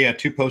 right. Yeah,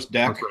 2-post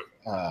deck.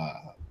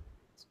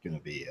 It's going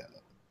to be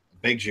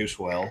big juice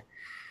well.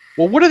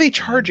 Well, what are they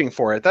charging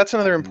for it? That's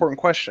another important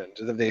question.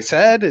 Have they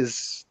said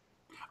is?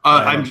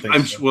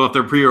 Well, if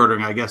they're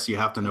pre-ordering, I guess you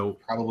have to know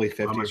probably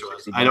 50 or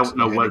 60. I don't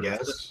know what.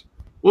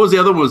 What was the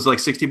other one? Was like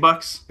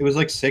 $60? It was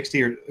like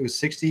 60 or it was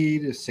 60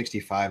 to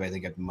 65, I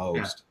think at most.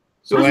 Yeah.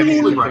 So I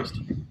mean,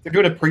 they're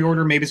doing a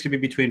pre-order. Maybe it's gonna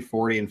be between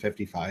 40 and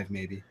 55,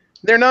 maybe.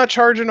 They're not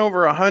charging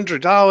over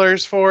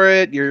 $100 for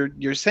it.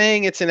 You're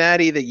saying it's an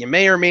Addy that you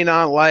may or may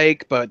not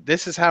like, but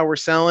this is how we're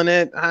selling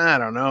it. I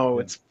don't know.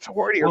 It's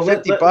 40 or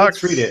 50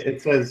 bucks. Let's read it.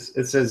 It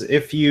says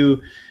if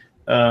you,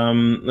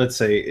 let's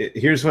say,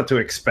 here's what to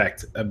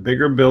expect: a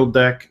bigger build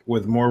deck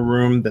with more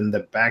room than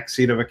the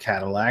backseat of a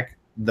Cadillac.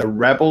 The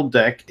Rebel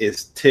deck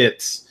is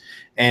tits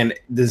and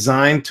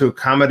designed to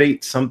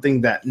accommodate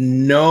something that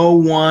no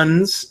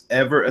one's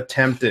ever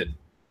attempted.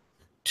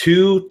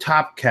 2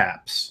 top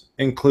caps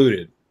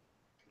included.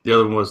 The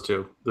other one was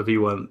 2. The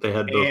V1, they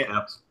had both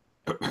caps.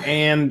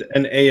 And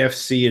an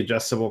AFC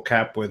adjustable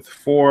cap with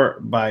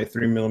 4 by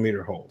 3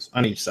 millimeter holes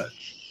on each side.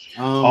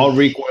 All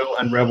recoil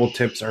and Rebel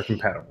tips are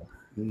compatible.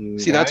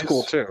 See, that's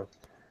cool too.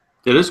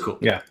 It is cool.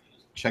 Yeah.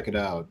 Check it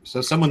out. So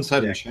someone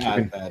said in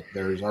chat that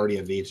there's already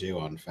a V2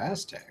 on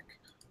Fast Tech.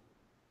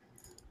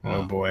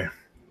 Oh boy.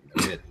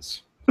 It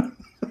is.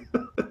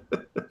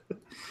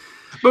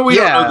 But we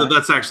don't know that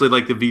that's actually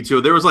like the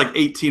V2. There was like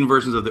 18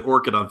 versions of the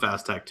Orchid on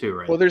Fast Tech too,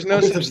 right? Well, there's no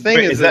such thing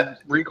as a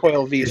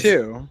recoil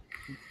V2.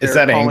 Is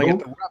that angled?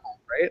 The Rebel,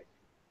 right?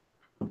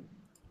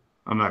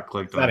 I'm not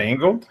clicked. Is that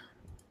angled?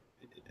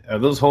 Are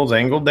those holes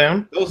angled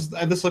down?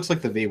 This looks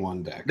like the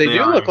V1 deck. They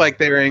do look like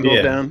they're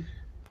angled down.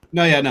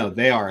 No,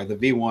 they are. The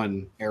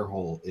V1 air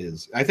hole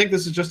is. I think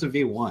this is just a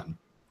V1.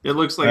 It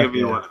looks like a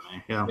V1 to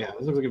me. Yeah,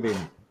 this looks like a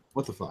V1.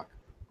 What the fuck?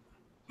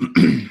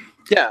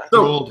 Yeah.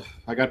 So,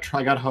 I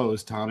got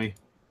hosed, Tommy.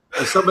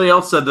 Somebody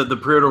else said that the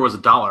pre-order was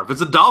 $1. If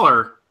it's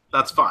 $1,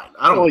 that's fine.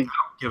 I don't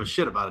give a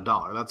shit about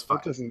 $1. That's fine.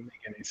 That doesn't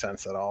make any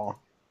sense at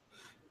all.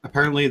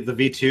 Apparently, the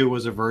V2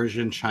 was a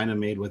version China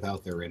made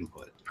without their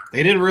input.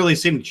 They didn't really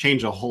seem to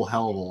change a whole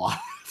hell of a lot.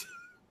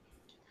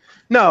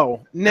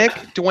 No, Nick,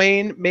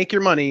 Dwayne, make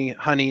your money,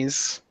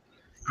 honeys.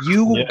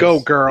 You go,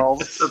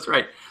 girls. That's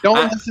right.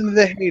 Don't listen to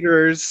the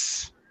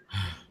haters.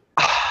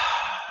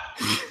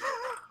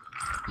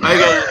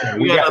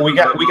 We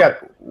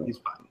got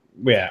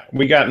Yeah,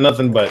 we got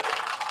nothing but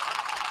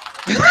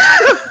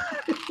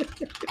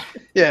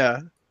Yeah.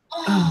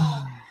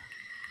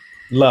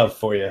 love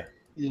for you.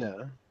 Yeah.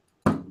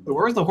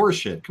 Where's the horse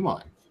shit? Come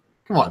on,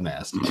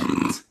 Nasty.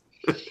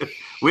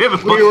 We haven't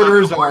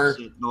Pre-orders are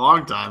in a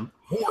long time.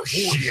 horse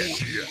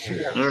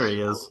shit. There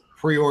he is.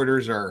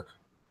 Pre-orders are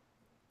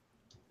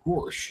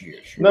horse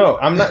shit. No,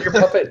 I'm not your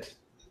puppet.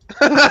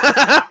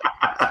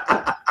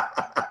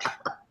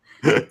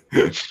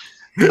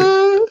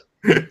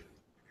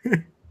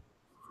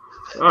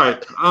 All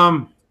right.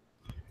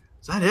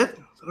 Is that it? Is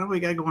that all we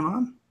got going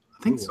on?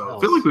 I think so. I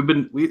feel like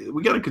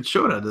we got a good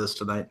show out of this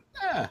tonight.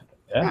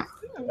 Yeah.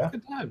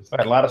 Good times. I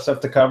had a lot of stuff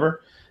to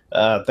cover.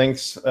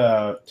 Thanks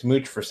to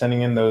Mooch for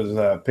sending in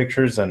those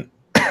pictures and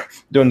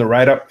doing the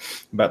write-up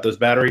about those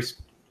batteries.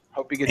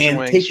 Hope you get And your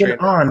wings taking straight,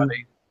 on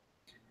everybody.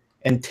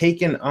 and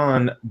taking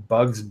on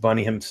Bugs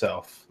Bunny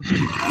himself.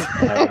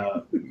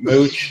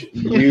 Mooch,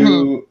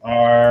 you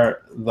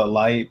are the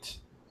light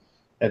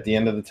at the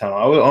end of the tunnel.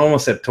 I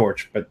almost said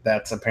torch, but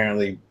that's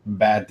apparently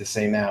bad to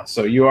say now.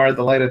 So you are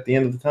the light at the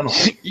end of the tunnel.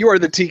 You are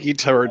the tiki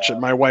torch at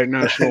my white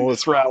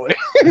nationalist rally.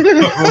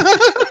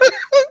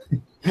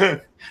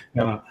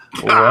 Well,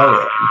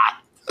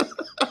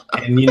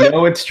 and you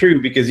know it's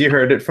true because you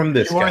heard it from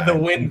this You guy. are the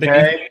wind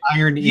okay? beneath the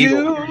iron eagle.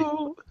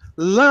 You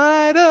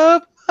light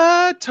up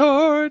my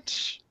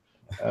torch.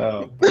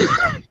 Oh,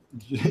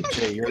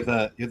 Jay, you're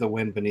the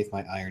wind beneath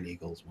my Iron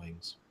Eagle's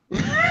wings. all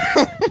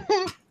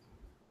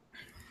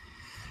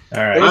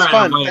right. It was All right,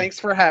 fun. Mike. Thanks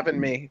for having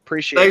me.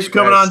 Appreciate it. Thanks for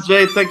coming on,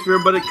 Jay. Thanks for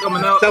everybody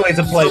coming out. It's always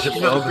a pleasure,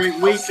 You have a bro. great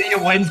I'll week. see you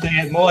Wednesday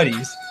at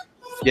Morty's.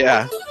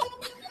 Yeah.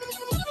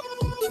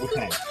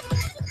 Okay.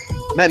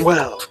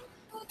 Manuel.